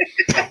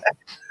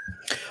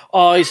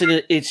 Oh,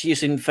 it's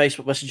using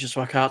Facebook Messenger,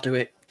 so I can't do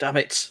it. Damn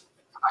it!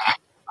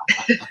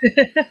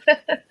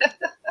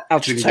 I'll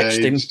just text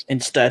him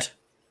instead.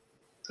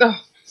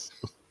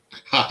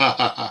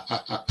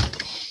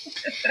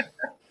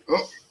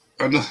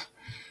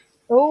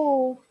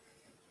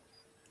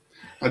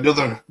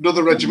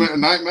 Another regiment of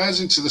nightmares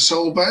into the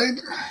Soul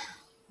Bane.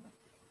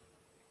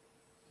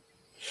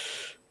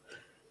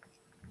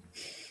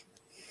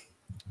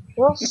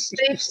 Well,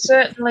 Steve's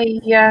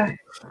certainly.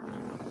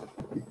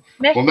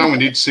 Well, now we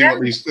need to see what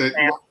these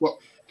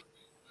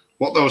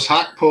what those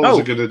hack pulls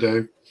are going to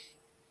do.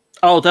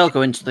 Oh, they'll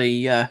go into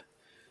the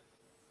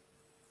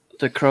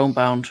Chrome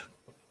bound.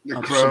 The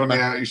crone,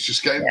 yeah, he's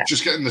just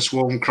getting the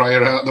swarm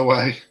crier out of the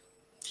way.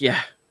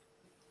 Yeah.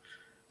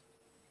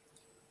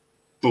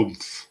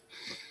 Boomf.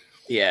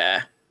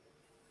 Yeah.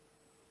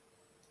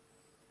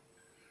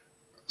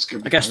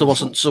 I guess there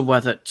wasn't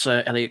somewhere that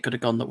Elliot could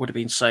have gone that would have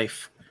been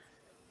safe.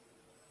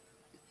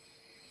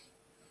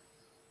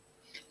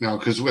 No,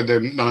 because with the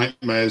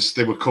nightmares,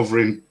 they were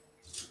covering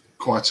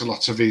quite a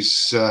lot of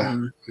his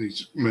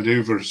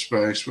manoeuvre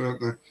space,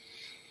 weren't they?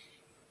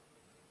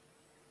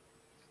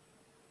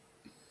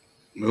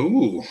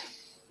 Ooh.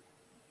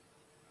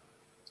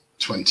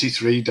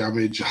 23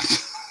 damage.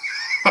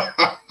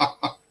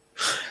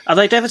 Are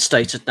they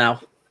devastated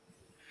now?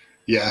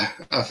 Yeah,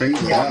 I think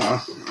they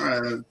are.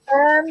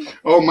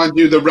 Oh, mind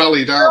you, they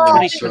rallied out.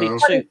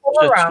 2022.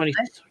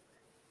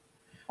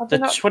 The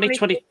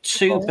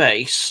 2022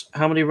 base,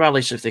 how many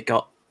rallies have they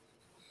got?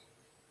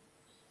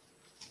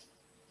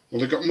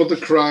 Well, they've got Mother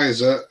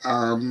Chrysler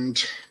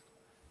and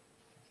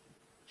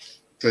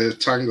the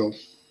Tangle.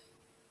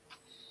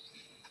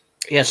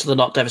 Yeah, so they're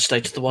not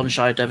devastated. The one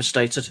shy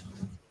devastated.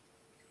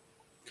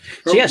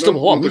 So yes,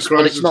 double ones,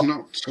 but it's not.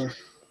 I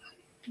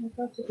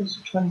thought it was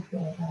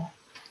 24.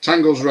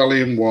 Tangle's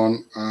rallying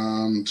 1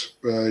 and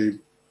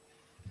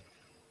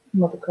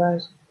Mother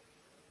Chrysler.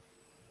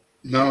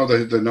 No,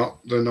 they're not.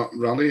 They're not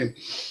rallying.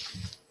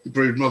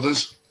 Brood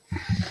mothers.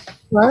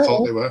 Right. I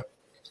thought they were.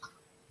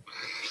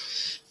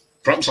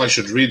 Perhaps I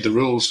should read the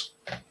rules.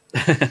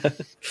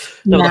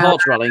 No, the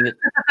Horde's rallying it.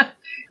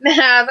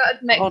 Nah,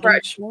 that'd make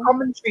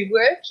commentary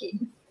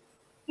working.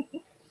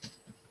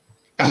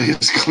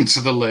 Elliot's gone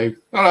to the loo.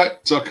 All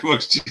right, talk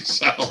amongst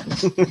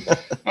yourselves.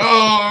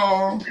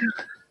 Oh.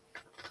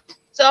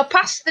 So I'll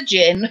pass the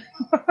gin.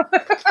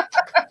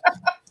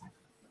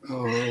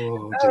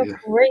 Oh, dear.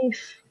 Oh,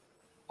 grief.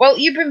 Well,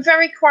 you've been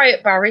very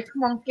quiet, Barry.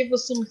 Come on, give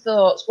us some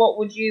thoughts. What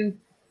would you...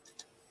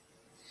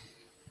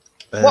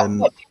 what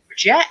would you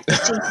project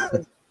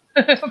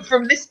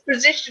from this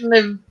position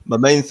of... My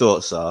main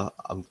thoughts are,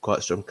 I'm kind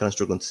of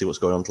struggling to see what's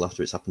going on until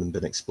after it's happened and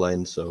been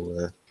explained,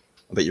 so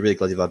I bet you're really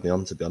glad you've had me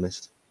on, to be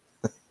honest.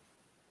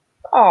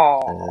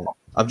 Oh.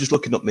 I'm just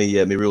looking up my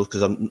rules,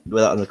 because I'm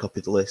without having a copy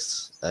of the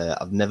lists.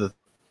 I've never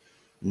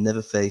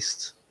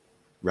faced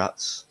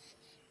rats,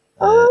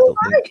 I don't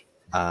think,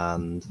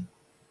 and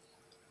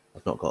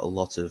I've not got a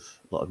lot of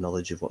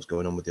knowledge of what's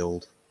going on with the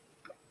old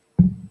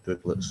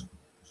driblets,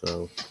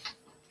 so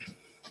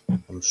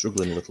I'm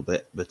struggling a little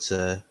bit. But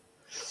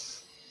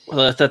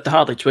well, they're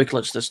hardly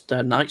twiglets;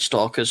 they're night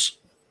stalkers.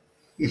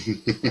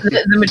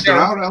 the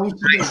majority of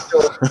night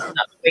stalkers,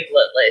 not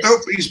twiglet list.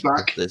 Oh, he's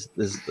back.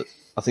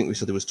 I think we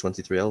said there was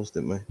 23 elves,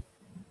 didn't we?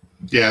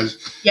 Yeah.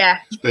 Yeah.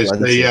 There's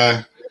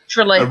a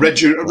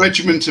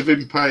regiment of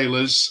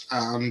impalers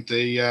and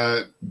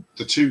the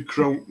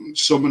 2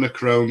 summoner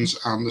crones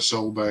and the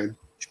soulbane.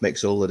 Which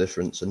makes all the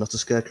difference, and not a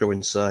scarecrow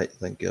in sight,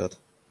 thank God.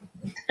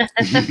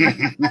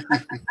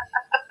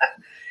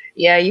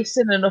 Yeah, you've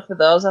seen enough of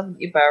those,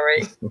 haven't you,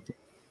 Barry?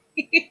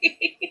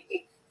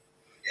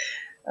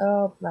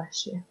 Oh,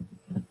 bless you.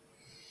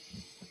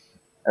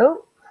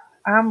 Oh,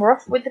 I'm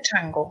rough with the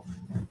Tangle.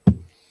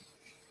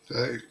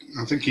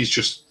 I think he's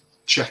just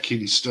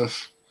checking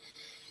stuff.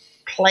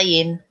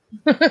 Playing.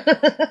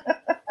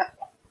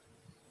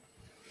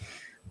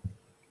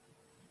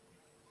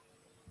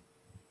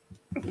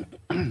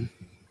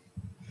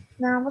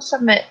 Now, I must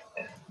admit,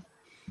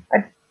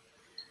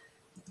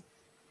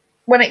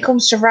 when it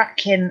comes to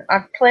Ratkin,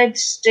 I've played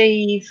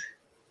Steve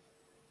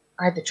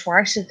either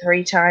twice or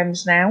 3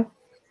 times now,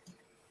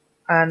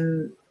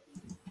 and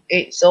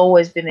it's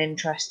always been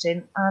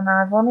interesting. And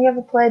I've only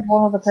ever played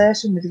one other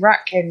person with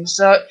Ratkin,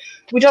 so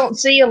we don't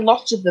see a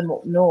lot of them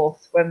up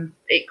north when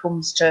it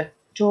comes to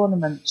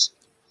tournaments.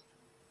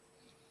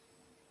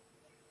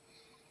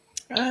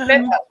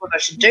 Maybe that's what I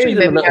should do.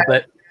 Maybe a little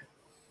bit.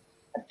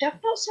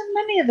 I've not seen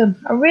many of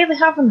them. I really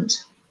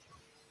haven't.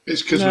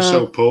 It's because we're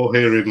so poor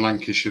here in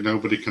Lancashire,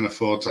 nobody can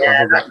afford to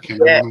have a Ratkin.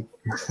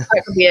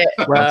 That could be it.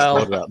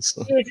 Well,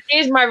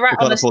 here's my rat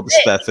we on can't a afford the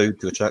stick. spare food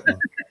to attract them.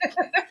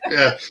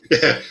 Yeah.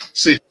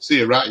 See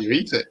a rat, you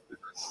eat it.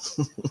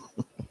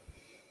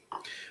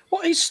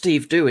 what is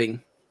Steve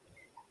doing?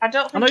 I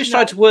don't. I know he's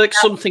trying to work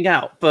something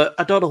out, but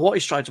I don't know what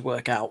he's trying to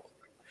work out.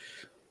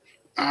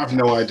 I have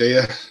no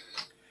idea.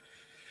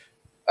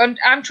 And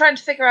I'm trying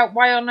to figure out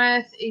why on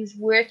earth he's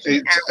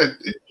working out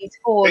these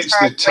hordes. It's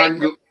the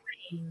Tangle.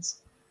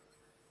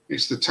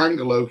 It's the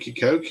Tangle Okie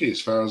Kokie,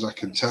 as far as I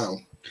can tell.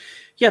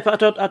 Yeah,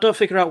 but I don't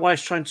figure out why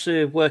he's trying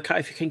to work out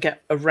if you can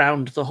get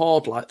around the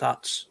horde like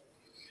that.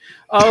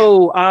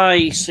 Oh,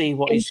 I see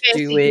what he's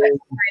doing.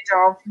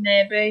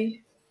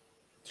 Maybe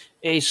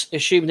He's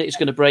assuming that he's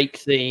going to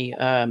break the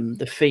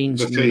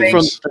fiends in the fiends.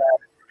 front there,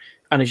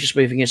 and he's just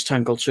moving his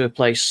Tangle to a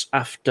place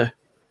after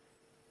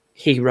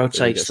he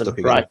rotates them.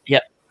 Right?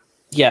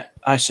 Yeah,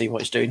 I see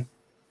what he's doing.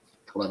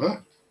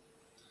 Clever.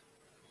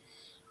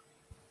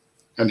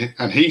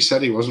 And he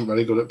said he wasn't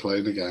very good at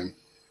playing the game.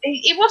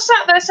 He was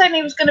sat there saying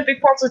he was going to be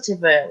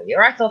positive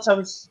earlier. I thought I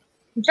was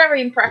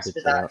very impressed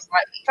with that. It's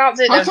like, you can't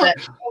sit there and say,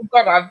 "Oh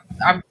God,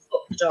 I'm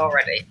fucked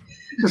already."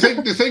 The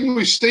thing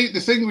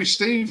with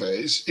Steve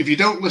is, if you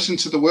don't listen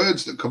to the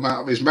words that come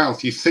out of his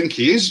mouth, you think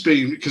he is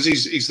being, because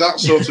he's that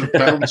sort of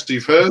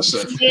bouncy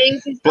person.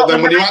 But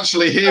then when you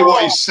actually hear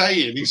what he's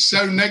saying, he's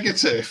so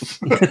negative.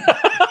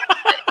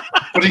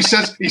 But he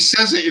says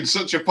it in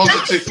such a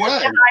positive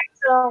way.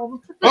 Oh,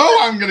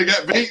 I'm going to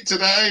get beat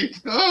today.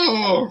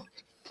 Oh,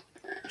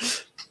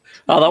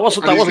 that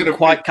wasn't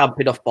quite camp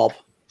enough, Bob.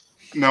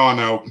 No, I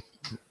know.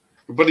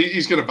 But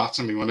he's going to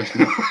batter me, won't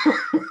he? Of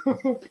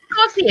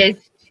course he is.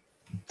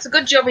 It's a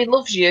good job he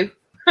loves you.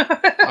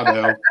 I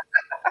know.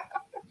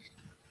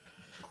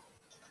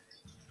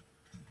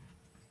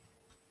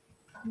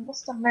 I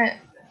must admit.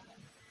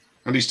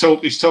 And he's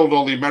told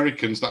all the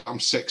Americans that I'm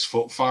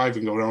 6'5"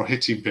 and go around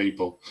hitting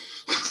people.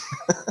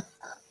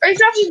 He's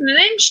not even an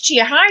inch to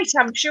your height,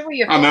 I'm sure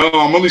you. I know,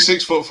 I'm only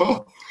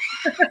 6'4".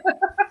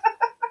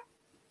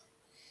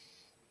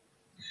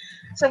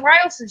 So why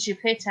else did you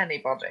hit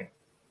anybody?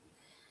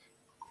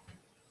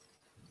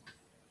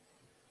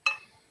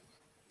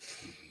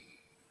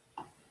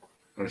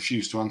 I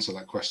refuse to answer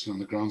that question on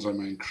the grounds I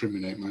may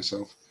incriminate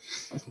myself.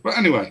 But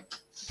anyway,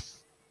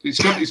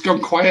 it's gone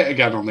quiet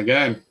again on the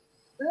game.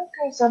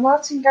 Okay, so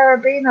Martin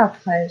Garabino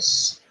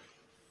plays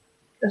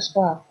as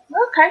well.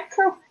 Okay,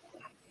 cool.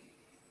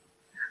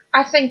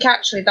 I think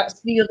actually that's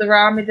the other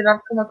army that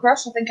I've come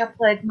across. I think I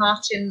played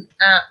Martin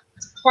at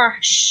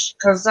Clash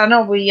because I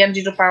know we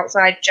ended up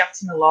outside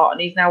chatting a lot,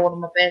 and he's now one of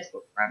my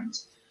Facebook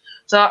friends.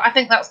 So I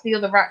think that's the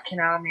other Ratkin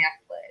army I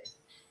played.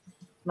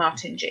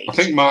 Martin G.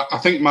 I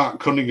think Mark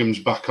Cunningham's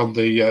back on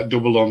the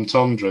double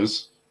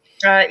entendres.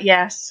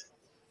 Yes.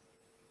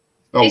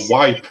 Oh,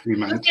 wipe, he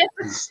meant.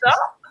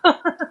 Stop.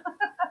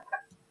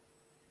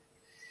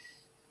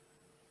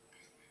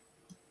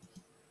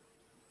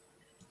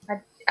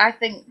 I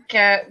think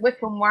whip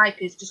and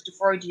wipe is just a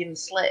Freudian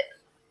slip.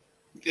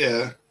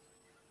 Yeah.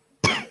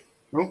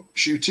 Oh,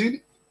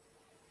 shooting.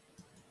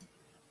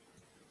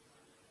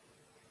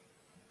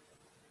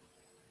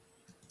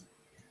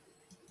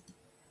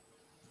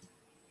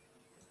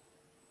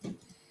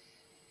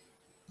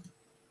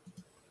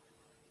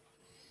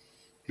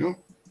 No.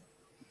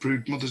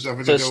 Brood mother's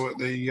having a go at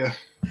the...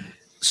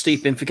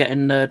 Steve been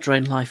forgetting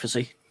Drain Life, has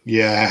he?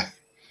 Yeah.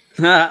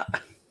 You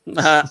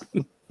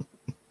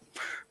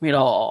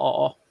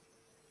know,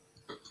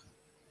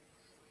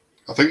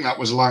 I think that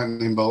was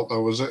lightning bolt,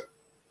 though, was it?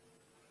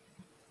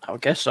 I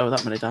would guess so.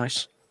 That many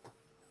dice.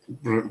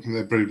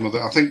 The brood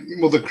mother. I think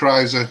Mother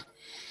Cries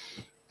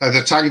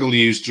the Tangle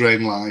used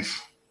Drain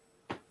Life,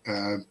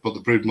 but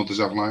the brood mothers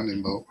have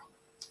lightning bolt.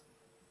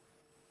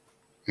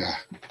 Yeah.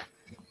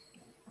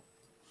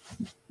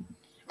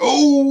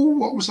 Oh,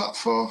 what was that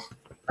for?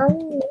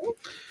 Oh.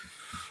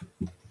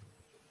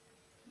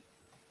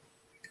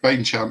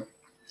 Bane Champ.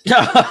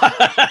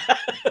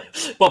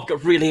 Bob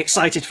got really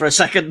excited for a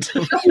second.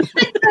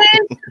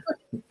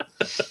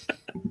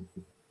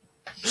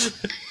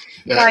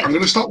 Yeah, I'm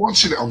going to stop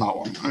watching it on that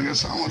one. I'm going to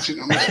start watching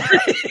it on this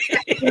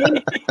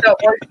one. Stop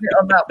watching it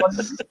on that one.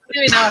 You're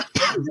doing our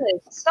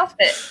things. Stop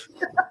it.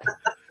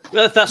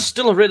 Well, that's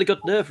still a really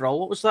good nerve roll.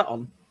 What was that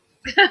on?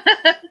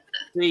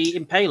 The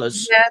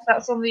Impalers. Yeah,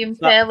 that's on the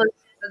Impalers.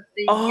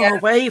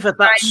 Waver.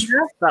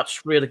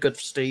 That's really good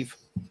for Steve.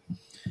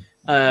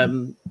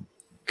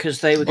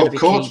 Because they were going to be.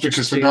 Of course,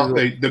 because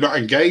they're not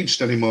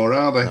engaged anymore,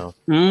 are they? No.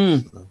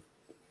 No.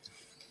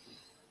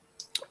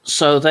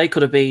 So they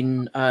could have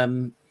been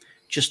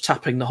just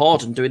tapping the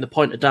Horde and doing the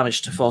point of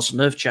damage to force a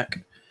nerve check,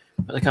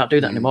 but they can't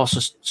do that anymore.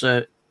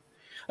 So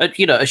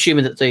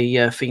assuming that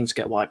the fiends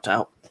get wiped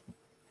out.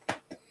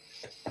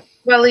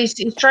 Well, he's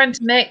trying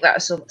to make that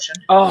assumption.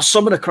 Oh,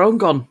 summon a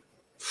Krongon.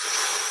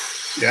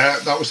 Yeah,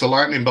 that was the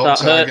lightning bolt That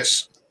target.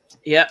 hurts.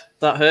 Yeah,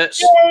 that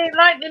hurts. Yay,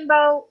 lightning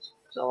bolt.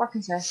 That's all I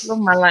can say. Love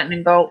my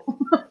lightning bolt.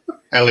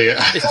 Elliot,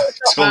 I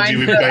told you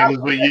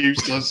Impalers were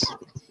useless.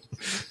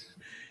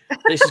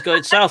 This is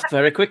going south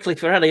very quickly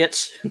for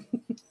Elliot.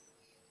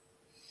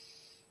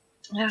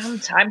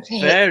 Time to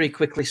hit. Very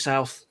quickly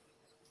south.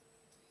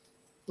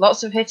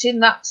 Lots of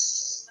hitting.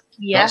 That's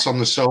That's on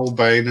the Soul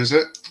Bane, is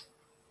it?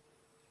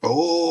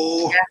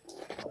 Oh. Yeah.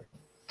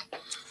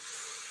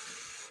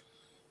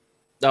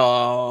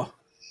 Oh.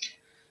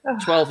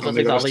 12, I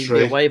think that'll leave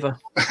me a waiver.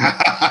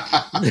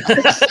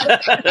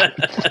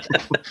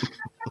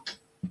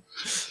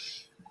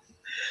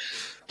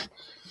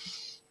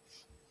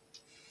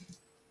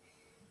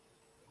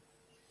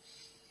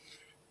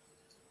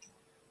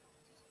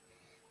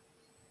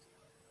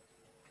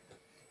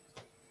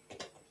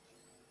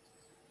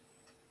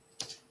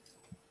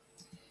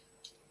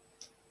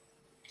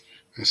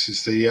 This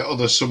is the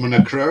other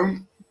Summoner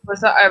Crone.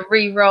 Was that a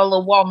re-roll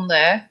of 1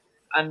 there?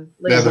 And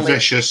they're the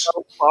vicious.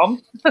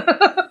 One.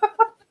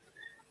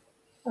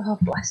 Oh,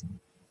 bless.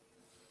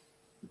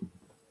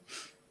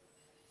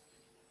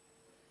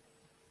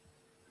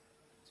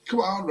 Come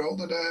on, roll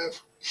the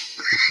nerve.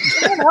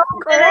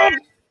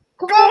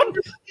 Come on.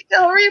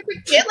 Hurry up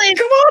and kill him.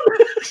 Come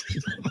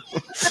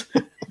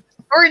on.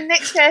 Or in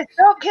Nick's case,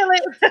 don't kill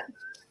him.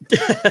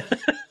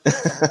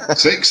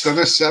 6 and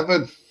a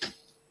 7.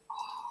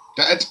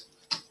 Dead.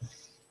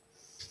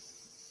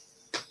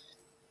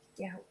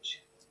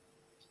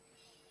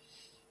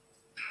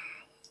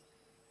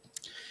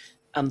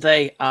 and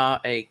they are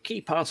a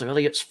key part of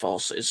Elliot's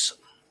forces.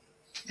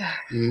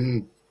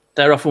 Mm.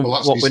 They're often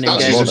Well, what winning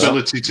that's games.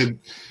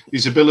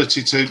 his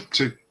ability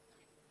to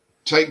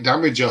take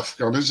damage off,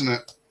 gone, isn't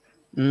it?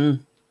 Mm.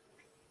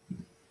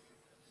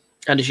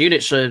 And his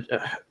units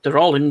they're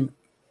all in.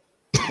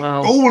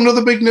 Well, Oh,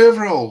 another big nerve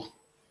roll.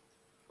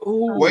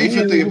 ooh.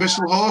 Wavered the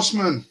Abyssal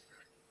Horseman.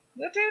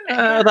 You're doing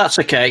it. That's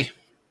okay.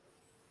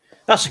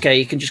 That's okay.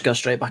 You can just go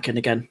straight back in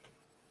again.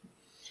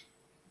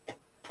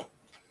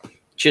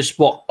 Just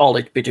what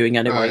Ollie'd be doing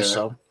anyway. Yeah.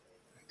 So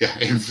Yeah,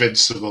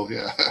 invincible.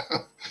 Yeah.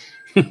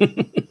 Well,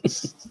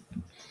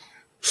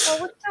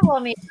 we're still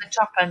only in the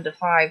top end of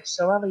 5,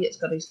 so Elliot's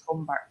got his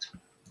comeback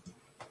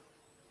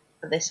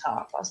for this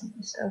half, hasn't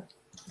he? So,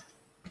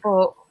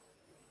 but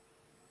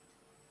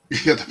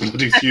Yeah, they're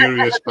bloody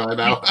furious by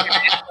now.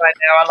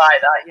 I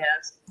like that.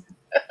 Yes.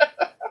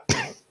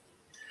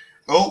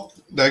 Oh,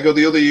 there go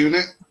the other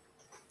unit.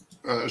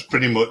 It was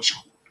pretty much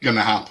going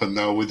to happen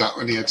though, with that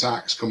many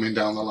attacks coming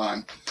down the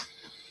line.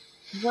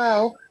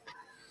 Well,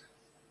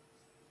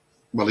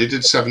 he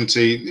did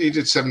 17. He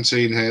did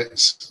 17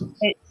 hits.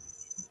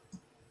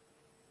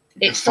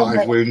 it's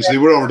 5 wounds. They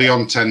were already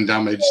on 10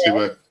 damage.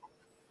 Yeah.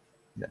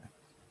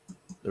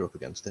 They're up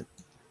against it.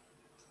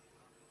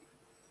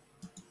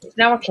 It's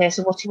now a case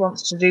of what he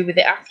wants to do with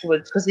it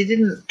afterwards, because he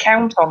didn't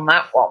count on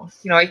that one.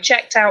 You know, he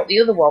checked out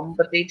the other one,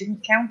 but he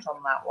didn't count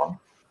on that one.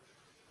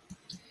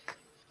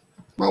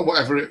 Well,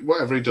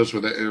 whatever he does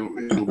with it,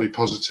 it'll be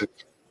positive.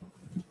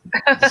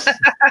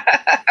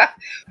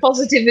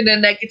 Positive in a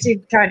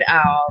negative kind of.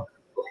 Oh,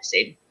 bless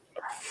him.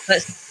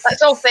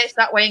 Let's all face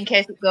that way in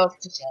case it goes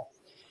to shit.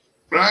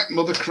 Right,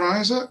 Mother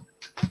Chrysler,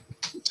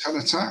 10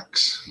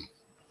 attacks,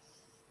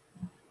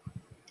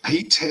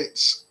 8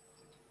 hits,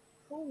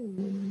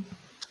 Ooh.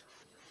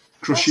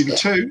 crushing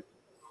 2.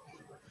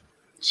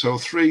 So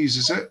 3s,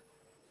 is it?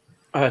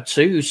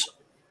 2s.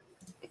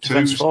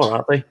 Defense 4,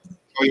 aren't they?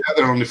 Oh yeah,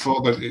 they're only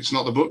 4. But it's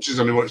not the butchers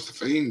anymore; it's the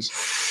fiends.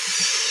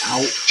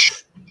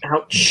 Ouch!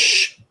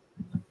 Ouch.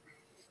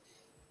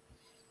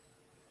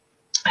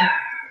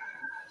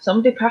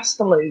 Somebody passed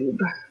the lube.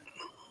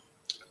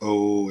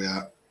 Oh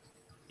yeah.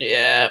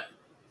 Yeah.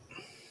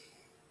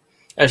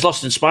 He's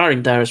lost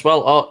inspiring there as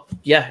well. Oh,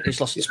 yeah,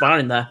 he's lost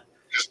inspiring there.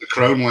 Just the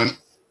crone went.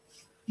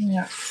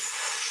 Yeah.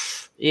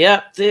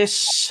 Yeah,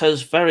 this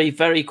has very,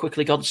 very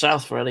quickly gone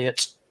south for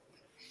Elliot.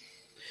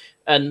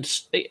 And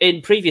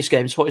in previous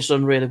games, what he's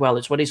done really well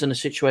is when he's in a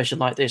situation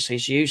like this,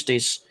 he's used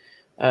his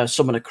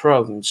Summoner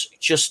Crones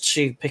just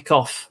to pick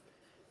off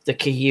the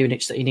key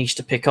units that he needs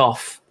to pick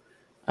off.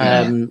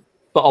 But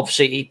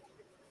obviously,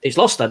 he's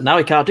lost them. Now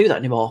he can't do that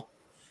anymore.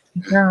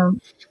 No.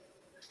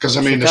 Because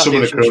I mean, the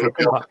Summoner Crone will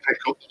be able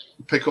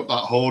to pick up that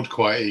horde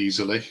quite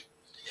easily,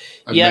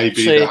 and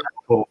maybe that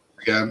horde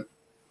again,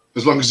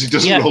 as long as he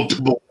doesn't roll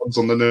double ones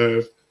on the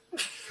nerve.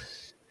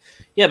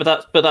 Yeah,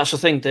 but that's the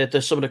thing. The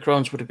Summoner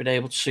Crones would have been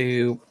able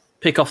to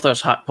pick off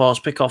those hack paws,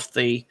 pick off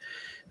the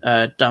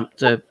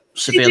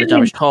severely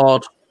damaged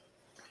horde,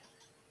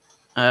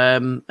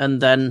 and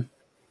then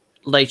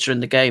later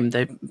in the game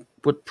they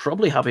would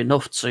probably have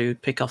enough to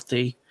pick off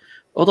the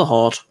other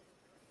horde.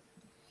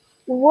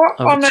 What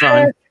on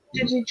earth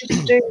did he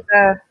just do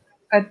there?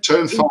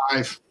 Turn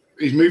 5.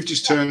 He's moved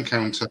his turn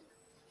counter.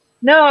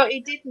 No, he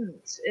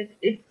didn't.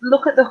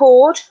 Look at the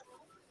horde.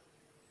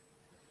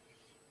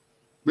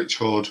 Which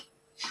horde?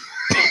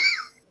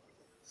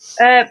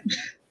 The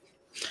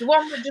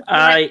one that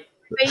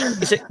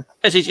just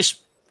has he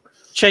just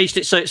changed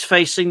it so it's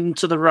facing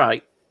to the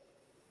right?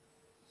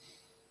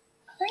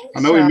 I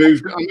know he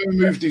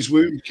moved his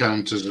wound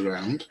counters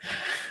around.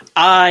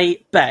 I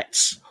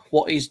bet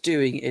what he's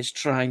doing is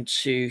trying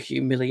to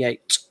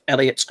humiliate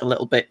Elliot a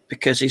little bit,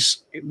 because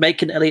he's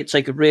making Elliot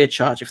take a rear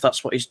charge if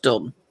that's what he's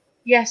done.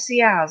 Yes, he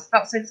has.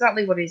 That's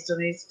exactly what he's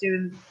done. He's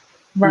doing.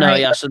 Right. No,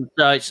 he hasn't.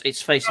 No,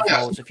 it's facing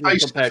forwards. If you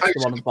compare it to the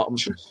one on the bottom,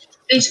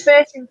 he's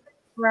facing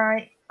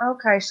right.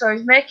 Okay, so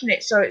he's making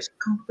it so it's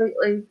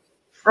completely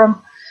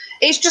from.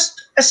 It's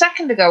just a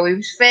second ago he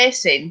was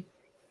facing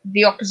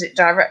the opposite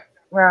direction.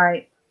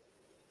 Right.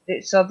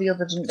 So the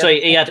other didn't. So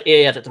he had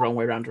it the wrong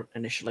way around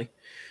initially,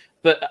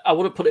 but I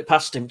wouldn't put it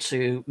past him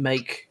to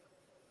make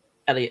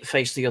Elliot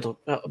face the other,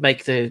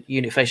 make the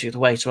unit face the other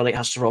way, so Elliot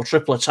has to roll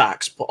triple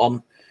attacks, put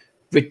on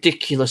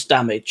ridiculous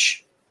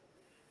damage.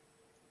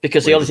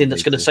 Because the only thing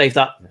that's going to save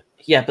that,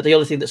 but the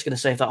only thing that's going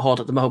to save that horde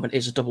at the moment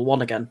is a double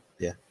 1 again.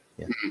 Yeah.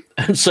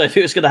 And so if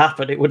it was going to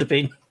happen, it would have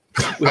been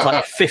with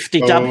like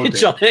 50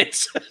 damage on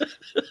it.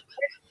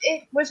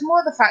 It was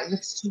more the fact that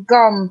it's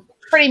gone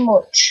pretty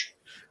much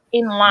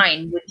in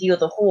line with the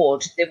other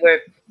horde. They were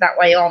that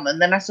way on,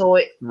 and then I saw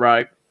it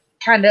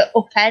kind of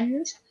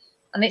upend,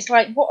 and it's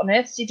like, what on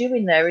earth is he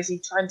doing there? Is he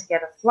trying to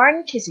get a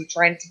flank? Is he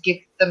trying to give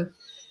them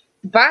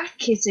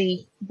back? Is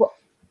he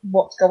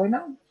what's going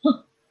on?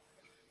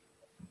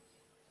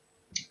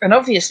 And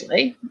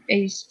obviously,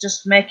 he's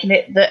just making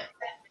it that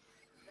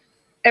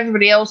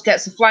everybody else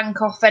gets a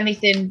flank off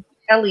anything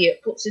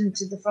Elliot puts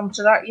into the front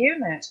of that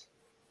unit.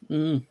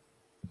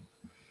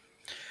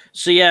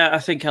 So yeah, I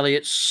think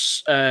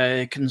Elliot's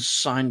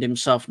consigned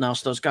himself now.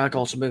 So those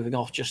gargoyles are moving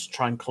off just to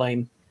try and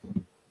claim.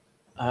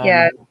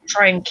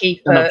 Try and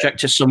keep an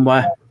objective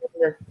somewhere.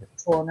 The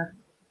corner.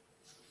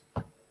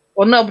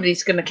 Well,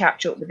 nobody's going to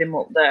catch up with him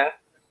up there.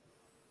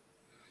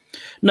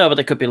 No, but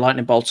they could be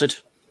lightning bolted.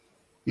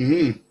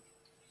 Mm.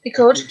 They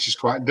could. Which is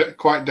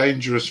quite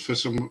dangerous for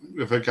some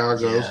of the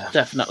gargoyles. Yeah.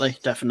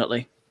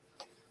 Definitely.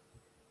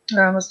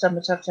 No, I must have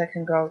my top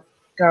second gargoyle.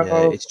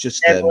 Yeah, it's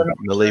just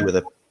melee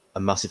with a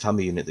massive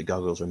hammer unit that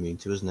gargoyles are immune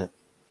to, isn't it?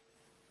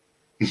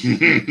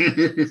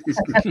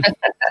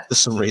 For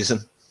some reason.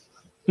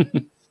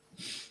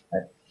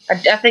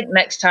 I think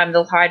next time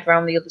they'll hide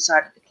around the other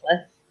side of the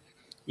cliff.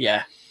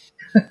 Yeah.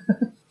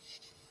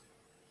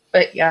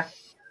 But yeah.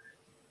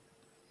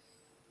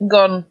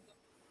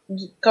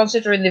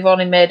 Considering they've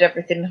only made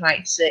everything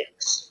height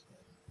 6,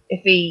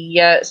 if he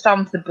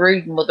stands the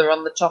brood mother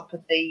on the top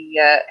of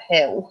the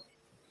hill.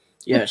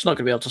 Yeah, it's not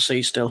going to be able to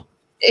see still.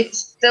 It's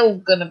still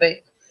going to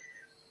be.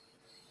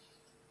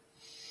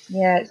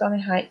 Yeah, it's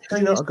only height 3.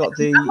 You know,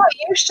 I'm not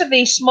used to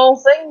these small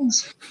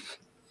things.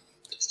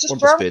 It's just what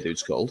the spear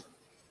dude's called?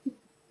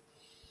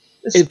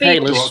 The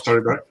Impalers.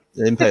 Sorry, bro.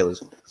 The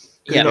Impalers.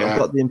 Yeah. I've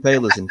got the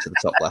Impalers into the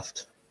top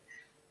left.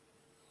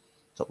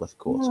 Top left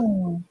quarter.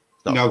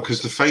 No,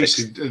 because the face,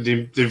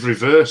 they've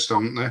reversed,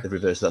 haven't they? They've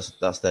reversed.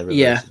 That's their reverse,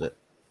 Yeah. is it?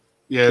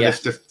 Yeah,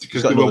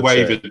 because they were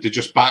wavered, they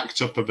just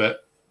backed up a bit.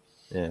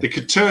 Yeah. They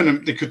could turn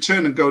and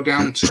go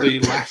down to the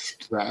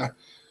left there.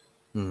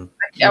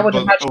 I would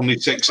imagine only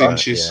 6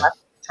 inches. Yeah.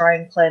 Try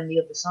and claim the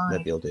other side.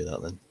 Maybe I'll do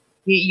that then.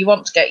 You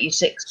want to get your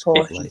 6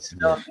 portions. Later,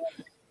 don't you?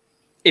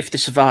 If they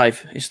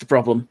survive, is the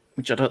problem,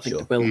 which I don't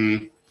think they will.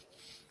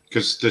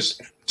 Because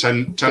there's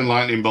 10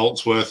 lightning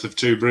bolts worth of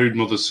 2 brood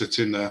mothers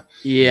sitting there.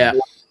 Yeah.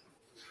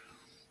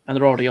 And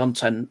they're already on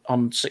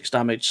 6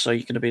 damage, so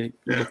you're going to be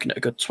looking at a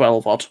good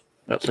 12 odd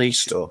at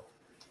least. Sure.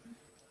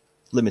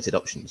 Limited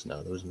options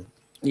now, though, isn't it?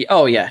 Yeah,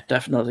 oh yeah,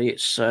 definitely.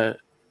 It's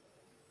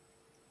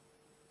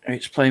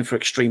playing for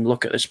extreme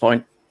luck at this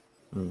point,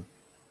 and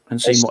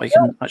seeing what he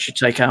can actually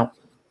take out.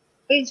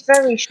 He's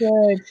very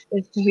sure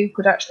as to who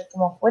could actually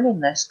come off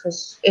winning this,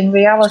 because in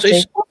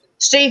reality,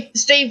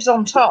 Steve's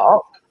on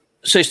top.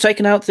 So he's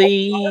taken out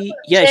he's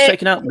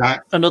taken out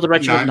another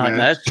regiment of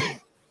nightmares.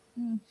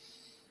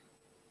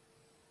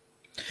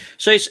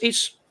 So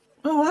it's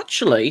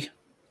actually.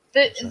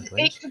 It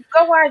could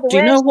go either way. Do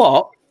you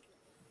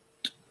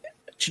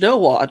know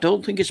what? I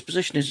don't think his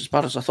position is as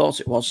bad as I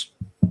thought it was.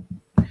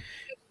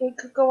 It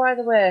could go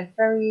either way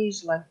very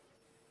easily.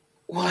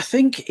 Well, I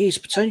think he's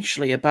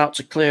potentially about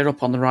to clear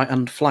up on the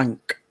right-hand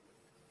flank.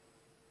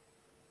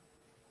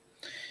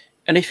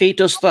 And if he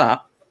does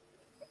that,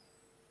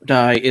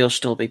 no, he'll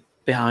still be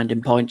behind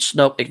in points.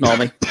 Nope, ignore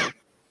me.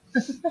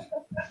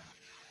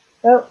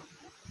 Well,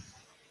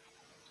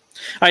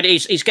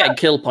 he's getting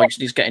kill points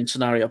and he's getting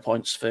scenario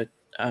points for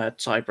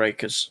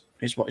tiebreakers,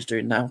 is what he's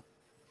doing now.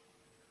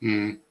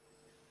 I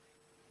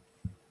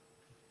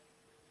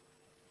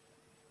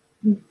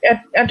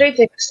do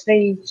think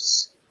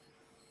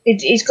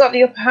he's got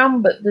the upper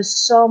hand, but there's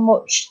so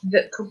much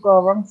that could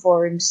go wrong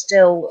for him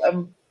still.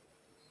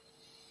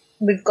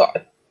 We've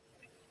got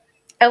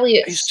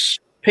Elliot. He's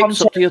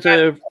picked up the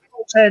other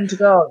turn to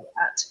go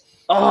at.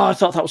 Oh, I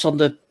thought that was on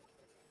the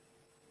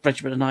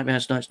Regiment of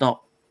Nightmares. No, it's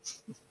not.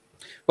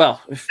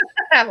 Well,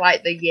 I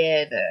like the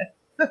there.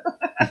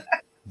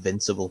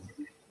 Invincible.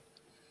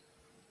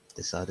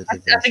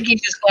 Decidedly. I think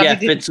he's just glad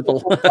he didn't.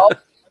 Invincible.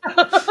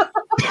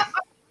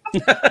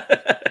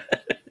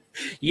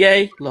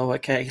 Yay,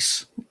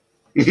 lowercase.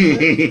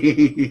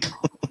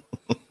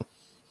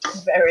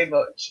 Very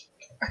much.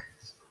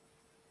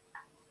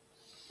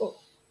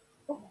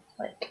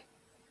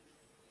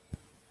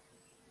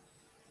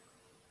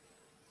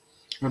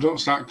 I don't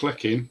start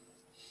clicking.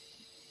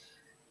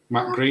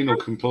 Matt Green will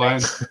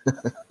complain.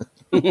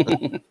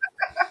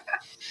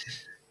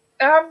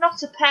 I'm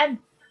not a pen.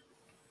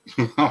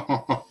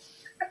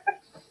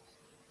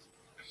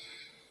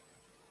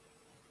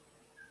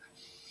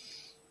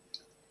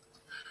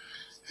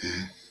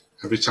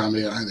 Every time I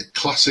hear the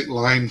classic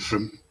line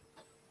from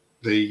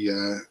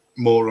the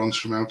morons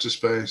from outer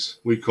space,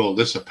 we call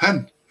this a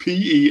pen.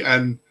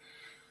 Penn.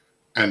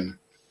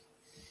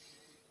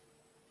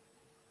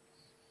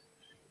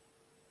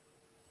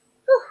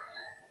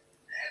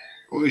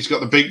 Oh, he's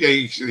got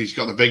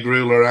the big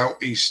ruler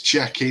out. He's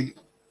checking.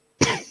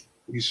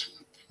 He's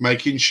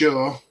making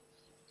sure.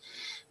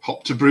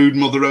 Hopped a brood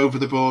mother over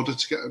the border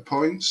to get her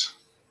points.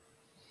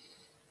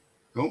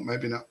 Oh,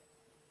 maybe not.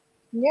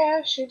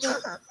 Yeah, she did.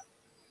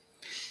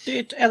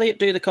 Did Elliot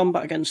do the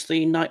combat against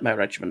the Nightmare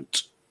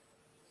Regiment?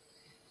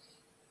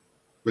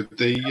 With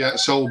the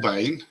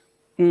Soulbane?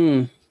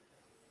 I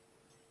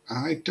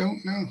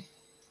don't know.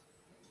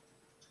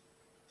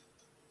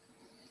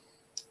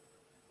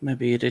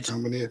 Maybe he did. How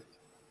many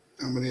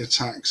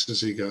attacks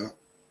has he got?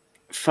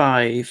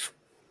 5.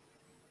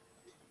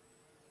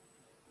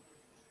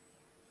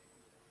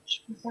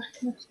 Should be back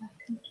in a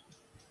second.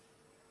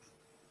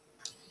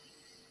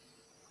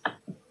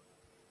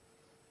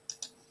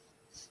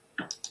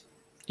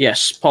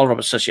 Yes, Paul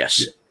Roberts says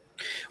yes.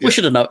 We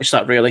should have noticed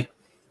that, really.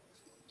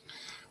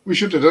 We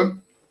should have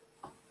done.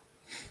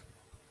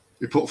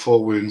 We put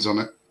 4 wounds on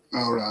it.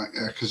 All right,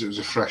 yeah, because it was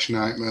a fresh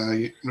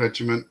nightmare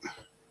regiment.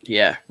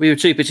 Yeah, we were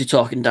too busy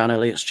talking down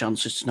Elliot's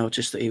chances to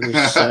notice that he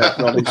was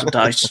rolling some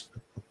dice.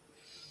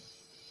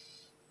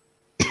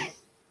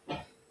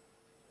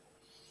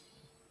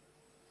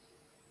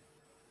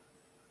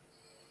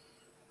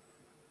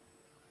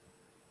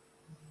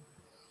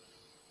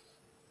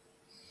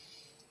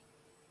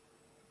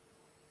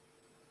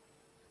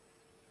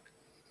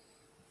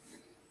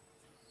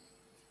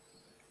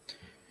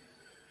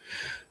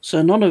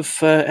 So none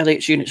of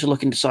Elliot's units are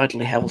looking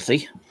decidedly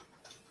healthy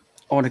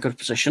or in a good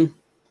position.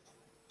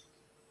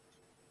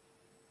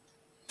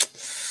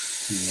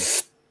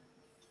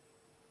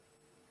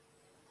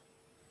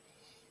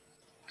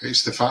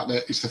 It's the fact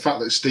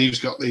that Steve's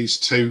got these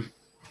two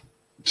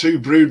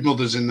brood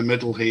mothers in the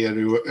middle here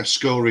who are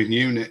scoring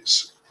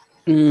units.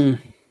 They're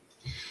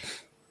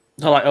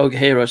like ogre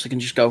heroes; they can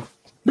just go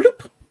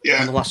bloop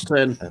on the last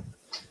turn.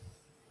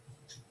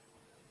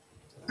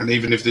 And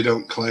even if they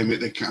don't claim it,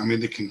 they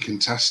can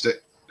contest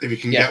it. If you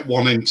can get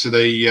one into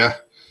the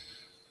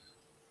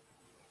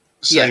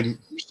same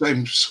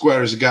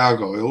square as the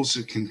gargoyles,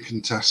 it can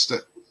contest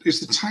it.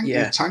 Is the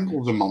tangle? The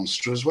tangle's a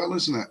monster as well,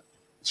 isn't it?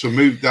 So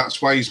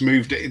that's why he's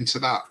moved it into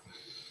that.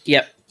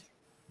 Yep.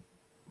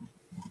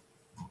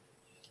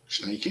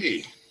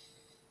 Snaky.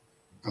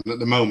 And at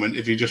the moment,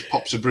 if he just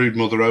pops a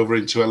broodmother over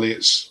into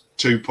Elliot's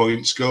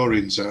 2-point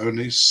scoring zone,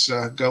 he's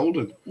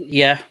golden.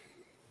 Yeah.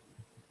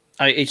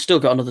 He's still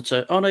got another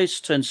turn. Oh no,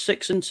 it's turn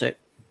 6, isn't it?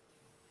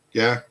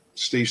 Yeah,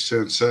 Steve's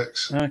turn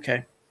 6.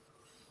 Okay.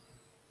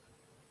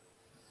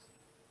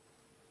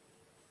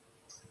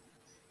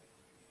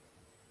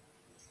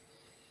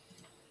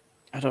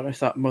 I don't know if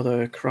that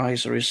Mother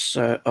Chrysler is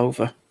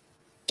over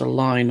the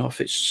line, or if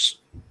it's.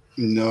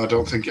 No, I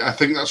don't think. I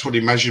think that's what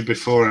he measured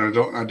before, and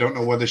I don't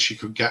know whether she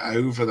could get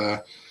over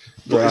there.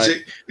 But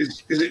Right.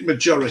 is it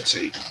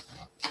majority?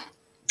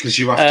 Because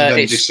you have to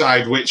then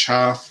decide which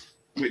half.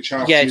 Which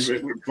one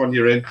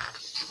you're in.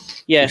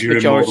 Yeah, it's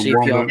majority if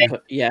you're.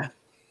 Yeah.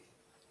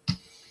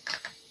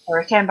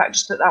 Or I came back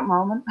just at that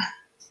moment.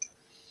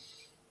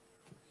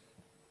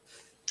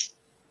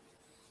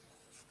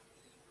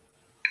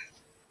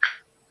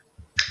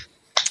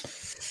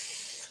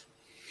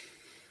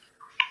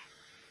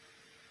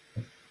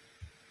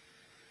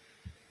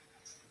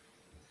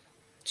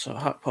 So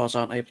Hackpaws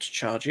aren't able to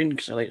charge in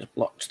because Elliot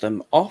blocked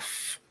them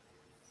off.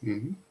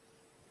 Mm-hmm.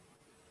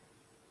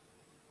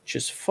 Which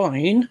is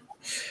fine.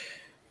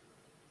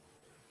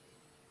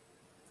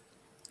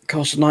 Of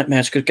course, the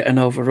Nightmares could get an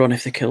overrun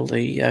if they kill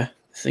the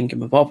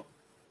thingamabob.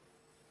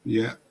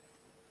 Yeah.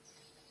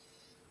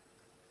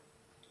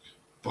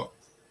 But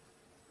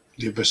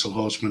the Abyssal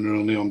Horsemen are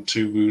only on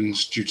 2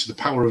 wounds due to the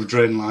power of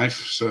Drain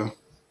Life, so...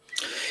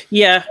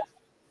 Yeah.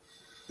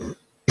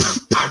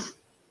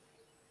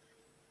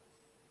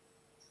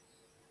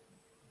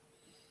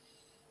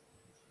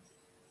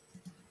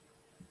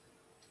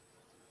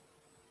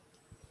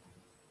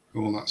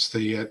 Oh, that's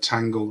the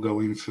Tangle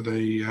going for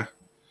the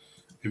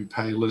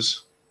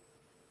Impalers.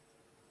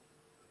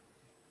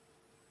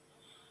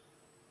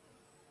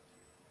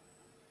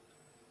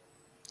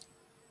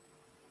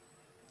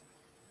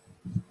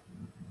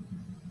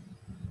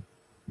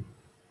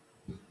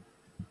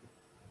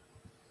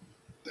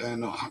 They're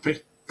not happy.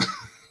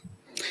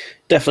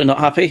 Definitely not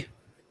happy.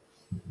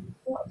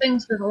 A lot of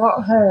things with a lot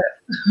of hurt.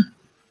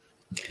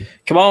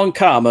 Come on,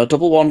 Karma.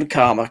 Double 1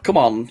 Karma. Come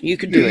on. You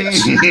can do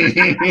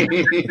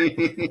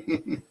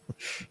it.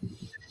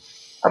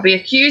 I'll be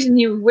accusing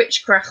you of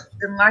witchcraft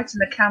and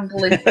lighting a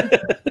candle in.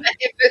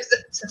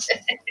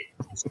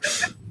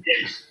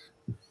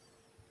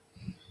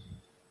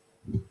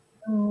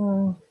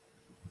 Oh.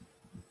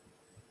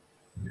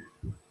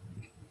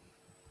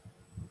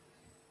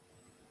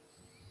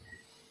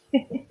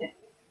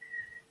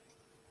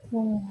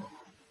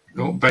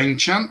 Oh, Bane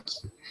Chant.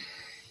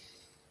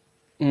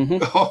 Mm-hmm.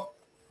 Oh,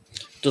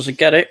 doesn't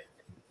get it.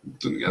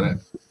 Doesn't get it.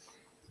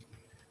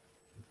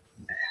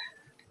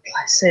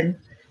 Bless him.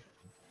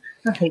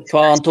 Come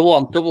on,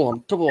 double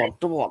one.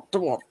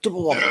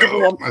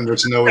 And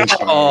there's no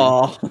inspiring.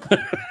 Oh.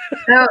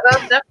 No,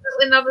 that's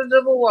definitely not a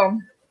double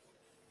one.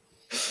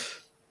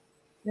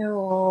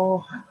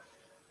 No.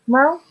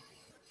 Well.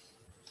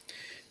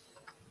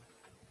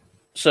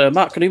 So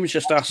Mark Newman's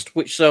just asked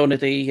which zone are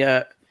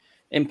the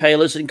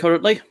Impalers in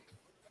currently?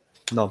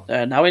 No.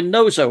 They're now in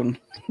no zone.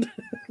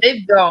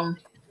 They've gone.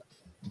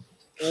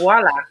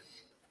 Voila.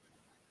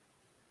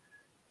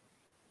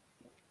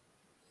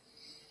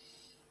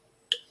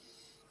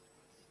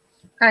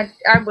 I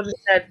would have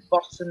said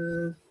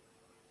bottom.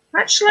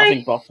 Actually, I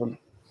think bottom.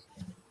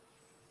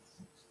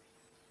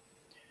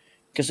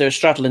 Because they were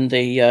straddling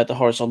the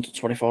horizontal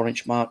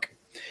 24-inch mark.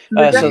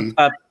 So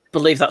I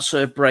believe that's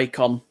a break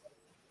on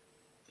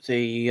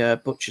the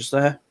butchers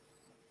there.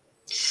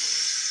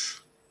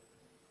 Is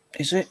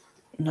it?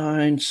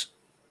 9s.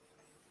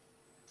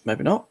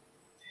 Maybe not.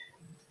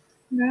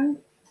 No.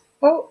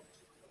 Oh.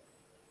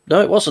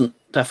 No, it wasn't.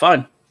 They're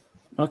fine.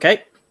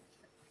 Okay.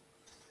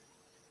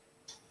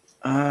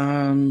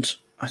 And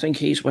I think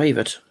he's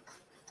wavered.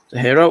 The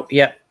hero,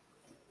 yeah.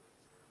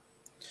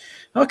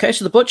 Okay,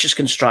 so the butchers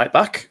can strike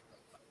back.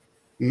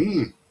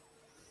 Mm.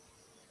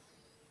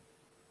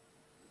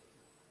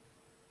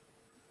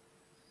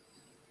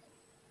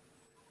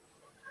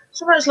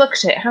 So let's look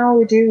at it. How are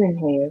we doing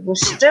here? We're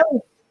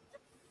still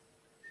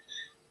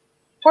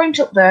point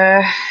up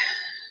there.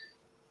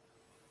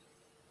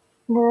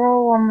 We're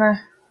all on the.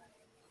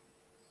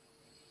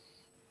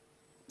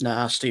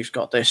 Nah, Steve's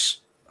got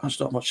this. There's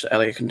not much that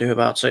Elliot can do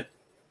about it.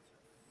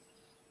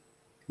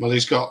 Well,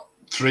 he's got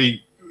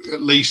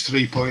at least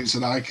 3 points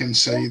that I can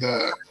see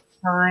there.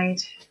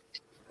 Side.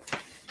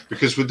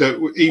 Because with the,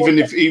 even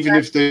if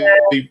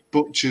the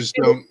butchers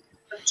don't.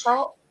 The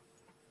top.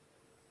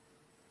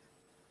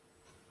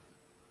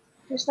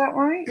 Is that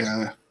right?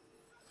 Yeah.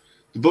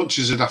 The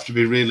butchers would have to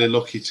be really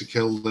lucky to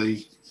kill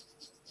that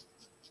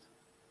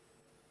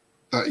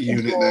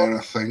unit there,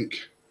 I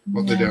think.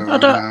 What they do? I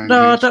don't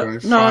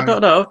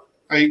know.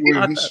 8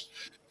 wounds.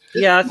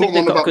 I think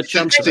they've got a good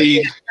chance of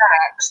it.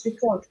 They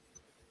could.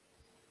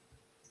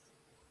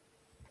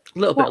 A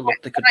little bit of luck,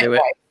 they could do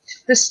it.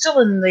 They're still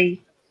in the.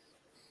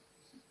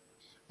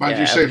 Mind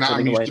you saying that,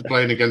 I'm used to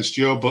playing against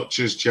your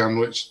butchers, Jan,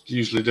 which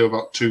usually do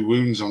about 2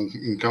 wounds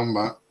in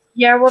combat.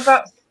 Yeah, well,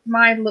 that's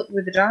my luck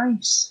with the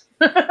dice.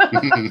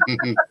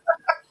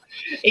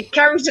 It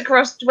carries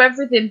across to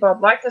everything,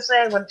 Bob. Like I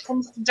say, when it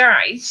comes to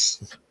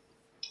dice,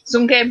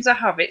 some games I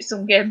have it,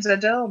 some games I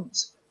don't.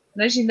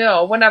 And as you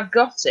know, when I've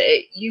got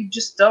it, you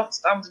just don't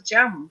stand a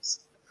chance.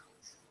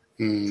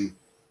 Mm.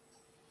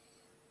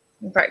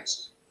 In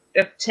fact,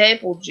 I've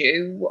tabled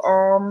you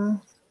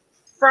on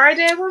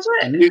Friday, was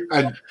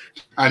it?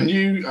 I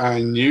knew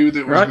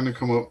that was going to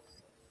come up.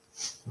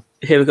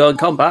 Here we go in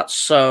combat.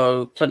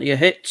 So plenty of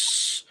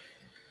hits,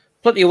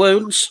 plenty of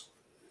wounds.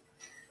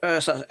 So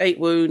that's 8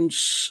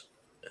 wounds.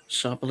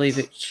 So I believe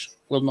it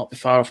will not be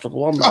far off double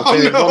one. No!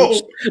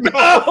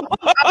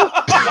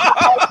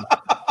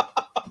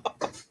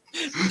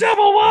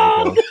 Double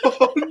one!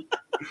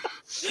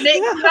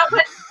 Nick, not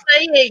meant to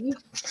say it.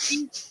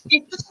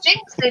 You just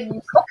jinxed him.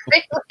 You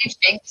completely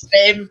jinxed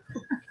him.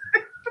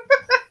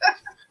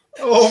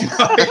 Oh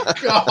my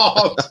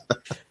god!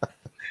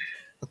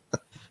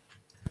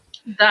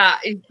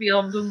 That is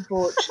beyond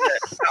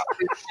unfortunate.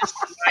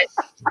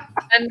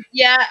 And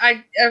yeah,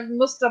 I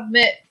must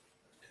admit,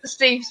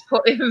 Steve's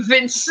put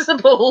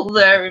invincible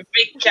there in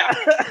big cap.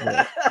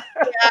 Yeah.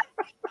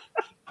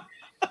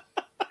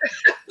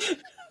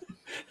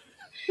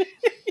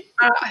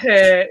 That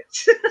hurt.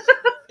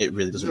 It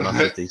really doesn't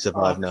matter if they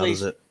survive now,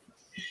 does it?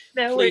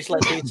 No, Please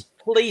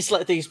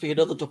let these be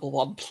another double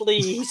one,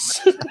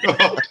 please.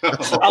 Oh,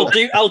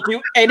 no. I'll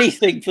do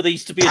anything for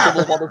these to be a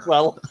double one as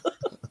well.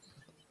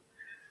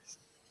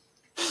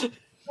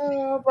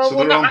 well, So we'll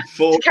they're not on have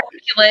 4. to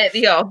calculate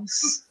the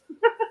odds.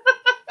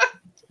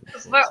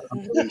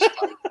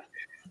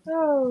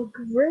 Oh,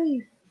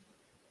 grief.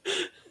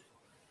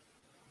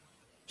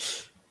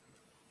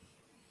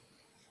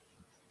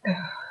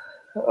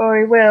 Oh,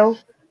 he will.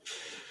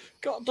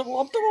 God, double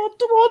one.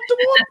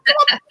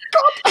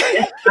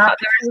 There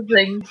is a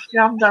thing.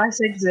 Jam dice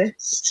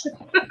exist.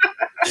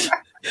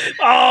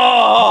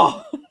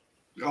 Oh!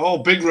 Oh,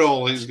 big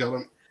roll, he's got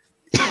him.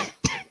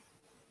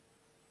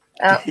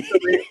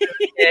 Absolutely.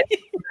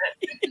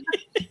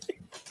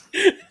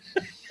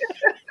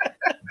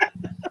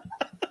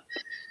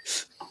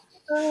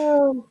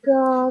 Oh,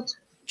 God. Do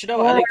you know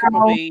what? Ellie could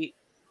probably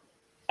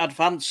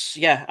advance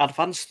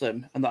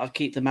them, and that'll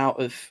keep them out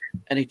of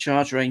any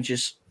charge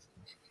ranges.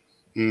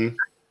 Mm.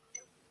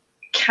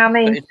 Can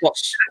he?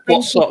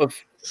 What sort of?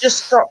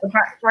 Just got the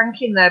back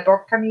flanking there,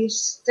 Bob. Can you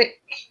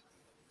stick?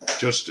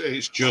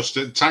 It's just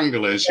a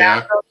tangle is, Yeah,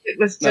 yeah. I thought it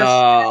was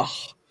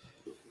just.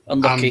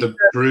 Unlucky. And the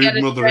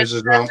brood mother is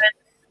as well.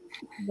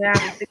 Yeah,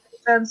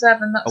 turn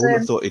 7. That's I wouldn't it.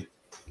 have thought he'd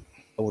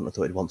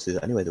want to do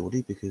that anyway, though, would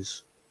he?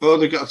 Because Oh,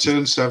 they got a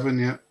turn 7,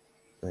 yeah.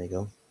 there you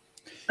go.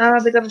 Oh,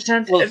 they got a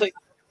turn. Well,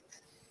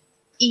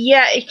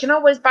 Yeah, it can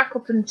always back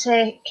up and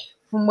take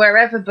from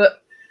wherever,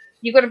 but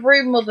you've got a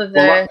brood mother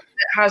there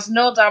that has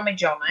no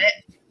damage on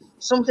it.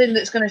 Something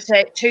that's going to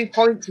take 2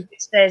 points if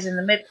it stays in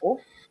the middle.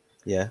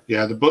 Yeah.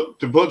 Yeah, the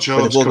butcher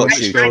horde's all got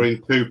currently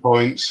scoring 2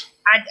 points.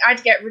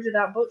 I'd get rid of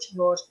that butcher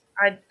board.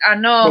 I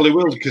know. Well, he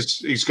will because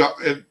he's got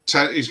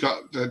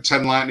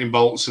 10 lightning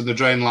bolts and the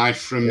drain life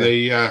from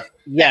the.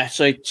 Yeah,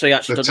 so he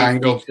actually The doesn't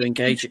tangle. need to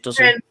engage it, does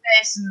he? Turn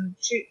face and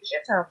shoot the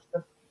shit out of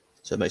them.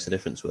 So it makes a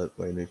difference where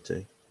he moved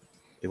to.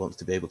 He wants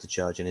to be able to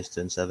charge in his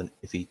turn 7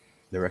 if he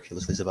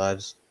miraculously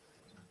survives.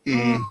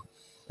 Mm.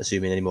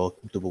 Assuming any more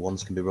double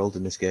ones can be rolled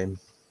in this game.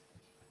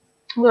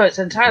 Well, it's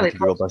entirely Can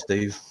be rolled by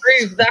Steve.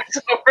 prove that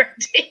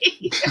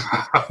already.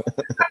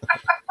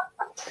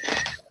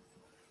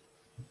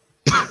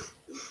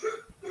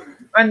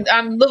 And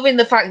I'm loving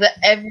the fact that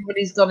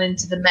everybody's gone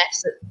into the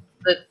mess at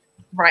the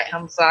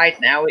right-hand side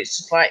now. It's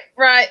just like,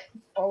 right,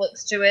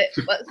 bollocks to it.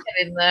 Let's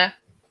get in there.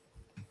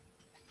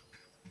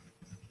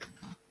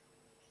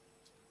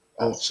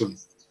 Awesome.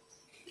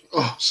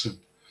 Awesome.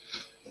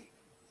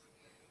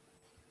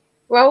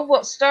 Well,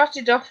 what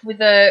started off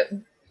with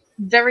a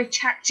very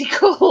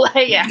tactical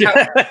layout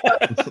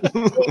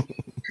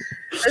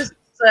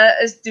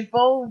has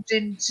devolved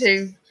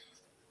into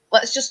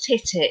let's just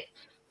hit it.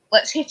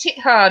 Let's hit it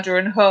harder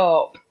and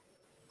hope.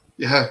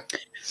 Yeah.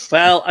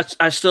 Well,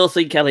 I still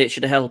think Elliot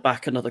should have held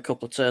back another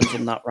couple of turns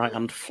on that right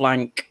hand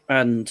flank,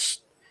 and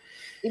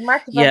He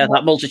might have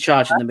that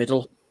multi-charge in the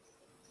middle.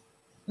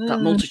 That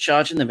Mm.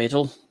 multi-charge in the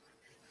middle.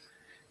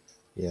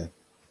 Yeah.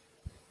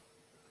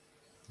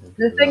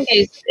 The thing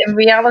is, in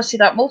reality,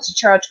 that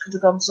multi-charge could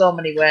have gone so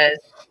many ways.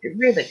 It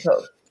really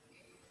could.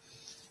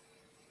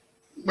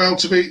 Well,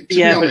 to be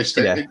Yeah, honest,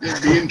 but-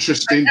 it'd be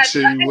interesting I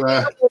to. think the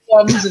other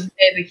ones have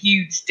made a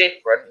huge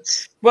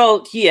difference.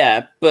 Well,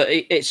 yeah, but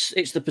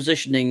it's the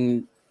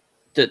positioning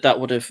that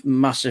would have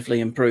massively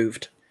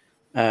improved.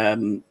 Yeah.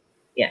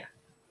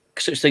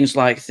 Because it's things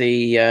like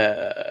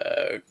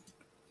the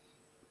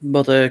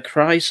Mother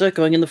Chrysler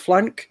going in the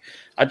flank.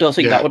 I don't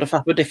think that would have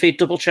happened if he'd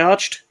double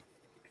charged.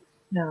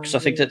 No. Because I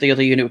think that the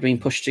other unit would have been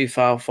pushed too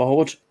far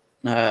forward.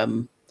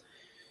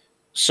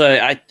 So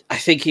I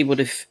think he would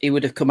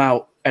have come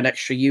out an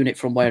extra unit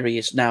from where he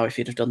is now if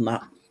he'd have done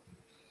that.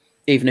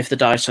 Even if the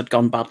dice had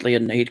gone badly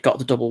and he'd got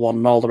the double one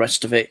and all the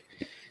rest of it,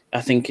 I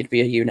think he'd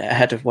be a unit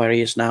ahead of where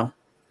he is now,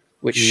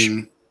 which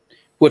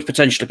would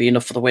potentially be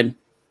enough for the win.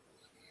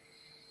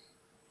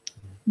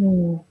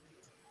 Well,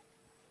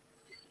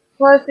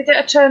 if they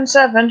get a turn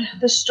 7,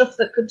 there's stuff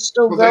that could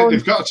still go.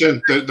 They've got a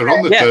turn. They're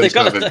on the Yeah, turn they've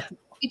got 7.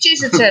 It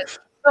is a turn.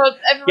 So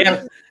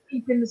everyone's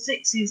keeping the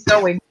 6s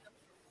going.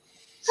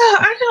 Oh,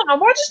 I don't know.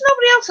 Why does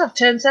nobody else have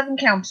turn 7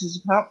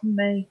 counters apart from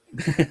me?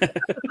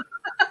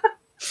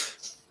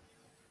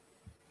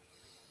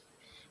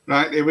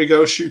 Right, here we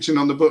go, shooting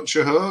on the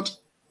Butcher Horde.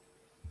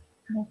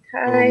 Okay.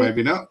 Or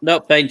maybe not. No,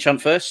 Bane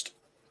Chant first.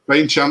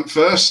 Bane Champ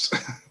first.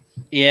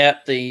 Yeah,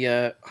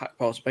 the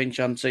Hackpaw's Bane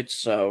Chanted,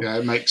 so... Yeah,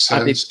 it makes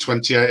I'd be- sense.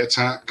 28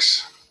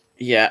 attacks.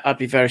 Yeah, I'd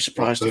be very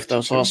surprised if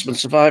those 32. horsemen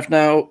survive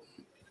now.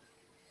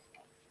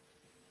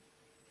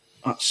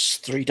 That's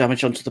 3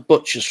 damage onto the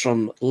Butchers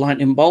from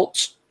Lightning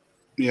Bolt.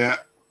 Yeah.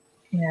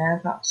 Yeah,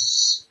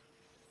 that's...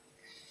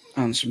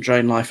 And some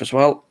Drain Life as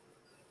well.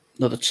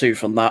 Another 2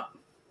 from that.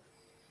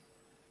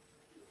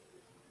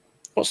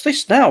 What's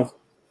this now?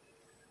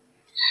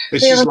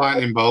 This is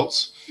lightning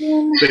bolts.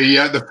 The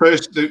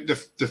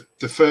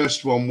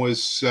first one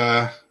was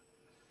the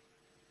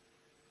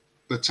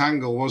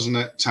Tangle, wasn't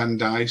it? 10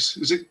 dice.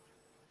 Is it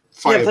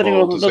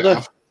Fireball? Does it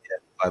have?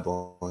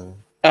 Fireball.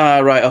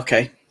 Right,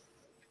 okay.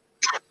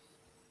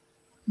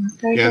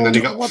 Yeah, and then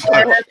you got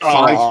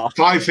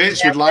five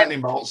hits with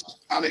lightning bolts,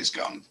 and it's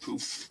gone.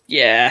 Poof.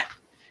 Yeah.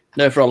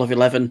 No for all of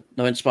 11.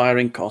 No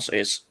inspiring, course it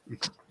is.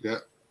 Yeah.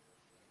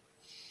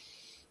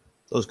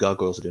 Those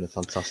gargoyles are doing a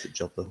fantastic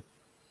job, though.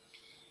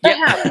 They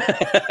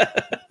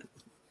have.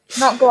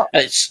 Not got...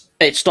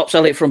 It stops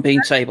Elliot from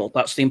being tabled.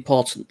 That's the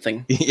important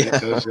thing. Yeah,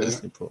 It does,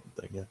 that's the important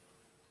thing, yeah.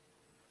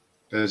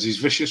 There's his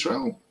vicious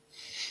roll.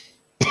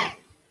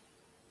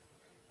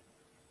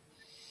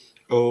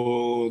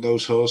 Oh,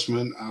 those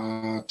horsemen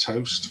are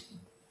toast.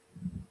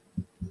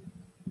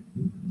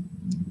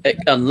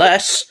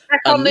 Unless...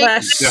 No,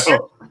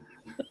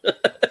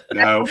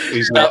 no,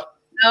 he's not.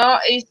 No,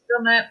 he's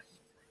done it.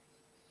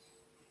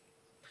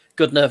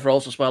 Good nerve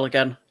rolls as well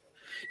again.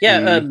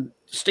 Yeah,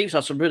 Steve's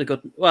had some really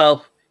good...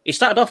 Well, he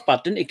started off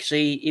bad, didn't he? Because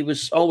he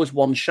was always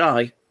one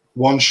shy.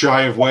 One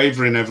shy of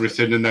wavering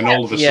everything, and then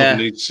all of a sudden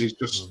he's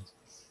just...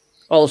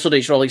 All of a sudden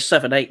he's rolling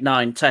 7, 8,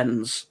 9,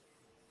 10s.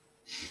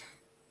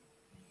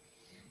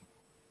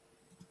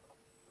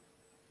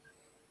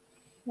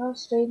 Well,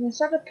 Steve,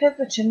 instead of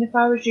pivoting, if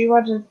I was you,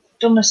 I'd have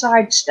done a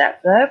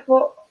sidestep there,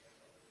 but...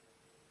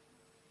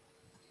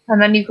 And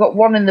then you've got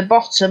one in the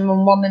bottom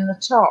and one in the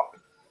top.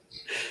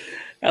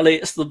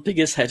 Elliot's the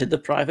biggest head in the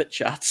private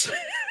chat.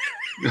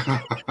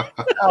 I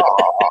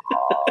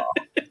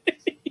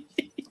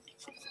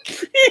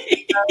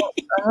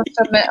must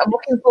admit, I'm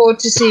looking forward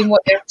to seeing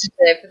what they have to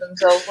say for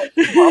themselves.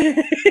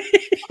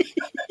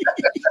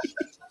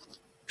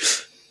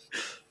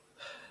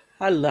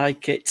 I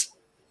like it.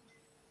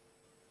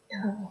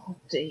 Oh,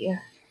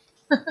 dear.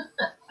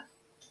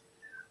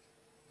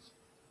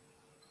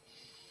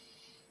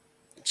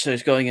 So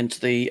he's going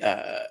into the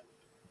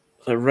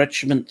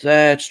regiment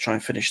there to try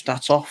and finish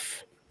that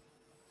off.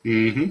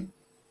 Mm-hmm.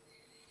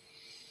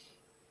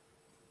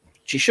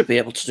 She should be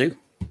able to do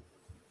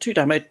 2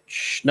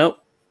 damage. No.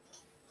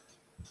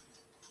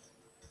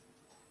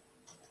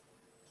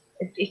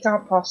 He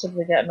can't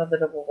possibly get another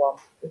double one.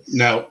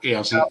 No, he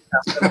hasn't.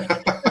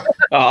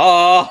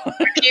 Oh,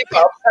 Thank you,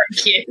 Bob.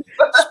 Thank you.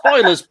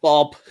 spoilers,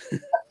 Bob.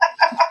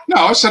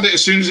 No, I said it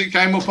as soon as it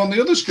came up on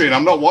the other screen.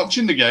 I'm not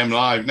watching the game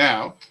live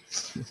now.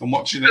 I'm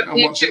watching it on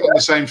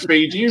the same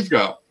feed you've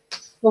got.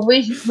 Well,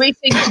 we think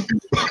to be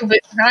a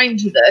bit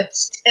behind you there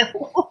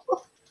still.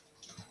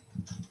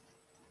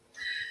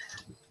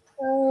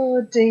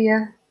 Oh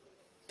dear.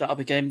 That'll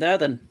be game there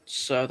then.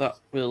 So that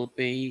will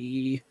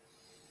be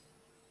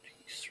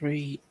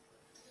 3,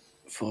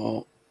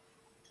 4,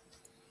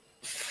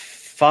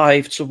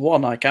 5 to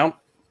 1, I count.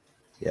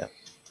 Yeah.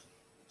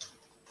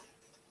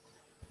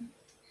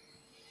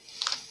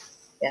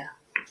 Yeah.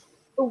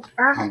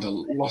 And a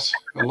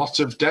lot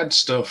of dead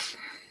stuff.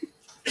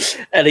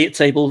 Elliot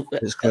table.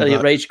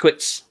 Elliot rage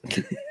quits.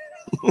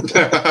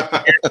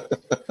 I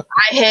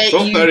hate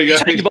you. There you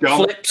go. He's Table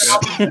gone. flips.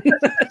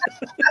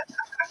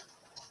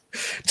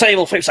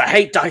 Table flips. I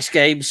hate dice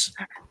games.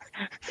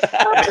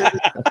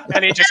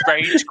 And he just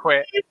rage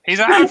quit. He's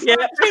like, Yeah.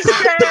 this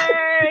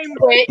game.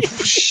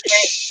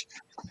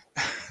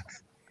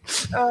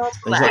 Oh,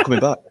 He's not coming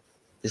back.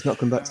 He's not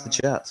coming back to the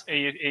chat.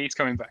 He's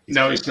coming back.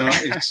 No, it's not.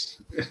 It's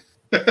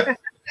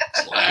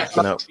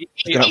Going out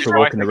for a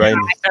walk in the rain.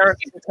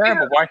 He's a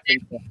terrible wife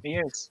beater. He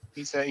is.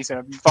 He's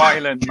a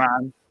violent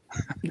man.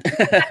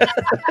 It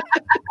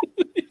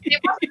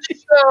wasn't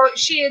so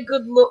sheer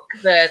good luck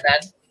there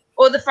then,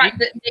 or the fact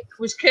that Nick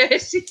was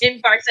cursing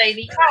him by saying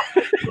he can't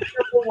pick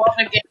number one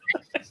again.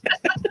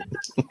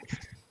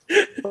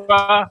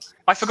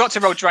 I forgot to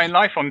roll Drain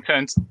Life on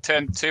turn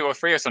 2 or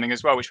 3 or something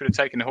as well, which would have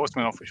taken the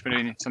Horseman off, which would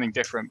have been something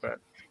different. But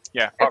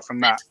yeah, apart from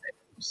that,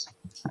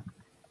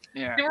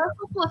 yeah. There were a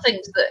couple of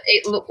things that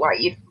it looked like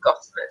you'd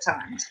forgotten at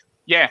times.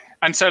 Yeah,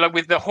 and so like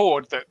with the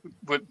Horde that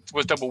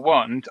was double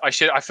wand, I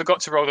forgot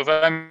to roll the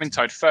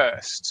Vermintide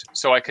first,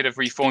 so I could have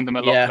reformed them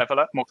a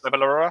lot more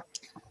cleverer.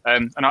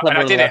 And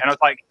I did it, and I was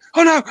like,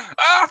 oh no,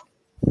 I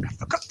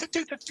forgot to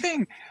do the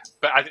thing.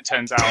 But as it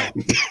turns out,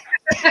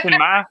 didn't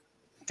matter.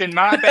 Didn't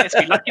matter. Better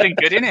to be lucky than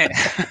good, innit?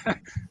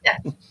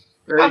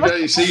 There you go.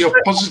 You see, your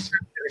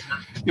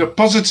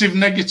positive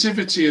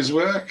negativity has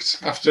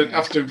worked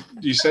after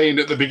you saying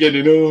at the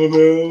beginning, "Oh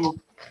no."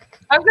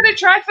 I'm going to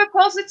try for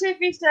positive,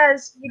 he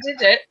says. You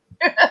did it.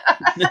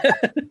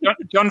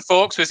 John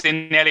Fawkes was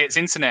in Elliot's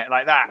internet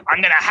like that. I'm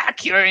going to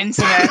hack your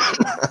internet.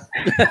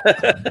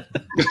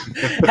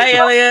 Hey,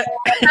 Elliot.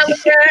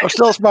 I'm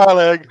still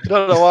smiling. I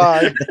don't know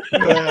why.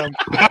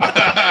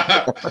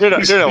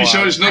 You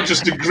sure it's not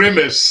just a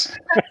grimace?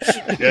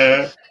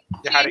 Yeah.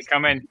 You had it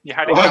coming.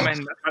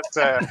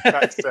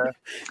 That's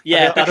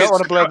Yeah. I don't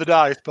want to blame the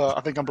dice, but I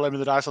think I'm blaming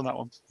the dice on that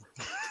one.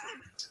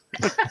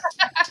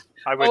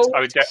 I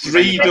would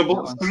definitely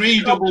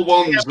three double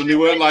ones when they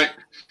weren't like.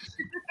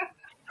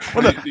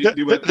 Well,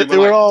 they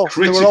were all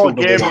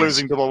game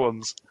losing double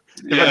ones.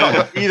 If I not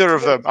got either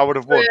of them, I would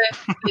have won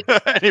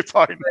at any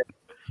point.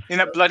 In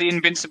that bloody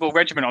invincible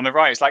regiment on the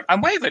right, it's like, I'm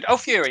wavered, oh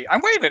fury,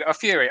 I'm wavered, oh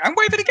fury, I'm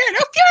wavered again,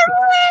 oh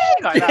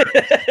fury! Like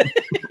that.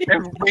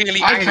 They're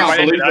really I can't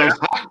believe those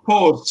hack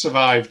paws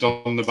survived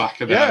on the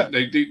back of that.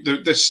 Yeah.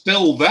 They're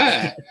still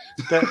there.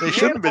 They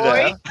shouldn't be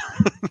there.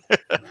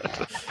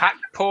 Hack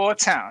paw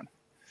town.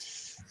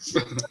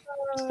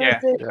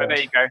 Yeah, so there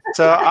you go.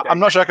 So I'm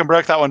not sure I can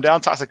break that one down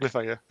tactically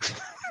for you.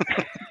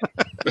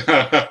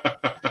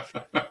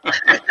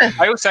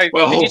 I also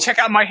did you check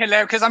out my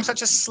hilarious, because I'm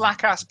such a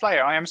slack ass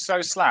player. I am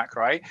so slack,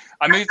 right?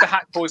 I moved the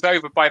hack paws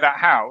over by that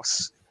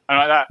house, and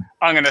like that,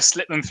 I'm going to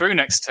slip them through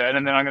next turn,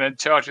 and then I'm going to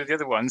charge with the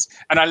other ones.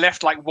 And I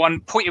left like 1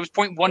 point. It was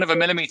 0.1 of a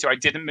millimeter. I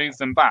didn't move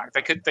them back.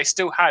 They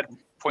still had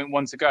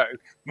 0.1 to go,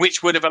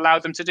 which would have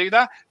allowed them to do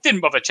that.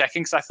 Didn't bother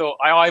checking because I thought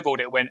I eyeballed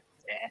it. Went.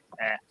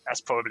 That's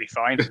probably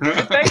fine.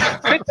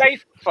 Could they?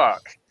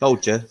 Fuck.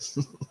 Told you.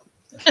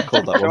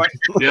 Called that one.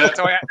 You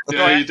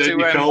did.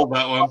 You called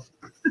that one.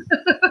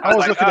 I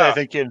was looking at it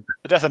thinking,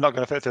 the death are not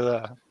going to fit through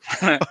there.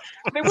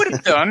 They would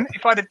have done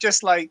if I'd have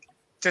just played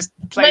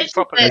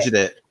properly. Measured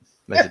it.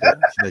 Would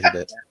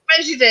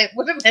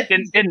have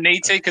Didn't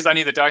need to because I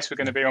knew the dice were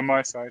going to be on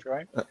my side,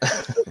 right?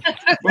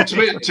 Well,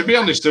 to be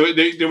honest,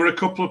 there were a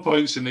couple of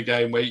points in the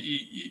game where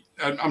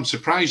I'm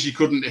surprised you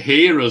couldn't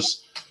hear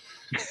us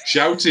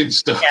shouting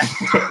stuff.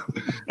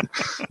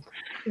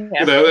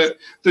 You know,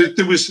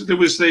 there was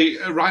the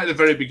right at the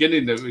very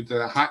beginning that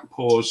the hack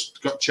paws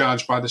got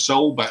charged by the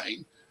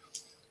Soulbane,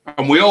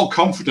 and we all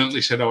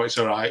confidently said, "Oh, it's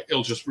all right.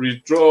 He'll just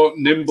redraw,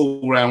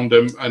 nimble round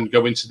him, and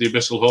go into the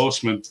Abyssal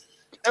Horseman."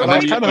 And I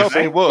was kind of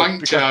hoping he would.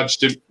 Flank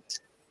charged him. To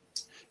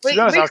be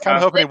honest, I was kind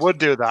of hoping he would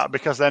do that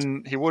because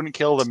then he wouldn't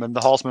kill them, and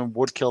the Horseman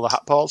would kill the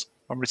hack paws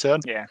on return.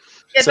 Yeah.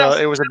 So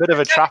it was a bit of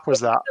a trap.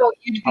 Was that?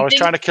 I was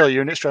trying to kill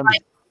unit strength.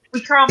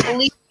 We can't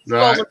believe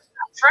that trap.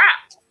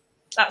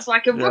 That's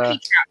like a rookie trap.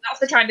 That's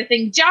the kind of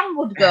thing Jan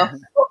would go.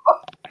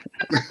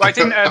 I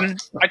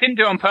didn't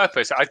do it on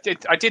purpose. I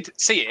did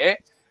see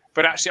it,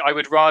 but actually I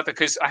would rather,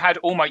 because I had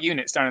all my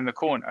units down in the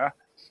corner.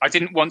 I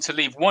didn't want to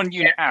leave one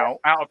unit out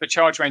of the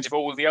charge range of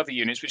all the other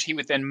units, which he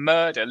would then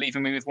murder,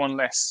 leaving me with one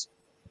less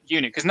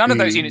unit. Because none of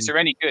those units are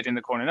any good in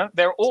the corner.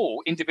 They're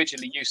all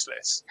individually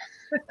useless,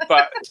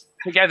 but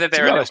together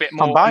they're a little bit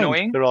more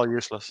annoying. They're all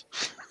useless.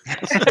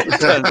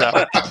 Turns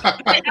out.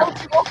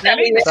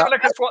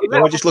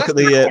 We'll just look at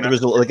the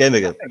result of the game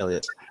again,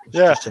 Elliot.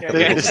 Yeah,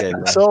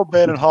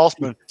 Soulbane and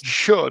Horseman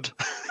should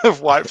have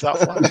wiped that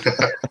flank.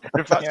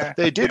 In fact,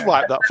 they did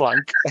wipe that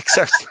flank,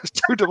 except there's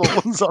 2 double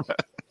ones on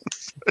it.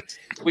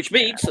 Which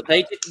means that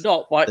they did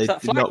not wipe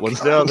that flank.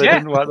 No, they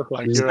didn't wipe the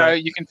flank. So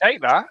you can take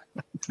that.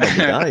 They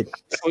died.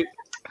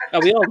 Now,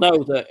 we all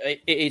know that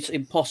it's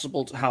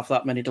impossible to have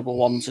that many double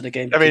ones in a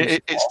game. I mean,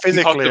 it's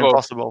physically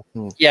impossible.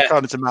 Yeah,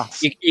 according to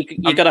maths.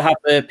 You've got to have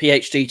a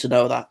PhD to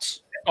know that.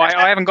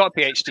 I haven't got a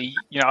PhD.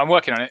 You know, I'm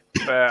working on it.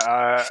 But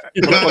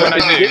when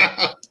I do,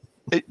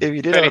 If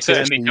you did Fairly have a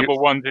certainly PhD, double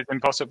ones is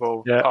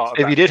impossible. yeah. part of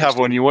If that you did have PhD.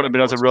 one, you wouldn't have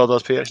been able to roll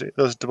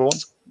those double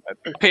ones.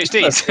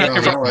 PhDs.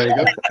 Oh, there you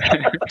go.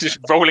 Just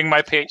rolling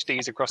my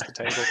PhDs across the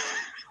table.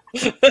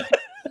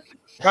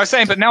 I was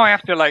saying, but now I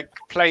have to like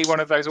play one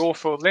of those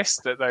awful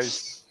lists that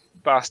those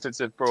bastards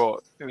have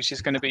brought, which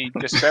is going to be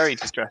just very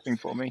distressing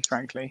for me,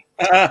 frankly.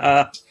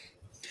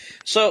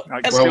 So,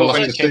 Like, as Well, we'll Silver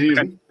have to see. King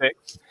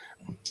 26.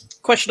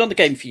 question on the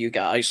game for you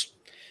guys.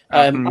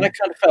 I kind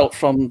of felt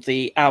from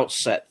the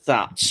outset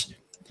that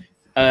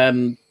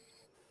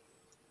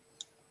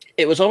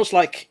it was almost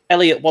like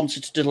Elliot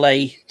wanted to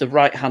delay the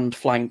right-hand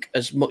flank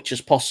as much as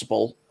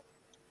possible,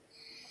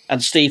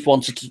 and Steve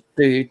wanted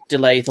to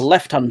delay the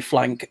left-hand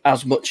flank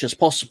as much as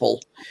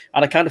possible.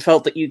 And I kind of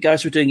felt that you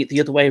guys were doing it the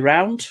other way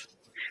around.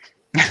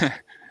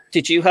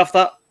 Did you have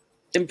that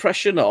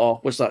impression, or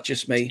was that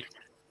just me?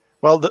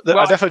 Well,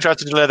 I definitely tried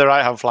to delay the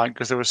right-hand flank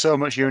because there was so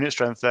much unit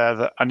strength there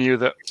that I knew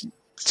that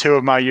 2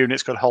 of my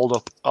units could hold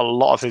up a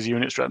lot of his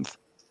unit strength.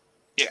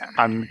 Yeah.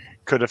 And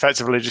could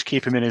effectively just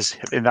keep him in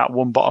that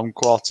one bottom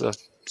quarter,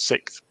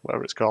 6th,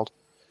 whatever it's called.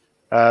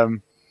 But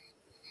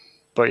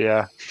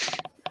yeah.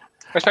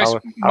 I suppose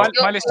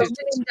my list is...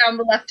 Winning down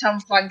the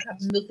left-hand flank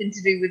had nothing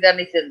to do with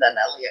anything then,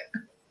 Elliot.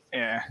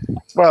 Yeah.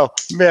 Well,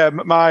 yeah,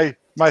 my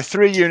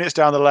 3 units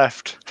down the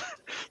left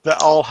that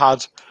all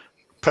had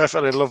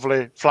perfectly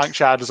lovely flank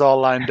shaders all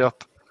lined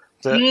up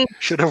that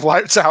should have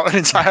wiped out an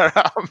entire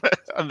army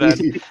and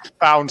then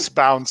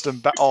bounced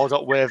and all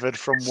got wavered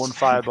from one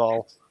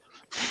fireball.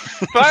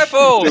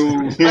 Fireball!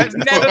 That's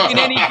never been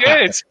any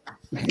good.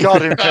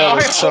 God,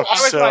 Impale sucked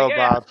so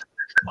bad.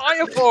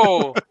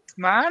 Fireball!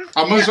 Man,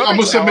 I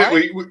must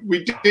admit,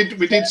 we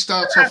did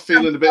start off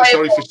feeling a bit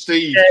sorry for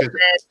Steve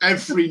because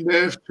every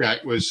nerve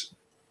check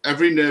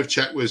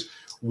was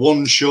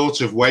one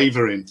short of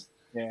wavering,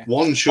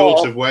 one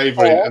short of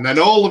wavering, and then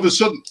all of a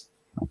sudden,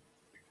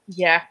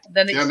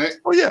 then it's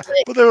oh yeah,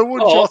 but they were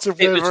one short of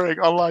wavering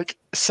on like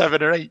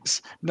 7 or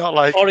 8s, not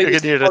like you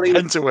needed a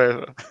 10 to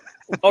waver.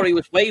 Or he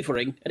was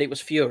wavering and it was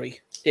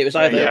fury. It was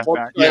either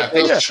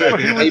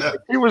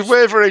he was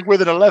wavering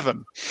with an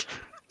 11.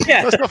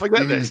 Yeah. Let's not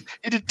forget this.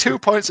 He did 2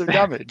 points of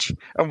damage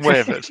and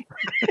wavered.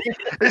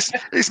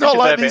 It's not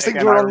like these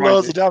things were on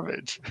loads of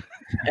damage.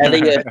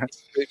 Elliot,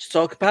 let's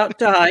talk about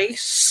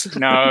dice.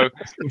 No.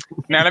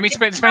 Now let me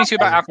explain to you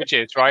about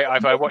averages, right?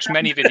 I've watched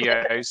many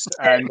videos,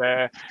 and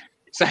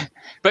so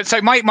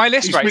my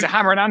list, right, is a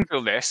hammer and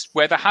anvil list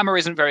where the hammer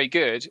isn't very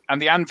good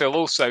and the anvil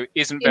also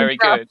isn't very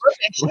good.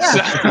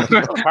 So,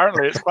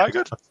 apparently, it's quite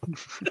good.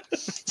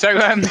 So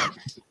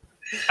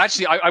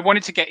actually, I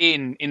wanted to get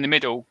in the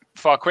middle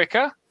far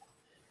quicker.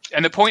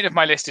 And the point of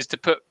my list is to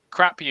put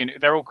crap units,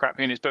 they're all crap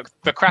units, but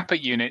the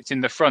crapper units in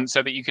the front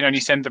so that you can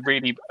only send the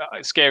really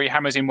scary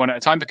hammers in one at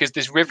a time, because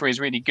this river is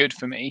really good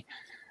for me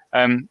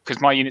because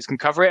my units can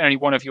cover it and only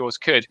one of yours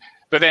could.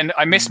 But then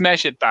I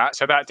mismeasured that,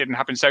 so that didn't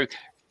happen. So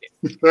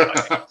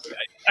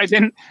I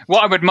didn't.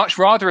 What I would much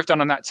rather have done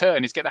on that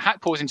turn is get the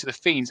Hat Paws into the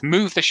Fiends,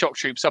 move the shock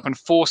troops up and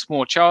force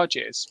more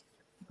charges,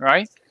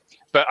 right?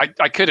 But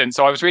I couldn't,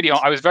 so I was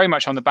very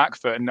much on the back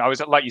foot, and I was,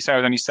 like you say, I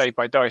was only saved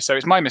by dice. So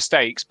it's my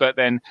mistakes, but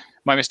then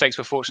my mistakes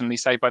were fortunately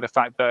saved by the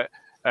fact that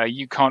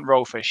you can't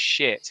roll for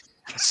shit.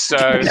 So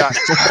that's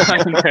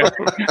thanks for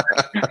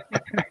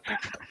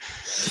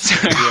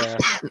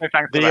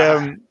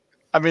that.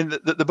 I mean,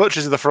 the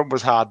butchers in the front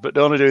was hard, but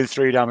only doing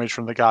 3 damage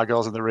from the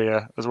gargoyles in the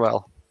rear as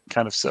well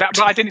kind of sucked.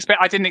 But I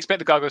didn't expect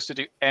the gargoyles to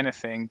do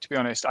anything, to be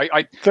honest.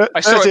 I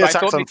 30 saw it,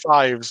 attacks on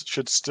 5s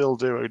should still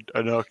do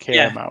an okay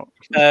amount.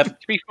 It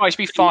should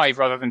be 5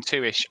 rather than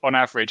 2-ish on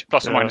average,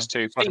 plus or minus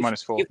 2, plus or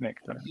minus 4. Nick,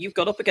 you've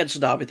got up against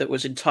an army that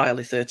was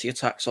entirely 30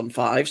 attacks on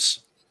 5s.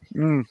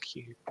 That's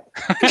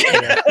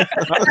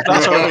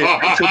what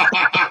I mean.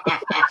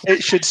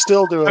 It should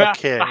still do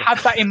okay. I had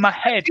that in my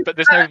head, but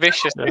there's no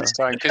vicious this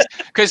time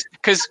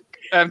because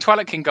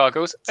Twilight King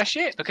gargoyles are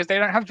shit because they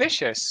don't have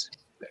vicious,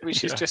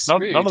 which is just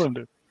none of them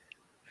do.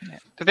 Yeah.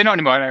 But they're not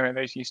anymore. No,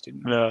 they used to.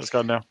 No, it's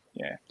gone now.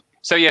 Yeah.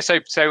 So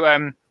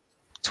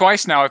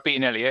twice now I've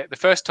beaten Elliot. The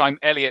first time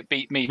Elliot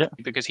beat me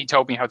because he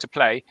told me how to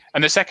play,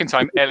 and the second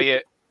time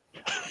Elliot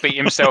beat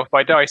himself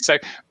by dice. So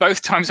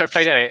both times I've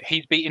played Elliot,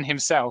 he's beaten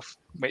himself,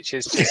 which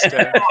is just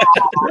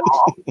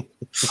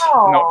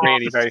not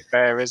really very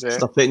fair, is it?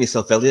 Stop hitting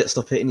yourself, Elliot.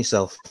 Stop hitting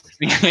yourself.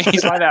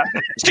 He's like that.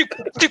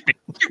 Stupid.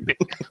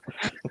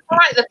 I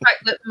like the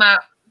fact that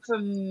Matt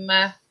from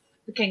the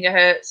King of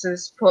Herts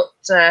has put,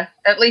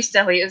 at least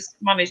Elliot has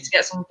managed to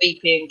get some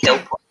VP and kill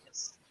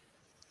points.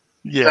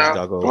 Yeah.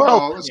 So,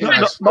 well,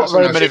 not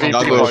very many VP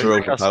Gargoyles are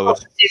overpowered.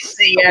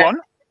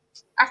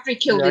 After he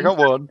killed him. I got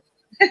one.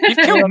 You've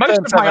killed most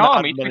of my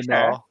army, to be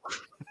fair.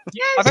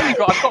 I've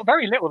got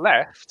very little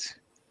left.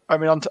 I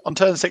mean, on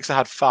turn 6 I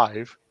had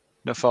 5,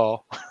 no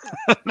 4.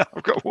 Now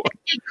I've got 1.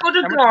 It could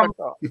have gone.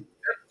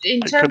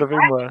 It could have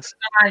been worse.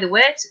 Either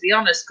way, to be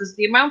honest, because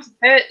the amount of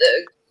hurt that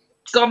had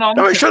gone on.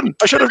 No, I shouldn't.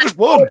 I should have just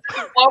won. Should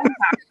have won.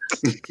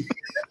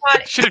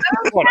 I should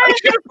have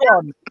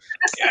won.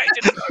 Yeah, I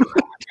didn't.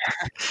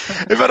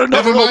 If I'd have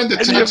Never mind the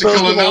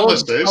tactical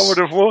analysis. I would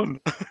have won.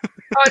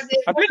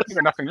 I've literally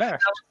got nothing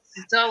left.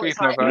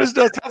 There's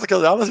no tactical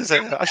analysis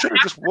here. I should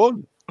have just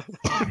won.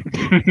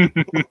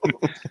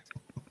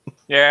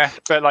 Yeah,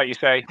 but like you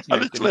say, I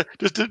literally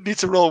just didn't need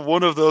to roll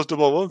one of those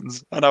double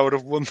ones, and I would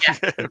have won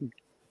the game.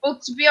 Well,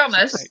 to be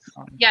honest,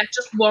 yeah,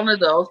 just one of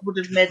those would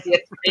have made the game a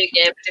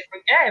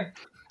different game.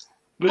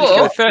 But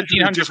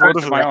 1,300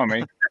 points of my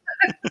army.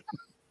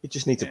 You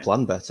just need to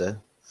plan better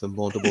for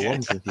more double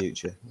ones in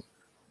future.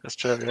 That's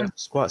true. Yeah.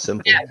 It's quite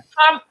simple. Yeah,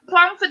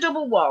 plan for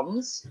double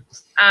ones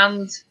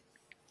and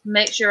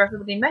make sure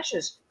everybody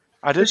measures.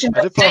 I did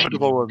plan for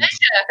double ones,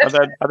 and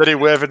then he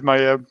wavered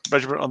my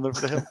measurement on the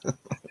hill.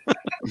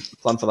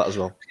 Plan for that as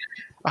well.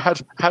 I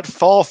had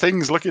 4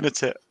 things looking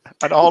at it,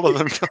 and all of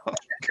them got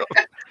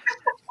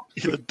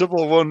either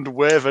double one,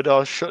 wavered,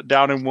 or shut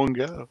down in one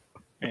go.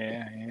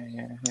 Yeah.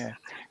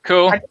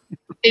 Cool.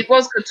 It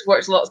was good to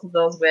watch lots of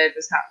those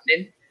waivers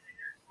happening.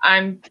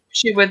 I'm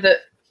sure that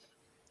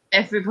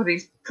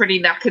everybody's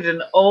pretty knackered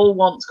and all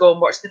want to go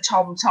and watch the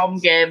Tom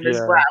game as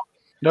well.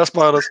 No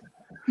spoilers.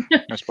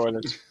 No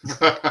spoilers.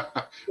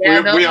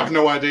 We have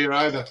no idea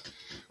either.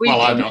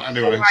 I don't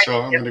anyway,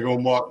 so I'm going to go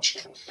and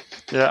watch.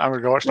 Yeah, I'm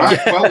going to go watch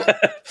that. Well,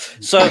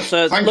 so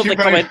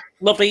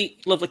lovely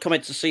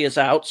comment to see us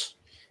out.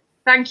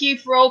 Thank you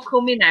for all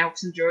coming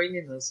out and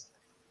joining us.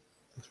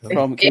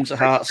 From Kings of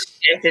Hearts.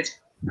 Yeah.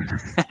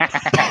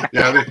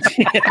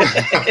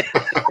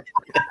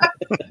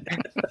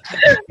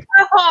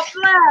 Oh,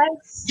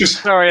 bless.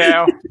 Sorry,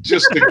 Al.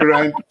 Just to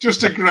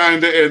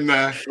grind it in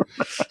there.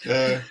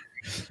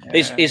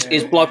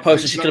 His blog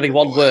post is going to be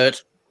one word.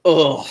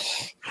 Oh.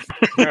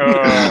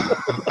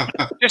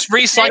 Just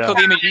recycle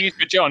the image you used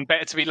for John.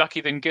 Better to be lucky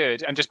than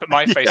good, and just put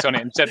my face on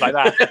it instead, like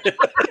that.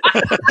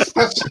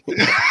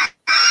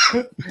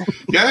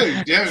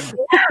 Yeah.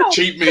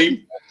 Cheap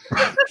meme.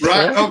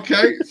 Right.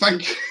 Okay.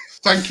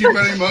 Thank you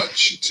very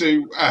much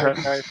to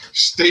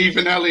Steve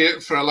and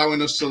Elliot for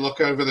allowing us to look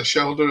over the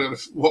shoulder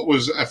of what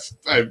was a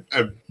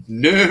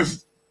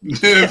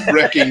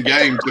nerve-wracking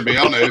game, to be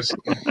honest.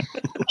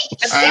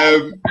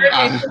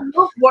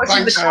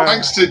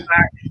 Thanks to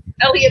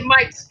Elliot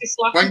might be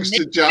slapping thanks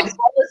Nick, to Jan. as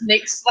well as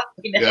Nick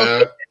slapping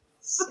Elliot.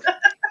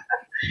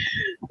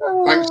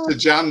 Thanks to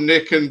Jan,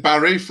 Nick, and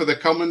Barry for the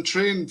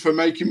commentary and for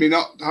making me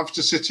not have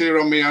to sit here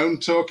on my own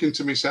talking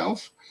to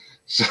myself.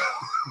 So,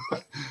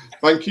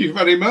 thank you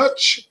very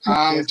much.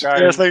 And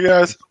thank you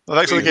guys. Well,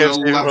 thanks for the game,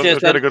 Steve. It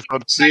was really good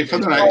fun. See you for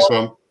the next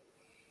one.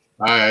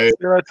 Bye. See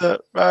you later.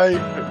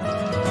 Bye.